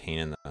kind of a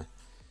pain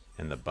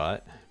in the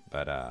butt.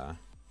 But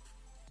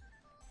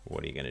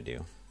what are you gonna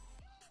do?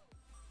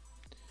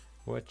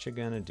 What you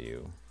gonna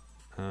do?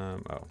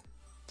 Oh,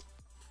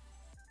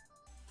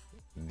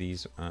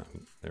 these.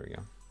 There we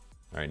go.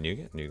 All right,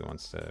 NuGet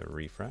wants to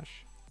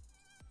refresh.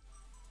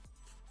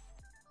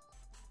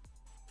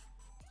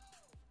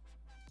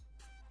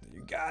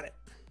 You got it.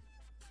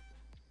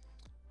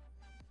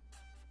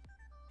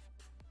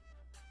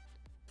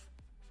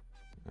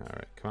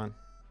 Come on.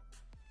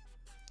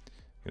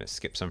 I'm gonna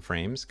skip some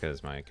frames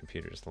because my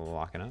computer's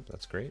locking up.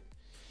 That's great.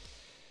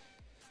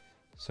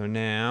 So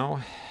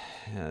now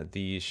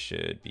these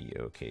should be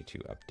okay to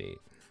update.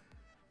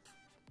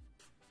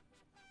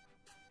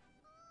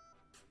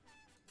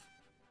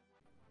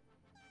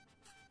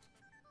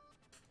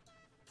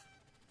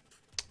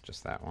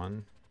 Just that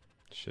one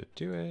should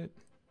do it.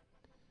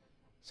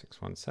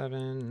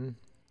 617.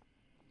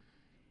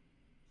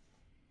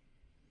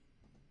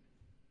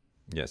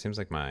 Yeah, it seems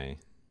like my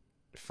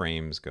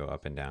frames go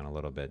up and down a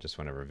little bit just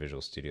whenever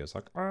Visual Studio's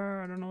like, oh,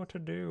 I don't know what to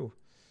do.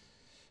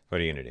 What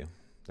are you gonna do?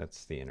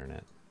 That's the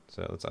internet.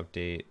 So let's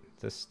update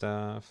this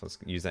stuff. Let's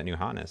use that new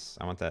hotness.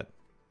 I want that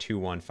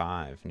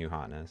 215 new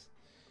hotness.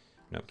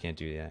 Nope, can't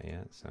do that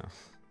yet. So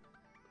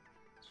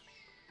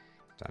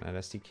 .NET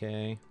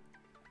SDK.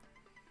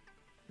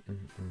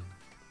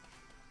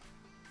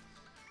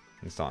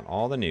 Installing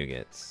all the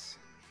NuGets.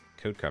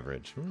 Code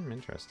coverage.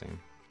 Interesting.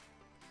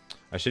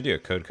 I should do a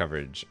code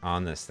coverage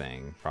on this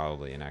thing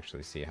probably and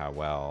actually see how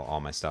well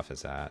all my stuff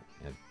is at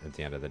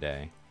the end of the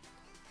day.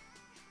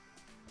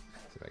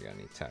 See if I got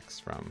any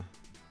text from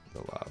the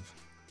love.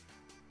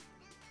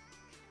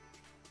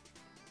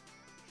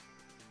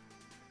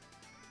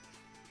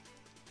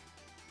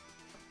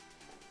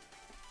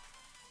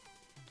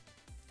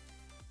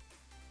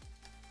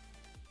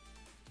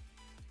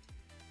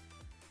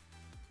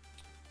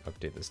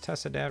 Update this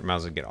test adapter. Might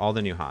as well get all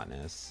the new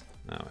hotness.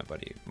 Oh, my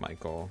buddy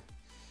Michael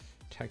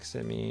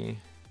texted me.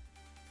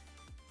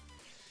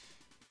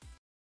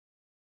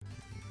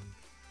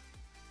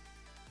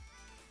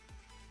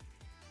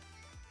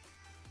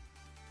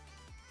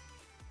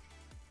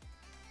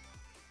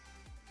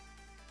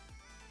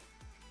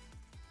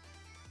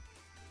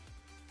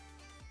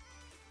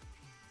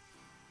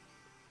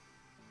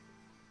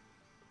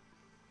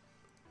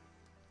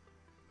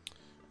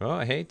 Oh,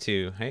 hey,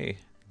 hey,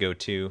 go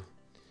to.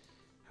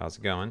 How's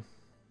it going?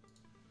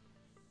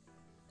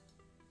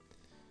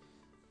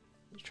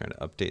 Just trying to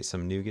update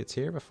some NuGets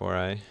here before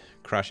I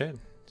crush it.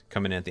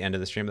 Coming in at the end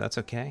of the stream, but that's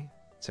okay.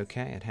 It's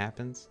okay, it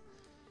happens.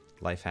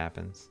 Life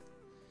happens.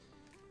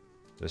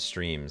 The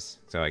streams.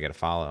 So I gotta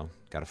follow.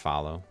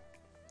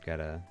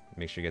 Gotta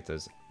make sure you get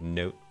those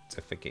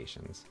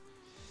notifications.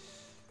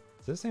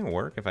 Does this thing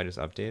work if I just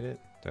update it?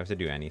 Do I have to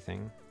do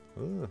anything?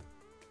 Ooh.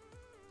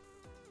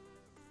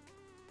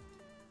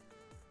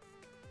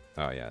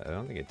 Oh yeah, I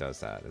don't think it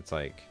does that. It's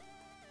like,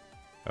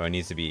 oh, it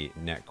needs to be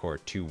Netcore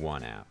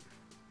 2.1 app.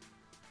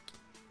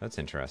 That's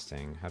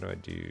interesting. How do I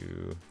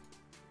do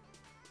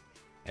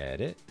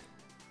edit?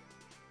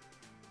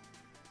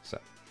 So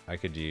I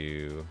could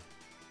do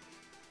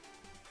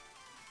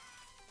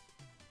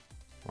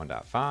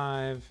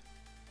 1.5,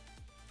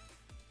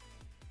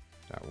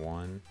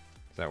 1.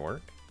 Does that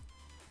work?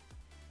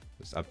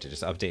 Just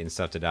updating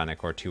stuff to .NET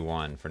Core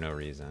 2.1 for no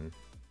reason.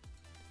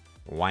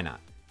 Why not?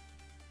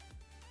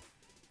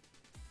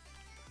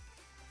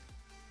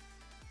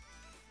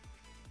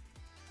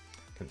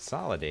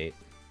 Consolidate.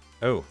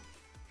 Oh.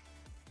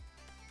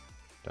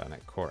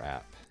 .NET Core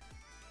app.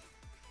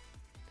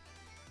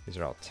 These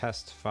are all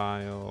test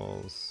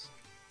files.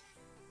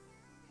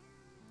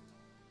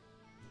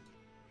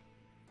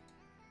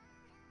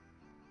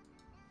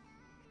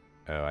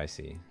 Oh, I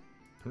see.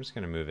 I'm just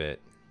going to move it.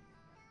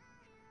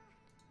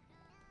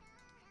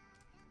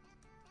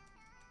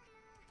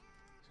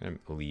 I'm going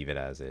to leave it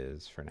as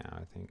is for now,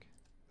 I think.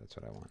 That's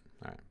what I want.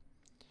 All right.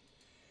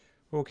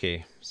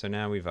 Okay, so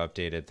now we've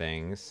updated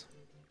things.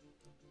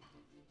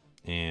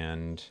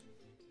 And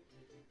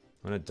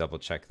I'm going to double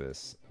check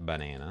this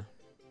banana.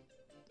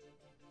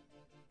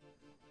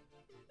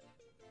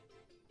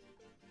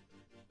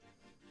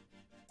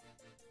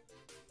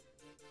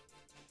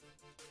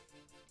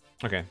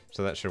 Okay,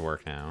 so that should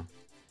work now.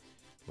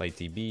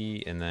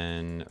 LightDB, and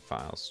then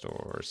file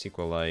store,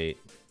 SQLite,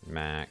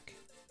 Mac.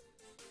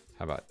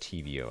 How about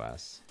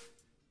tvOS?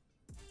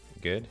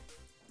 Good.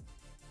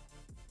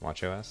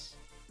 WatchOS?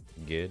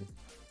 Good.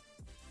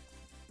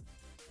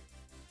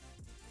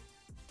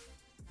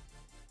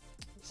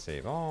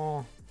 Save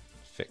all,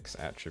 fix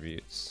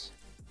attributes,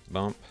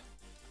 bump,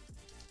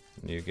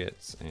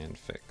 NuGets, and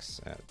fix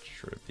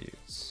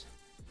attributes.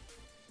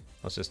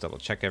 Let's just double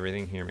check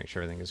everything here, make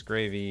sure everything is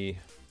gravy.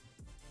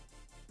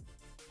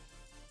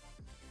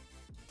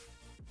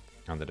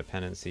 On the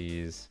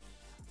dependencies,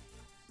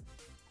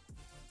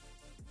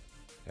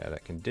 add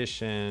that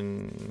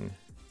condition,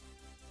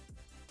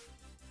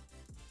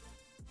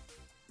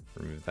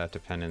 remove that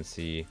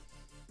dependency.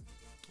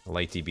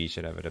 LightDB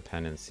should have a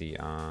dependency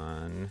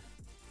on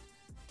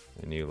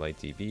the new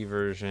LightDB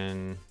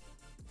version.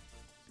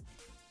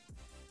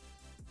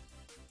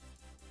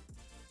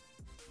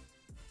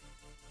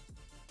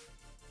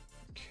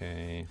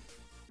 Okay,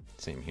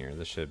 same here.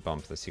 This should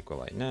bump the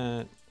SQLite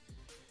net.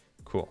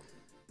 Cool.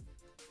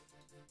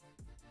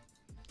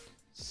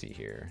 Let's see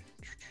here.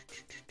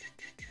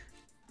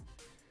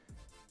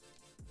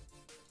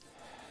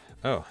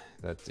 Oh,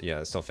 that's, yeah,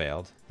 it still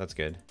failed. That's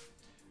good.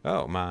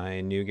 Oh,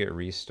 my NuGet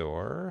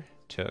restore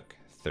took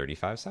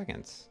 35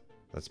 seconds.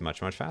 That's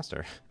much, much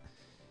faster.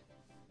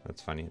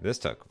 That's funny. This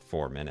took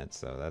 4 minutes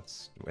though.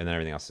 And then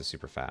everything else is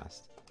super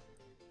fast.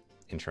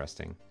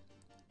 Interesting.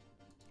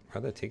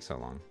 Why'd that take so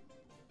long?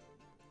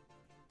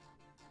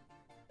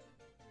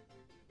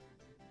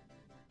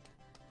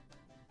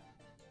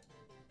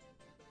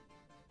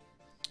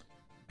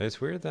 It's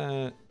weird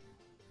that...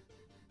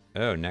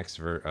 Oh,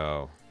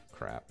 oh,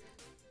 crap.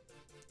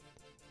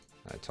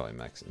 I totally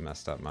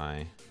messed up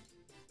my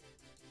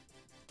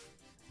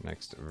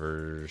next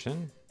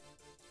version.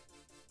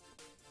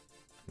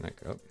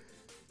 Oh.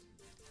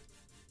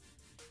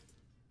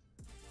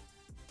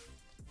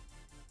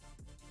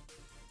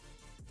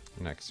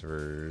 Next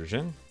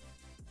version.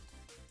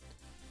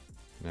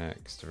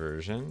 Next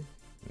version.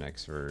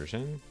 Next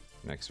version.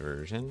 Next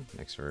version.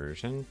 Next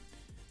version.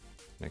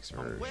 Next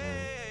version.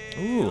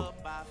 Ooh.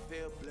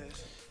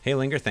 Hey,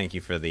 Linger, thank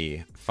you for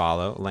the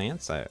follow,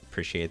 Lance. I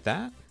appreciate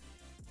that.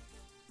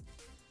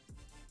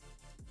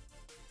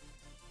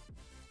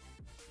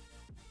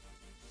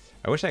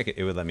 I wish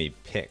it would let me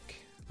pick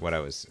what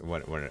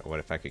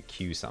if I could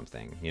queue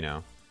something, you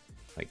know?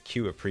 Like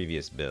queue a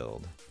previous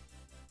build.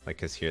 Like,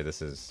 cause here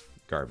this is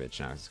garbage,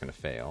 now it's gonna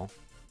fail.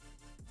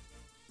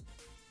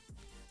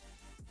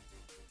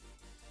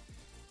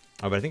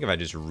 Oh, but I think if I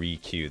just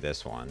re-queue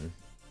this one,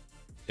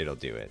 it'll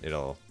do it.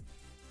 It'll,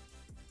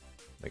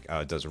 like,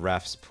 oh, it does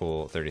refs,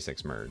 pool,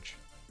 36 merge.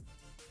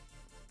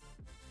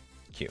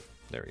 Queue.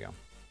 There we go.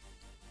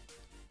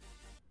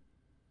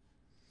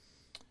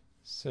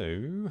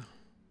 So,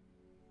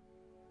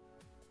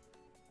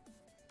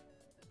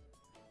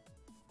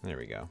 there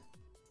we go.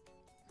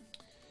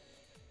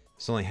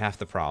 It's only half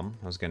the problem.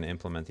 I was going to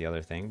implement the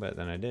other thing, but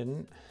then I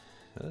didn't.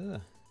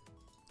 The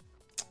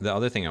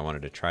other thing I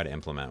wanted to try to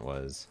implement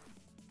was,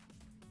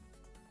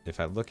 if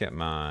I look at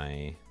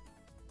my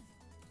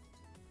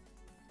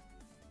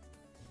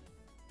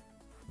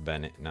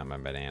not my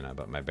banana,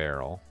 but my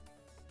barrel,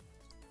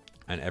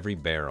 and every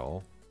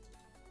barrel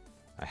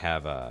I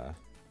have an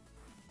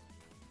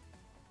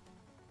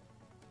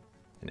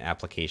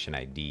application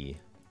ID,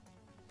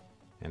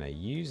 and I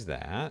use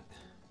that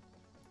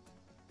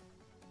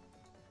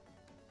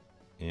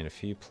in a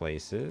few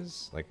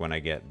places, like when I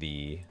get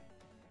the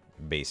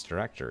base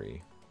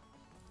directory.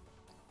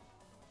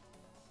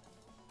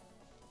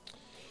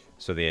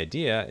 So the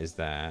idea is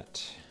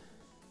that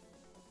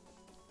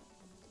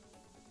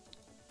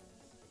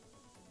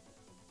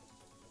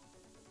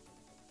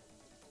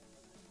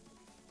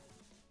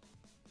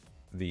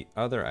the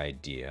other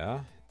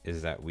idea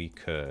is that we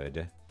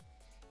could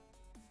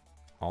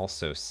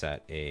also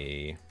set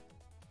a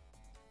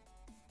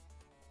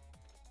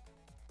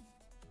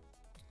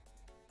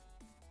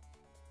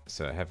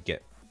so I have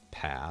get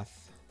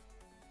path,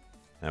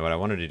 and what I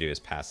wanted to do is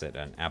pass it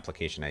an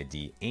application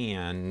ID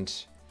and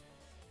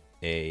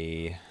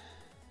a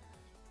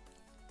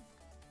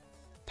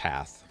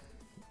path,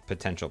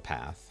 potential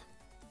path.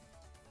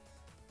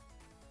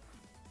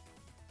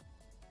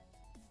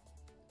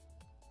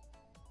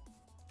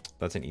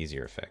 That's an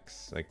easier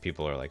fix. Like,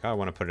 people are like, oh, I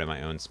want to put it in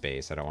my own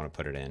space. I don't want to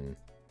put it in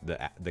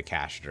the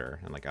cacher.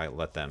 And like, I'll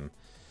let them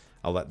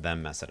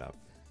mess it up.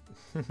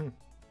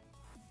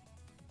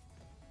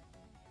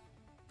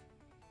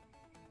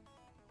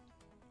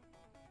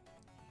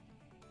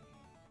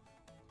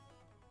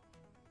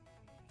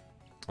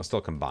 I'll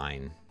still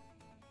combine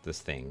these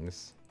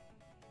things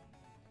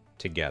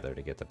together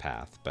to get the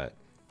path, but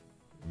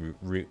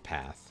root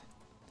path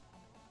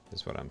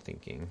is what I'm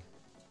thinking.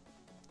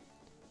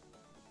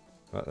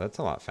 Well, that's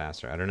a lot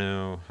faster. I don't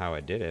know how I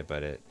did it, but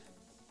did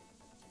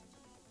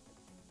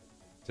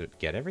it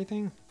get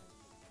everything?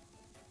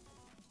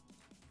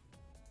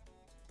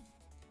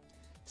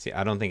 See,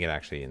 I don't think it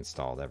actually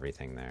installed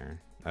everything there.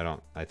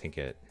 I think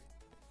it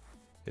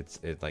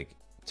like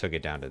took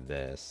it down to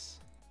this.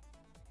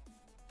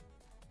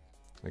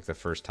 Like the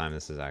first time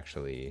this is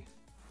actually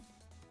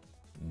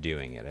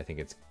doing it. I think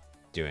it's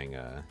doing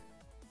a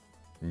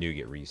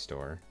NuGet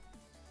restore.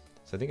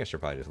 So I think I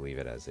should probably just leave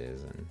it as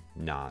is and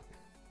not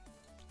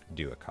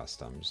do a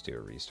custom, just do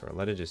a restore.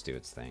 Let it just do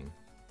its thing.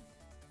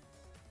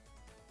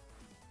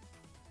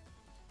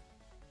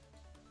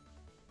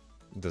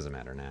 It doesn't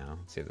matter now.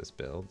 Let's see if this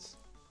builds.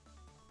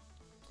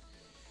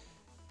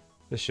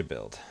 This should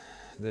build.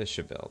 This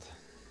should build.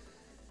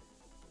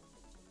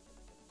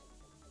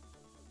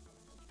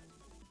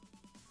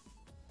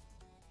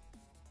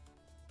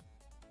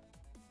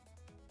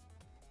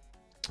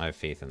 I have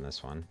faith in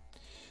this one.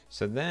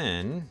 So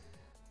then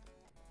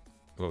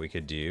what we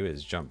could do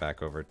is jump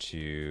back over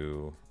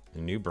to a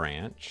new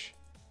branch.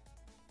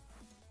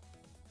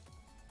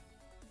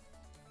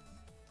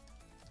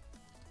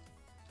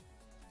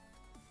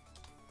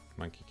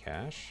 Monkey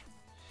Cache.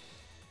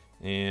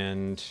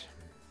 And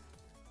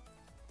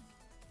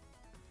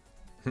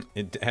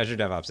Azure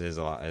DevOps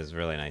is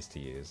really nice to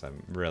use.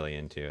 I'm really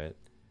into it.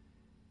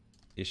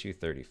 Issue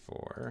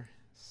 34.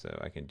 So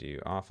I can do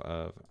off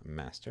of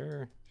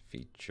master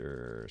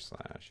feature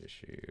 /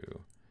 issue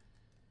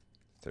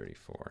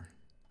 34.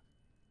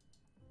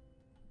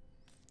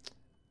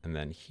 And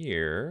then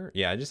here,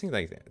 yeah, I just think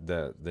like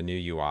the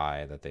new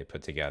UI that they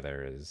put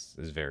together is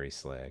very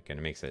slick, and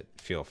it makes it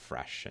feel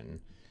fresh. And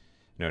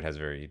I know it has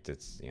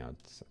it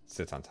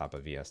sits on top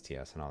of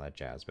VSTS and all that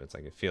jazz, but it's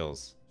like it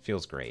feels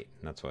great,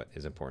 and that's what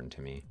is important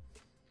to me.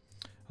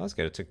 Oh, that's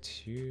good. It took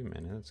 2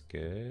 minutes.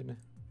 Good.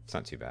 It's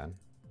not too bad.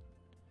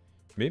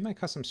 Maybe my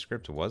custom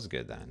script was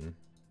good then,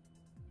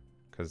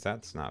 because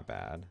that's not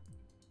bad.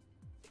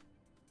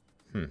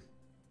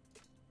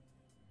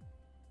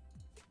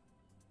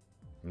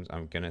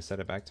 I'm gonna set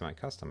it back to my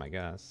custom, I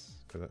guess,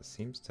 because that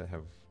seems to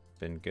have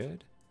been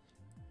good.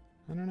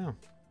 I don't know.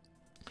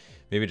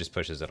 Maybe it just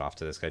pushes it off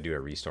to this. I do a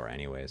restore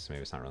anyway, so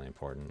maybe it's not really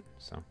important.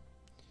 So,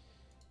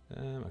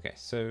 okay,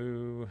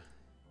 so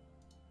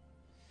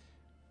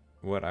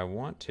what I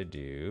want to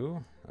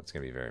do, that's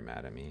gonna be very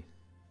mad at me.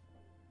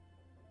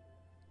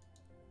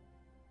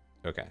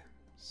 Okay,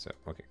 so,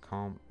 okay,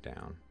 calm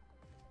down.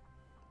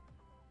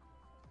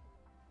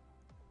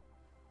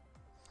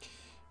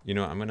 You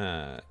know, I'm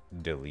gonna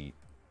delete.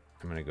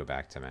 I'm gonna go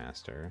back to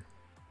master.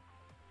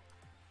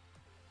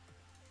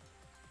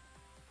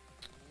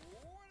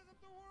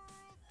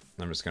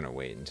 I'm just gonna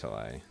wait until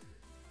I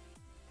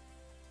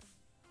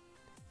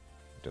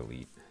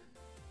delete.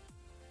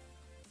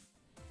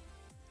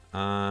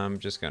 I'm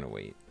just gonna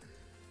wait.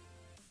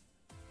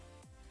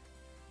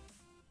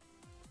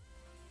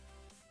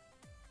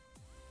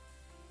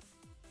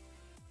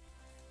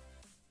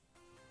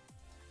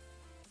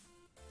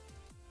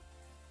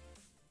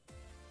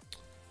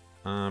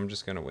 I'm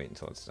just gonna wait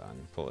until it's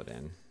done. Pull it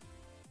in.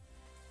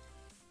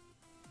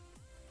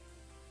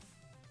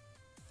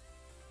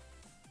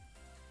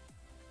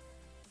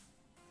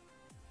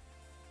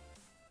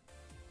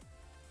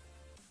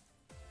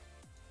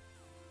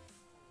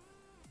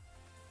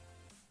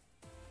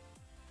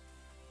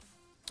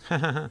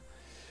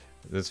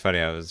 It's funny,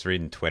 I was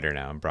reading Twitter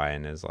now, and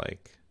Brian is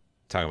like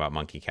talking about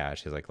Monkey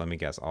Cache. He's like, let me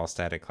guess, all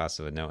static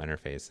classes with no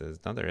interfaces.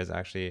 No, there is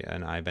actually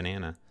an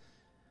iBanana.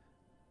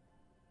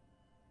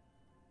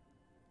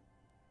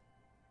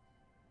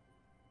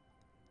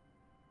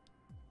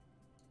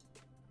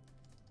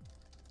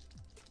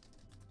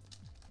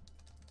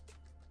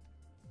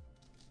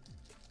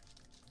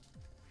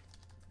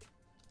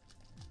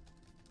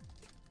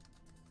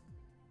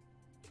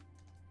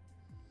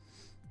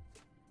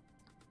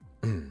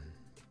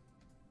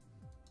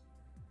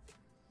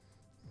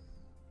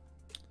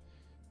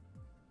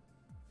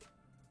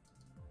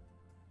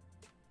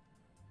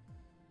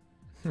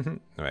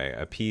 Right,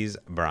 appease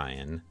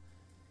Brian.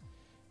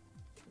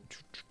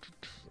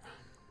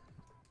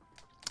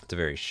 It's a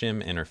very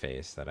shim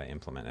interface that I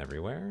implement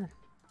everywhere,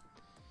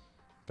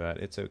 but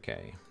it's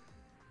okay.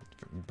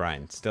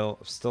 Brian, still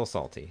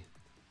salty.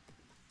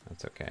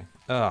 That's okay.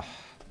 Ugh.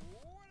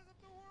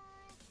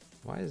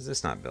 Why is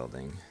this not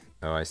building?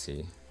 Oh, I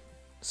see.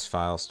 It's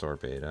file store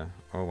beta.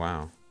 Oh,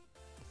 wow.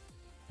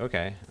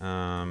 Okay.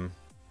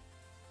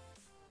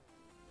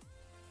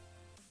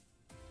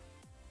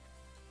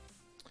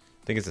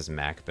 I think it's this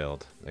Mac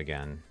build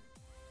again.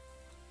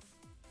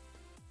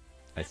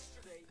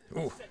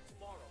 Ooh.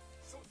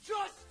 So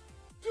just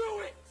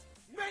do it.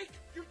 Make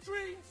your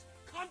dreams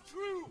come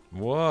true.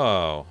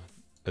 Whoa.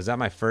 Is that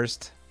my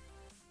first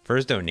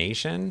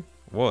donation?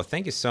 Whoa,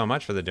 thank you so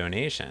much for the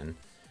donation.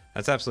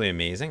 That's absolutely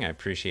amazing. I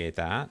appreciate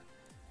that.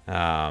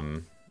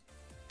 Oh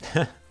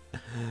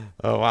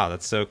wow,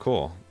 that's so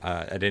cool.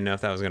 I didn't know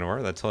if that was gonna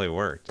work. That totally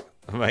worked.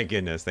 Oh my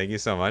goodness, thank you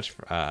so much.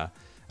 I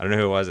don't know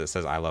who it was. It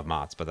says I love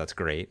Mott's, but that's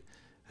great.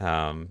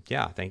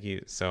 Yeah, thank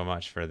you so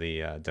much for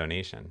the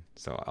donation.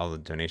 So all the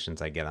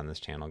donations I get on this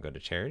channel go to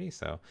charity,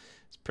 so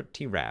it's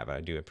pretty rad.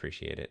 I do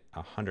appreciate it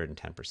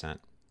 110%.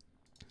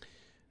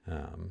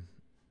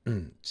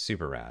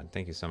 Super rad.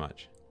 Thank you so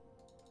much.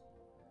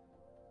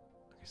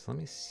 Okay, so let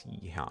me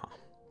see how.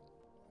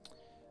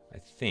 I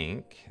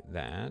think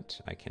that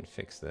I can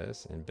fix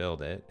this and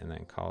build it and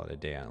then call it a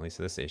day on at least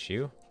this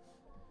issue.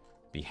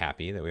 Be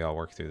happy that we all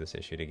worked through this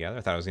issue together.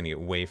 I thought I was going to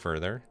get way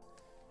further.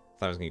 I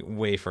thought I was going to get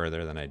way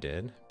further than I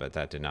did, but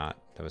that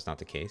was not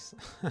the case.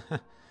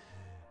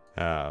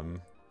 I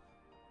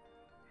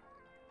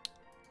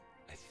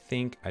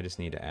think I just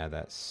need to add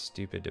that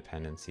stupid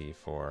dependency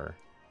for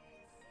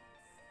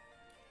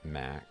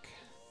Mac.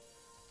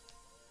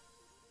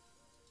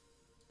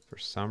 For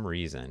some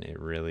reason, it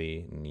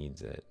really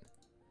needs it.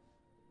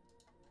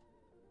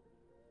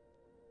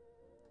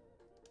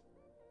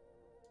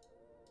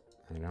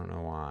 I don't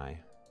know why.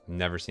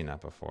 Never seen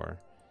that before.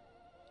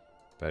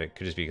 But it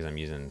could just be because I'm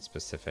using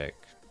specific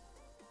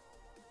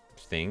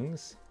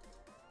things.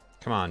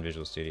 Come on,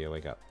 Visual Studio,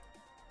 wake up.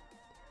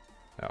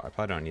 Oh, I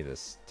probably don't need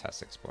this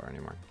Test Explorer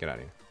anymore. Get out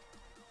of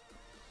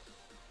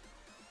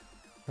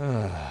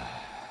here.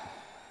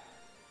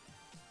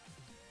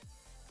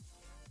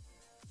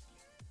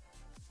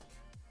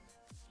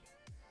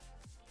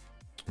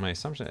 My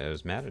assumption is it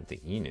was mad at the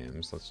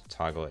enums. Let's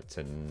toggle it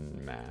to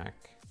Mac.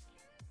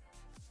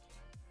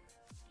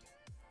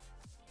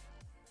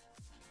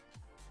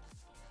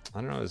 I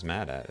don't know what it was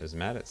mad at. It was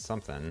mad at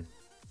something.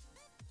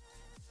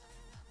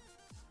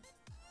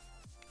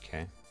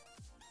 Okay.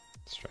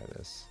 Let's try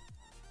this.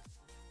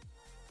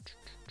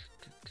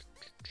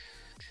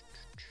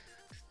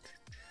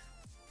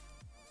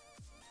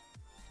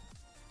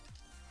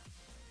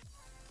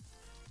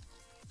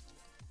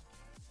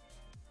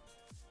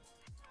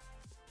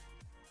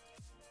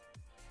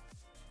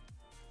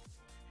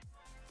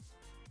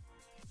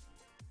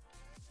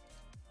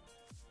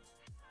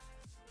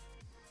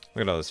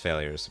 Look at all those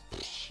failures.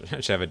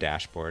 Should have a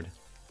dashboard.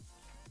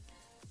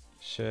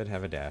 Should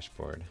have a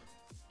dashboard.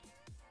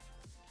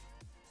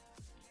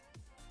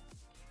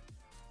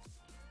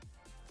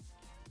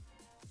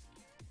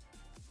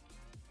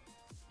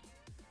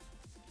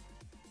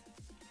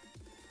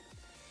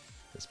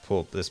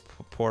 This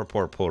poor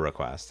pull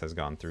request has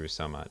gone through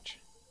so much.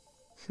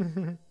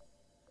 It's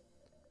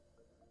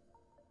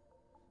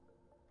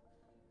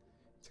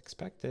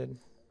expected.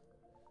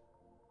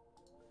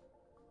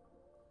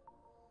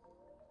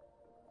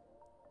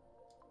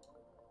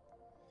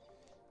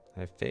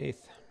 I have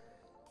faith.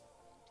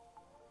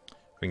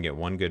 If we can get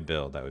one good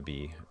build, that would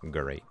be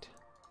great.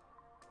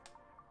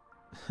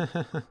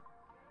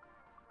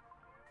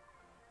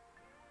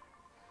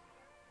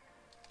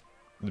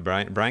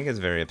 Brian gets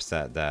very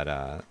upset that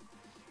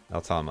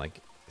I'll tell him, like,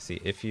 see,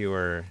 if you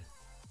were...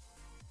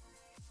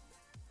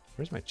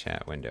 Where's my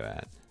chat window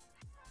at?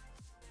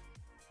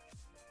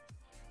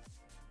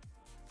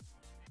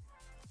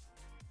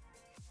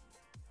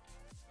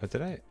 What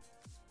did I...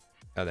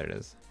 Oh, there it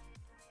is.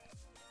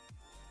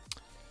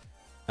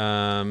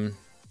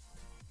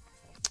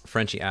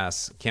 Frenchie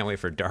asks, can't wait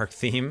for dark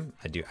theme.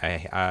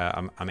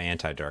 I'm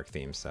anti-dark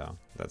theme, so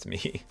that's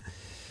me.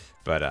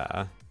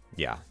 But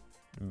yeah.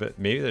 But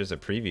maybe there's a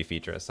preview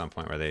feature at some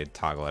point where they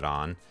toggle it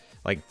on.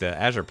 Like the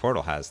Azure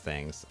portal has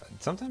things.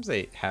 Sometimes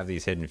they have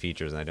these hidden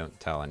features and I don't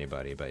tell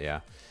anybody, but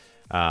yeah.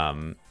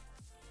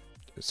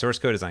 Source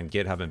code is on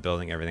GitHub and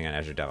building everything on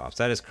Azure DevOps.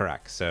 That is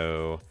correct.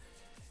 So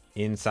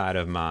inside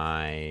of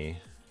my,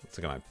 let's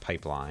look at my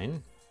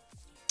pipeline.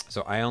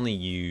 So I only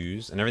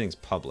use, and everything's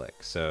public.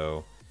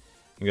 So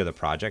you can go to the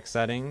project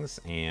settings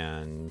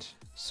and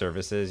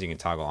services. You can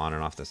toggle on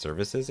and off the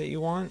services that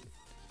you want,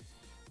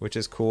 which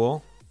is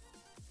cool.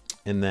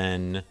 And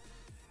then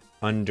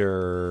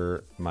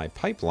under my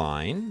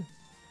pipeline,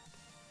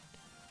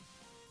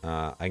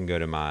 I can go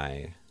to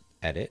my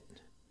edit.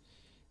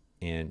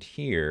 And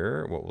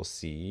here, what we'll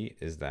see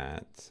is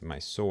that my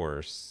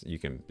source,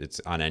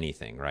 it's on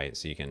anything, right?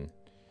 So you can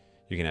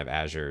have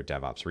Azure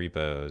DevOps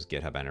repos,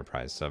 GitHub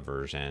Enterprise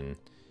Subversion,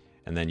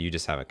 and then you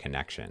just have a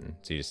connection.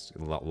 So you just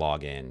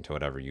log in to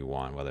whatever you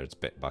want, whether it's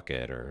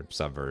Bitbucket or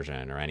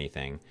Subversion or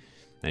anything.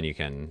 Then you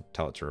can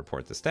tell it to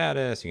report the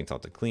status. You can tell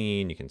it to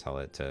clean. You can tell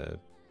it to,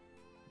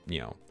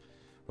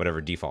 whatever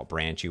default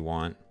branch you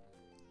want.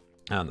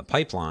 On the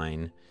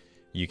pipeline,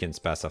 you can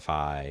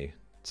specify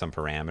some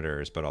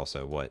parameters, but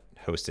also what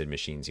hosted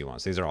machines you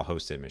want. So these are all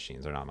hosted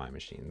machines. They're not my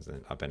machines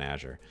up in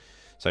Azure.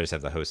 So I just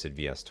have the hosted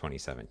VS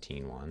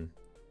 2017 one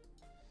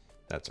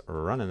that's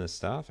running this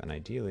stuff. And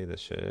ideally,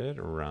 this should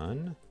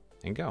run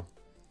and go.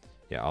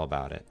 Yeah, all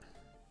about it.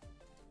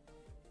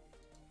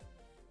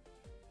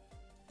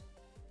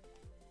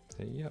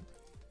 So, yep.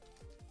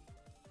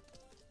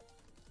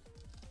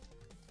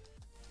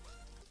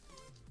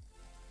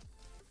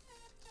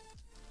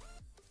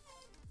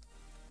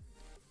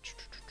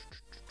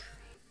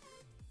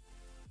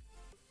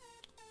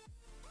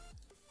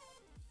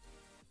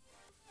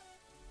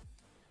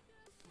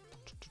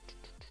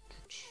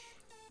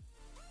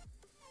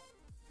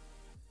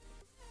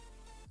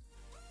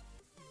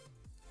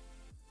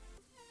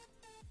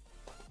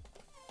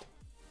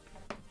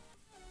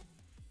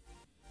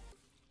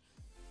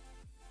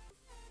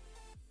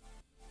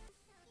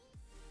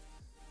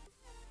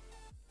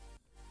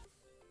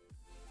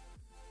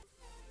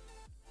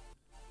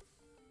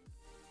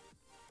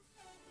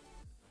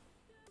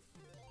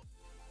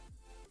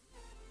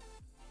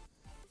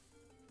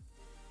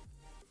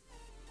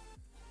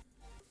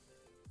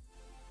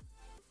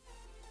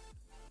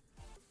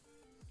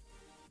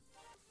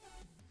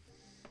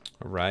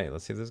 All right,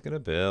 let's see if this is gonna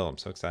build. I'm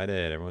so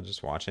excited. Everyone's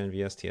just watching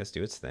VSTS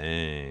do its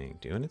thing,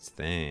 doing its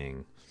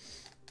thing.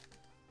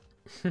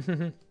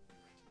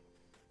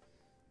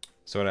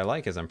 So what I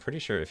like is I'm pretty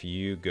sure if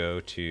you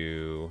go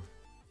to,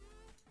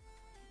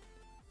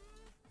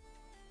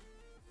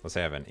 let's say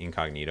I have an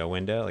incognito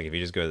window, like if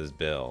you just go to this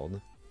build,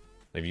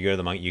 if you go to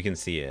the monkey, you can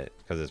see it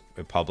because it's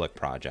a public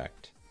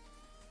project.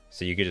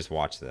 So you could just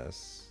watch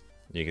this.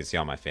 You can see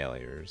all my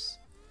failures.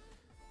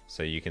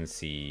 So you can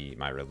see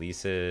my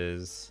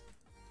releases.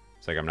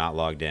 It's like I'm not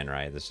logged in,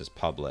 right? This is just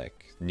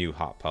public, new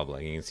hot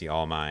public. You can see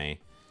all my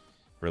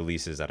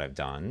releases that I've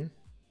done.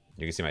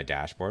 You can see my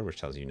dashboard,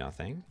 which tells you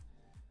nothing.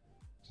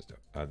 Just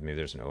maybe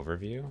there's an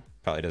overview.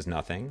 Probably does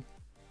nothing.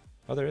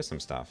 Oh, there is some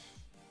stuff.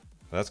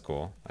 Oh, that's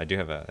cool. I do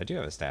have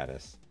a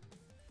status.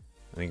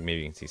 I think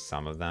maybe you can see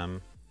some of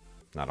them,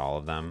 not all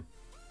of them.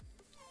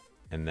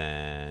 And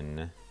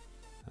then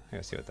I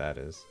gotta see what that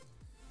is.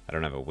 I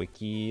don't have a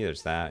wiki.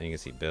 There's that. You can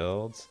see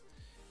builds.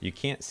 You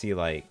can't see,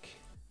 like,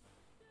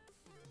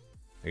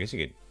 I guess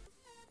you could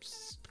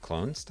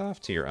clone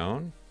stuff to your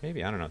own.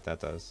 Maybe, I don't know what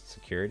that does.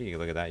 Security, you can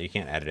look at that. You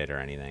can't edit it or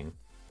anything.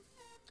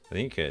 I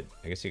think you could,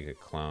 I guess you could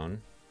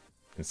clone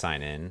and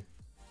sign in.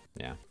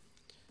 Yeah,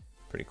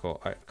 pretty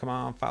cool. All right, come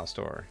on, file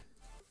store.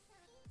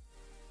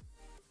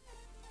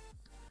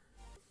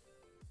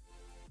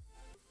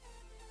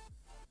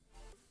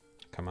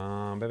 Come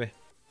on, baby.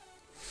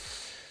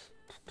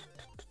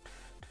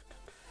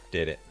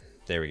 Did it.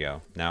 There we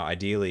go. Now,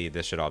 ideally,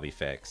 this should all be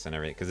fixed and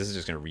everything, because this is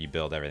just going to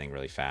rebuild everything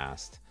really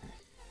fast.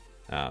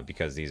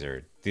 Because these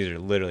are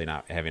literally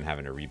not having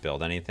to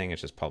rebuild anything. It's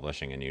just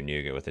publishing a new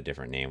NuGet with a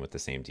different name with the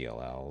same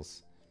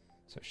DLLs.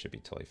 So it should be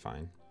totally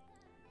fine.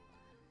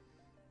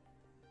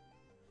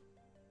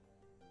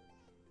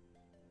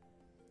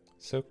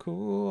 So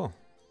cool.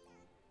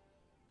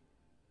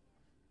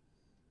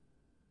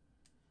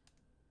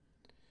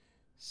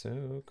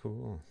 So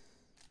cool.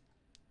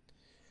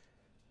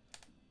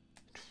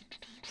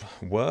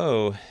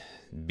 Whoa,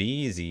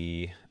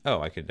 Beezy.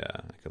 Oh, I could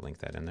link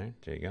that in there.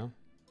 There you go.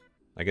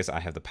 I guess I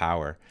have the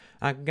power.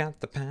 I got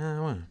the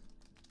power.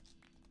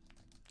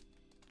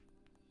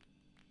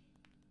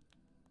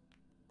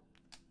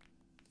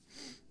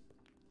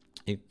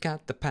 You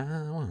got the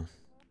power.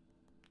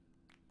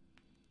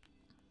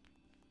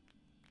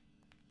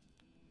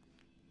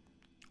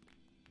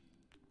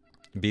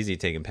 Beezy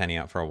taking Penny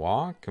out for a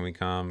walk. Can we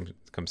come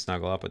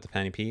snuggle up with the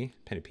Penny P?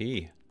 Penny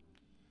P.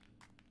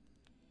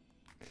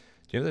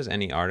 Do you know if there's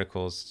any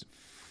articles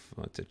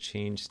to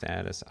change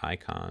status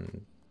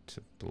icon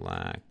to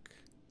black?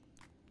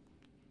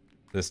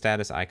 The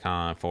status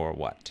icon for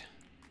what?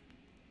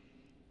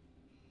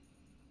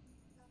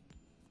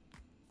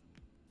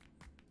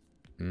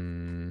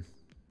 In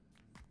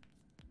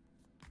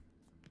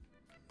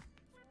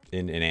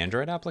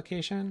Android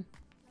application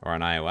or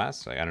on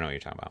iOS? Like, I don't know what you're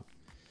talking about.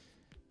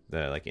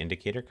 The like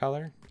indicator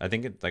color. I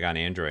think it, like on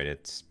Android,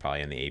 it's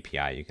probably in the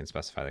API. You can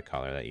specify the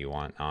color that you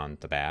want on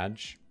the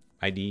badge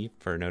ID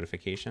for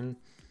notification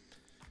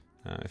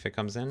if it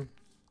comes in.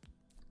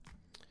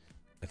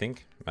 I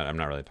think, but I'm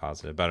not really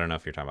positive. But I don't know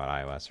if you're talking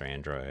about iOS or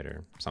Android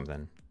or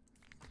something.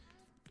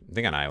 I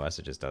think on iOS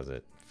it just does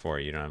it for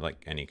you. You don't have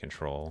like any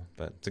control,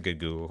 but it's a good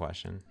Google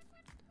question.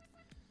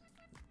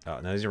 Oh,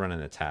 now these are running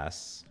the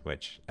tests,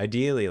 which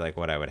ideally, like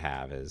what I would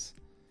have is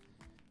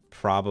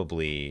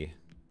probably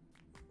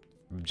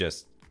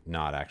just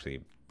not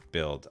actually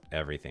build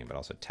everything, but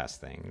also test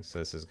things. So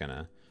this is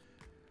gonna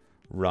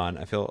run.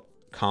 I feel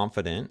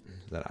confident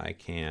that I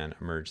can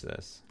merge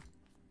this.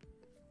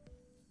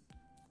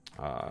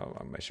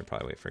 I should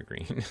probably wait for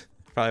green.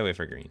 Probably wait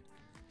for green,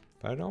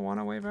 but I don't want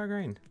to wait for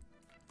green.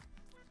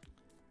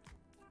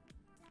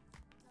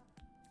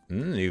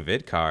 New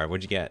vid card.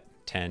 What'd you get?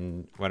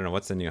 10. I don't know.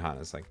 What's the new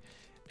hotness? Like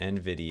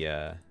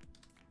NVIDIA.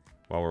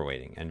 While we're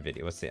waiting,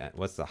 NVIDIA.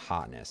 What's the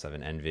hotness of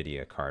an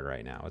NVIDIA card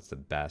right now? What's the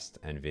best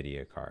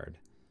NVIDIA card?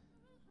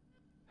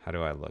 How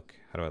do I look?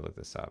 How do I look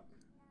this up?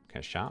 Can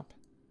I shop?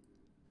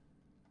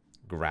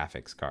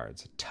 Graphics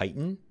cards.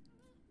 Titan?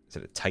 Is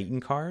it a Titan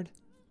card?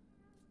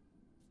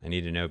 I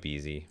need to know,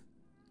 Beezy.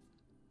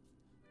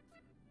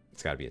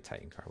 It's got to be a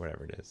Titan card,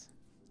 whatever it is.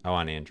 Oh,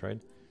 on Android?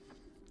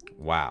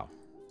 Wow.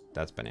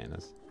 That's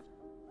bananas.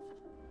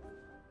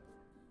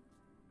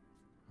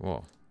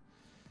 Whoa.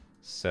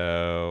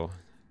 So,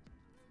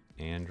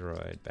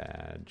 Android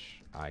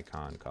badge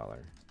icon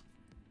color.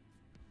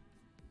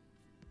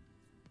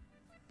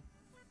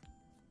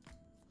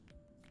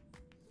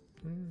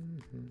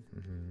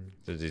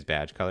 So these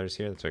badge colors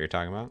here, that's what you're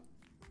talking about?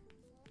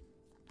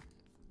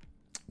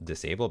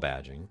 Disable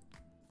badging.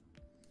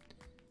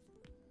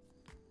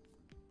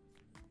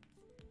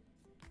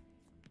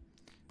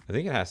 I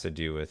think it has to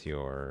do with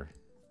your...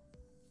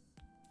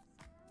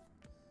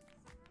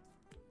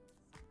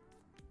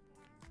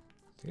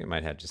 I think it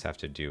might just have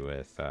to do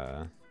with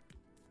the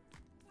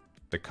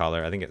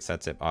color. I think it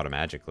sets it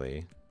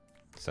automatically.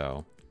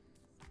 So...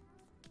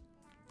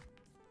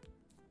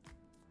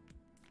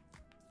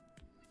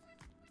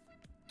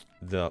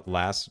 the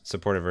last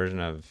supported version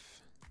of...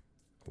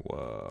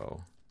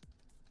 Whoa.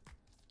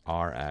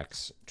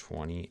 RX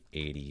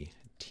 2080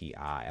 Ti.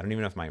 I don't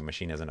even know if my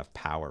machine has enough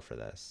power for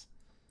this.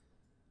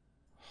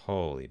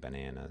 Holy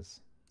bananas.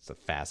 It's the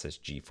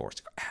fastest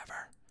GeForce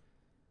ever.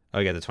 Oh,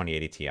 you got the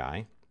 2080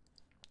 Ti.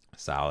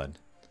 Solid.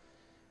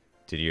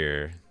 Dude,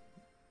 your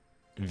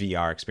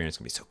VR experience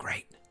can be so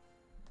great.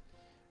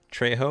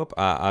 Trey Hope,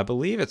 I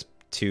believe it's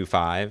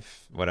 2.5,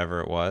 whatever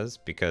it was,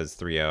 because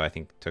 3.0 I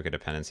think took a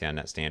dependency on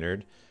Net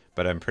Standard,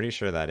 but I'm pretty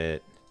sure that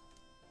it...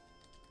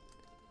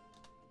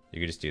 You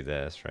could just do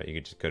this, right? You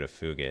could just go to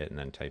Fugit and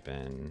then type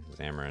in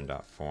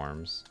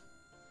Xamarin.Forms.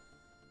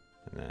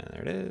 And then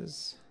there it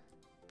is.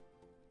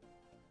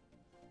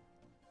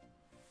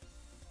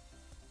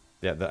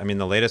 Yeah, I mean,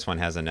 the latest one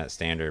has a Net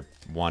Standard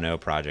 1.0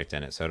 project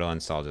in it, so it'll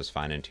install just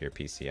fine into your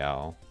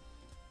PCL.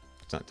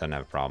 It doesn't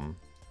have a problem.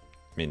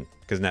 I mean,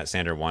 because Net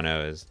Standard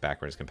 1.0 is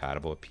backwards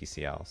compatible with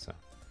PCL, so.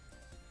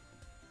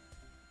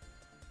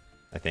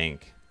 I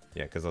think.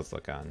 Yeah, because let's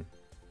look on.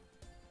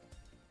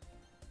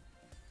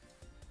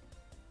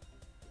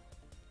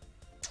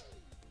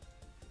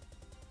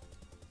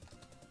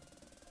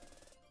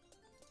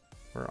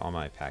 Where are all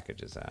my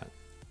packages at?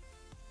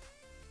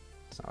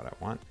 That's not what I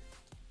want.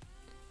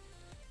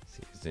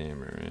 See,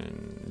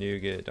 Xamarin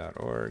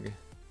NuGet.org.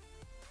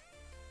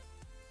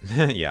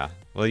 Yeah,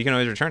 well, you can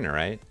always return it,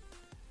 right?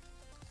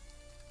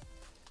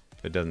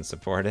 If it doesn't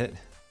support it.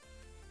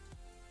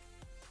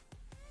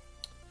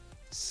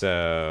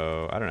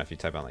 So, I don't know if you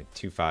type on like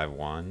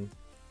 251.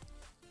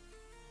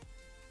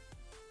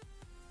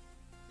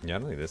 Yeah, I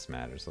don't think this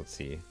matters. Let's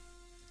see.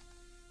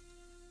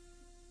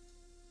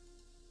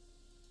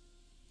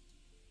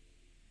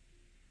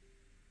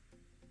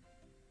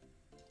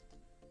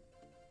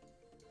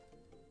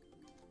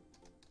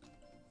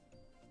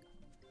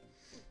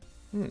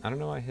 I don't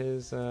know why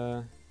his, it's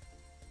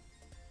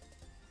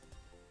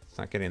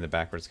not getting the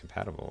backwards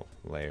compatible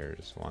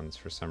layers ones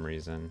for some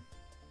reason.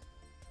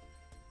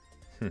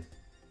 I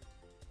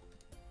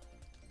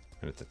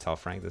have to tell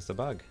Frank this is a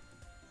bug.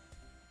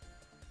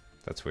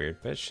 That's weird,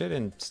 but it should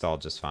install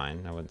just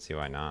fine. I wouldn't see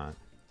why not.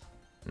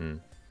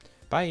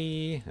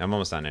 Bye! I'm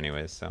almost done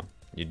anyways, so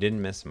you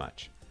didn't miss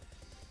much.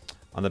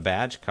 On the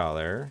badge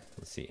color,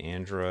 let's see,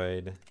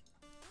 Android.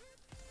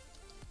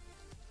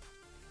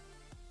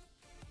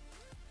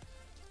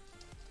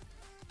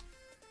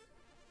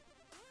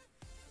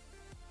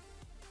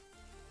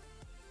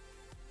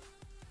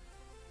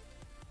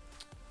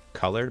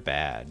 Colored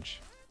badge.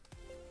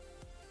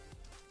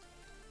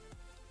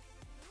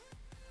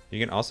 You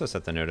can also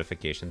set the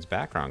notifications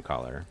background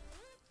color.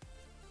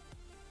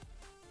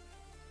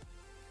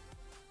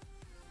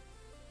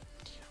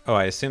 Oh,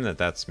 I assume that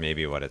that's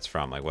maybe what it's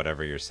from, like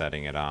whatever you're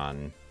setting it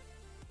on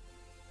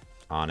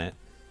it,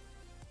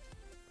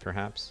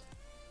 perhaps.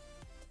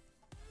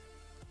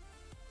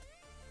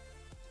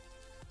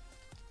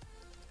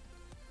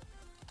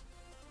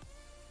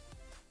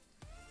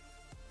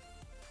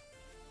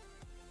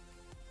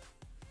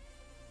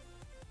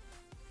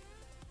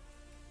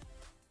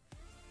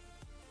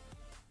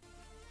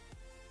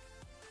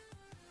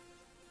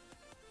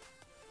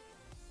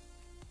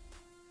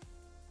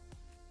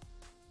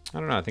 I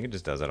don't know. I think it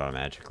just does it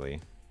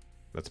automatically.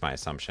 That's my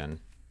assumption.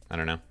 I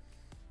don't know.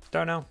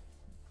 Don't know.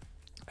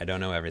 I don't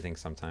know everything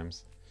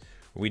sometimes.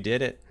 We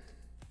did it.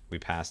 We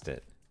passed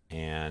it.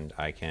 And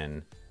I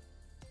can...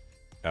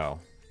 Oh.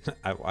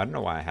 I don't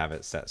know why I have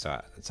it set so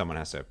someone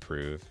has to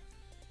approve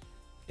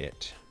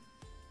it.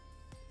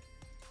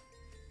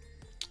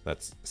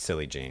 That's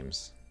silly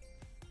James.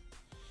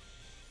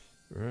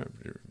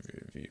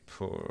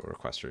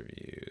 Request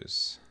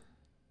reviews.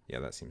 Yeah,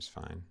 that seems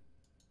fine.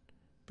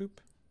 Boop.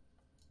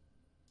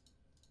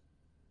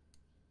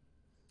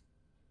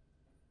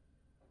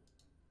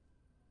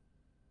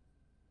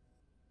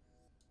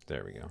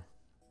 There we go.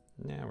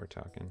 Now we're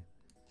talking.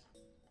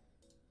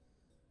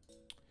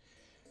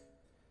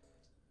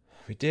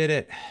 We did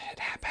it. It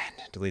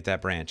happened. Delete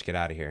that branch. Get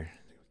out of here.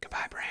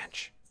 Goodbye,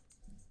 branch.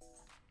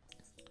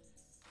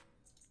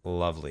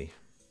 Lovely.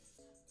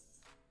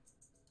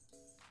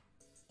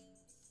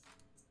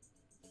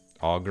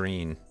 All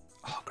green.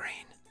 All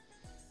green.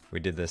 We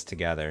did this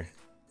together.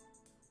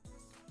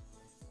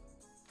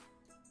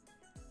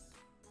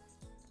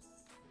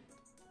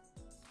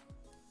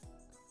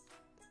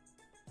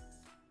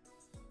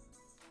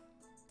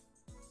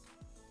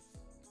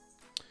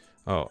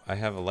 Oh, I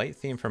have a light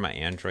theme for my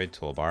Android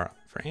toolbar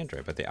for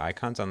Android, but the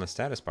icons on the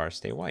status bar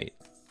stay white.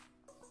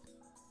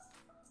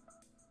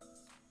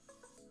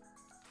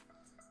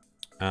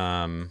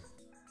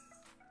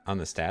 On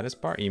the status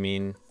bar, you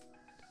mean?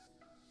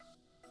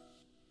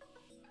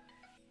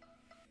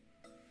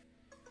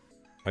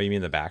 Oh, you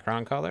mean the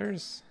background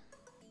colors?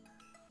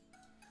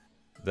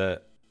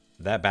 That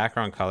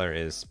background color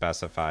is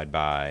specified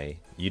by,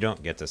 you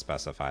don't get to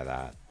specify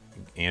that.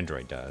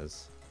 Android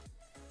does.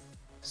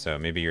 So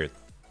maybe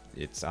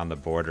it's on the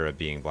border of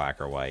being black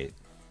or white.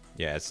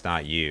 Yeah, it's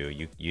not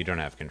you. You don't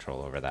have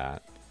control over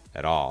that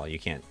at all. You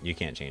can't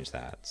change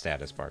that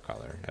status bar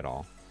color at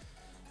all.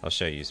 I'll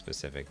show you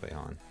specifically,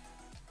 hon.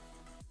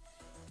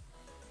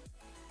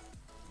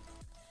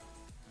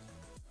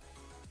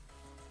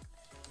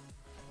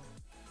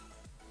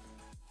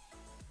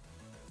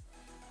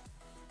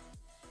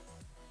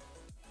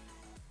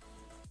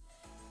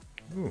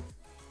 Ooh.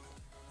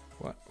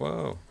 What?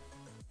 Whoa.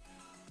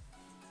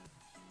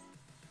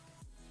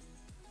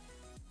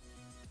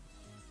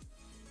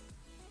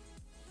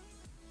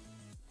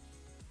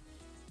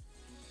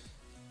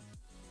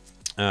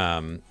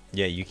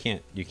 Yeah, you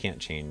can't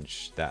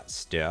change that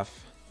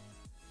stuff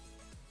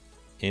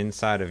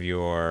inside of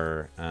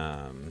your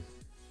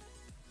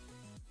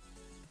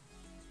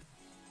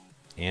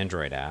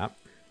Android app.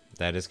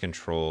 That is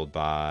controlled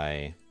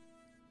by,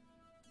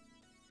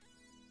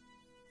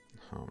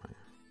 oh my,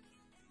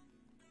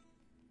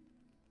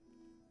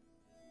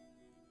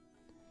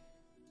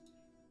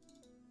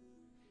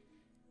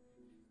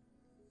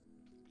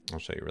 I'll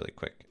show you really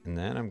quick, and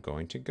then I'm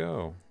going to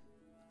go.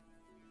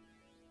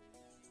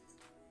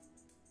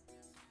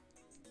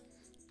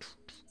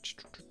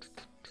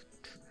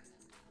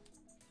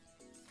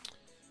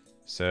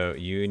 So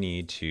you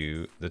need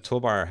to, the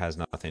toolbar has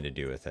nothing to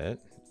do with it.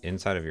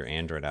 Inside of your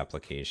Android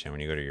application, when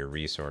you go to your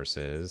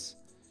resources,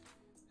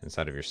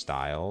 inside of your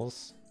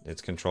styles,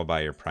 it's controlled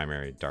by your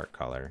primary dark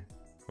color.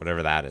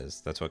 Whatever that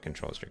is, that's what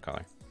controls your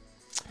color.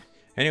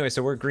 Anyway,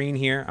 so we're green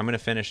here. I'm going to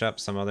finish up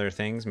some other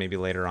things, maybe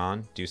later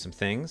on, do some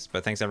things.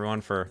 But thanks everyone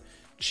for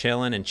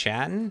chilling and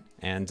chatting.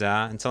 And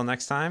until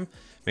next time,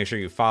 make sure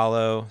you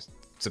follow,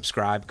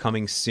 subscribe,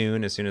 coming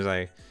soon as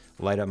I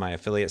light up my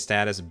affiliate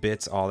status,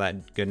 bits, all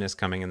that goodness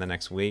coming in the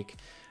next week.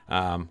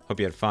 Hope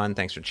you had fun.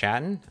 Thanks for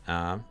chatting,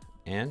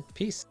 and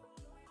peace.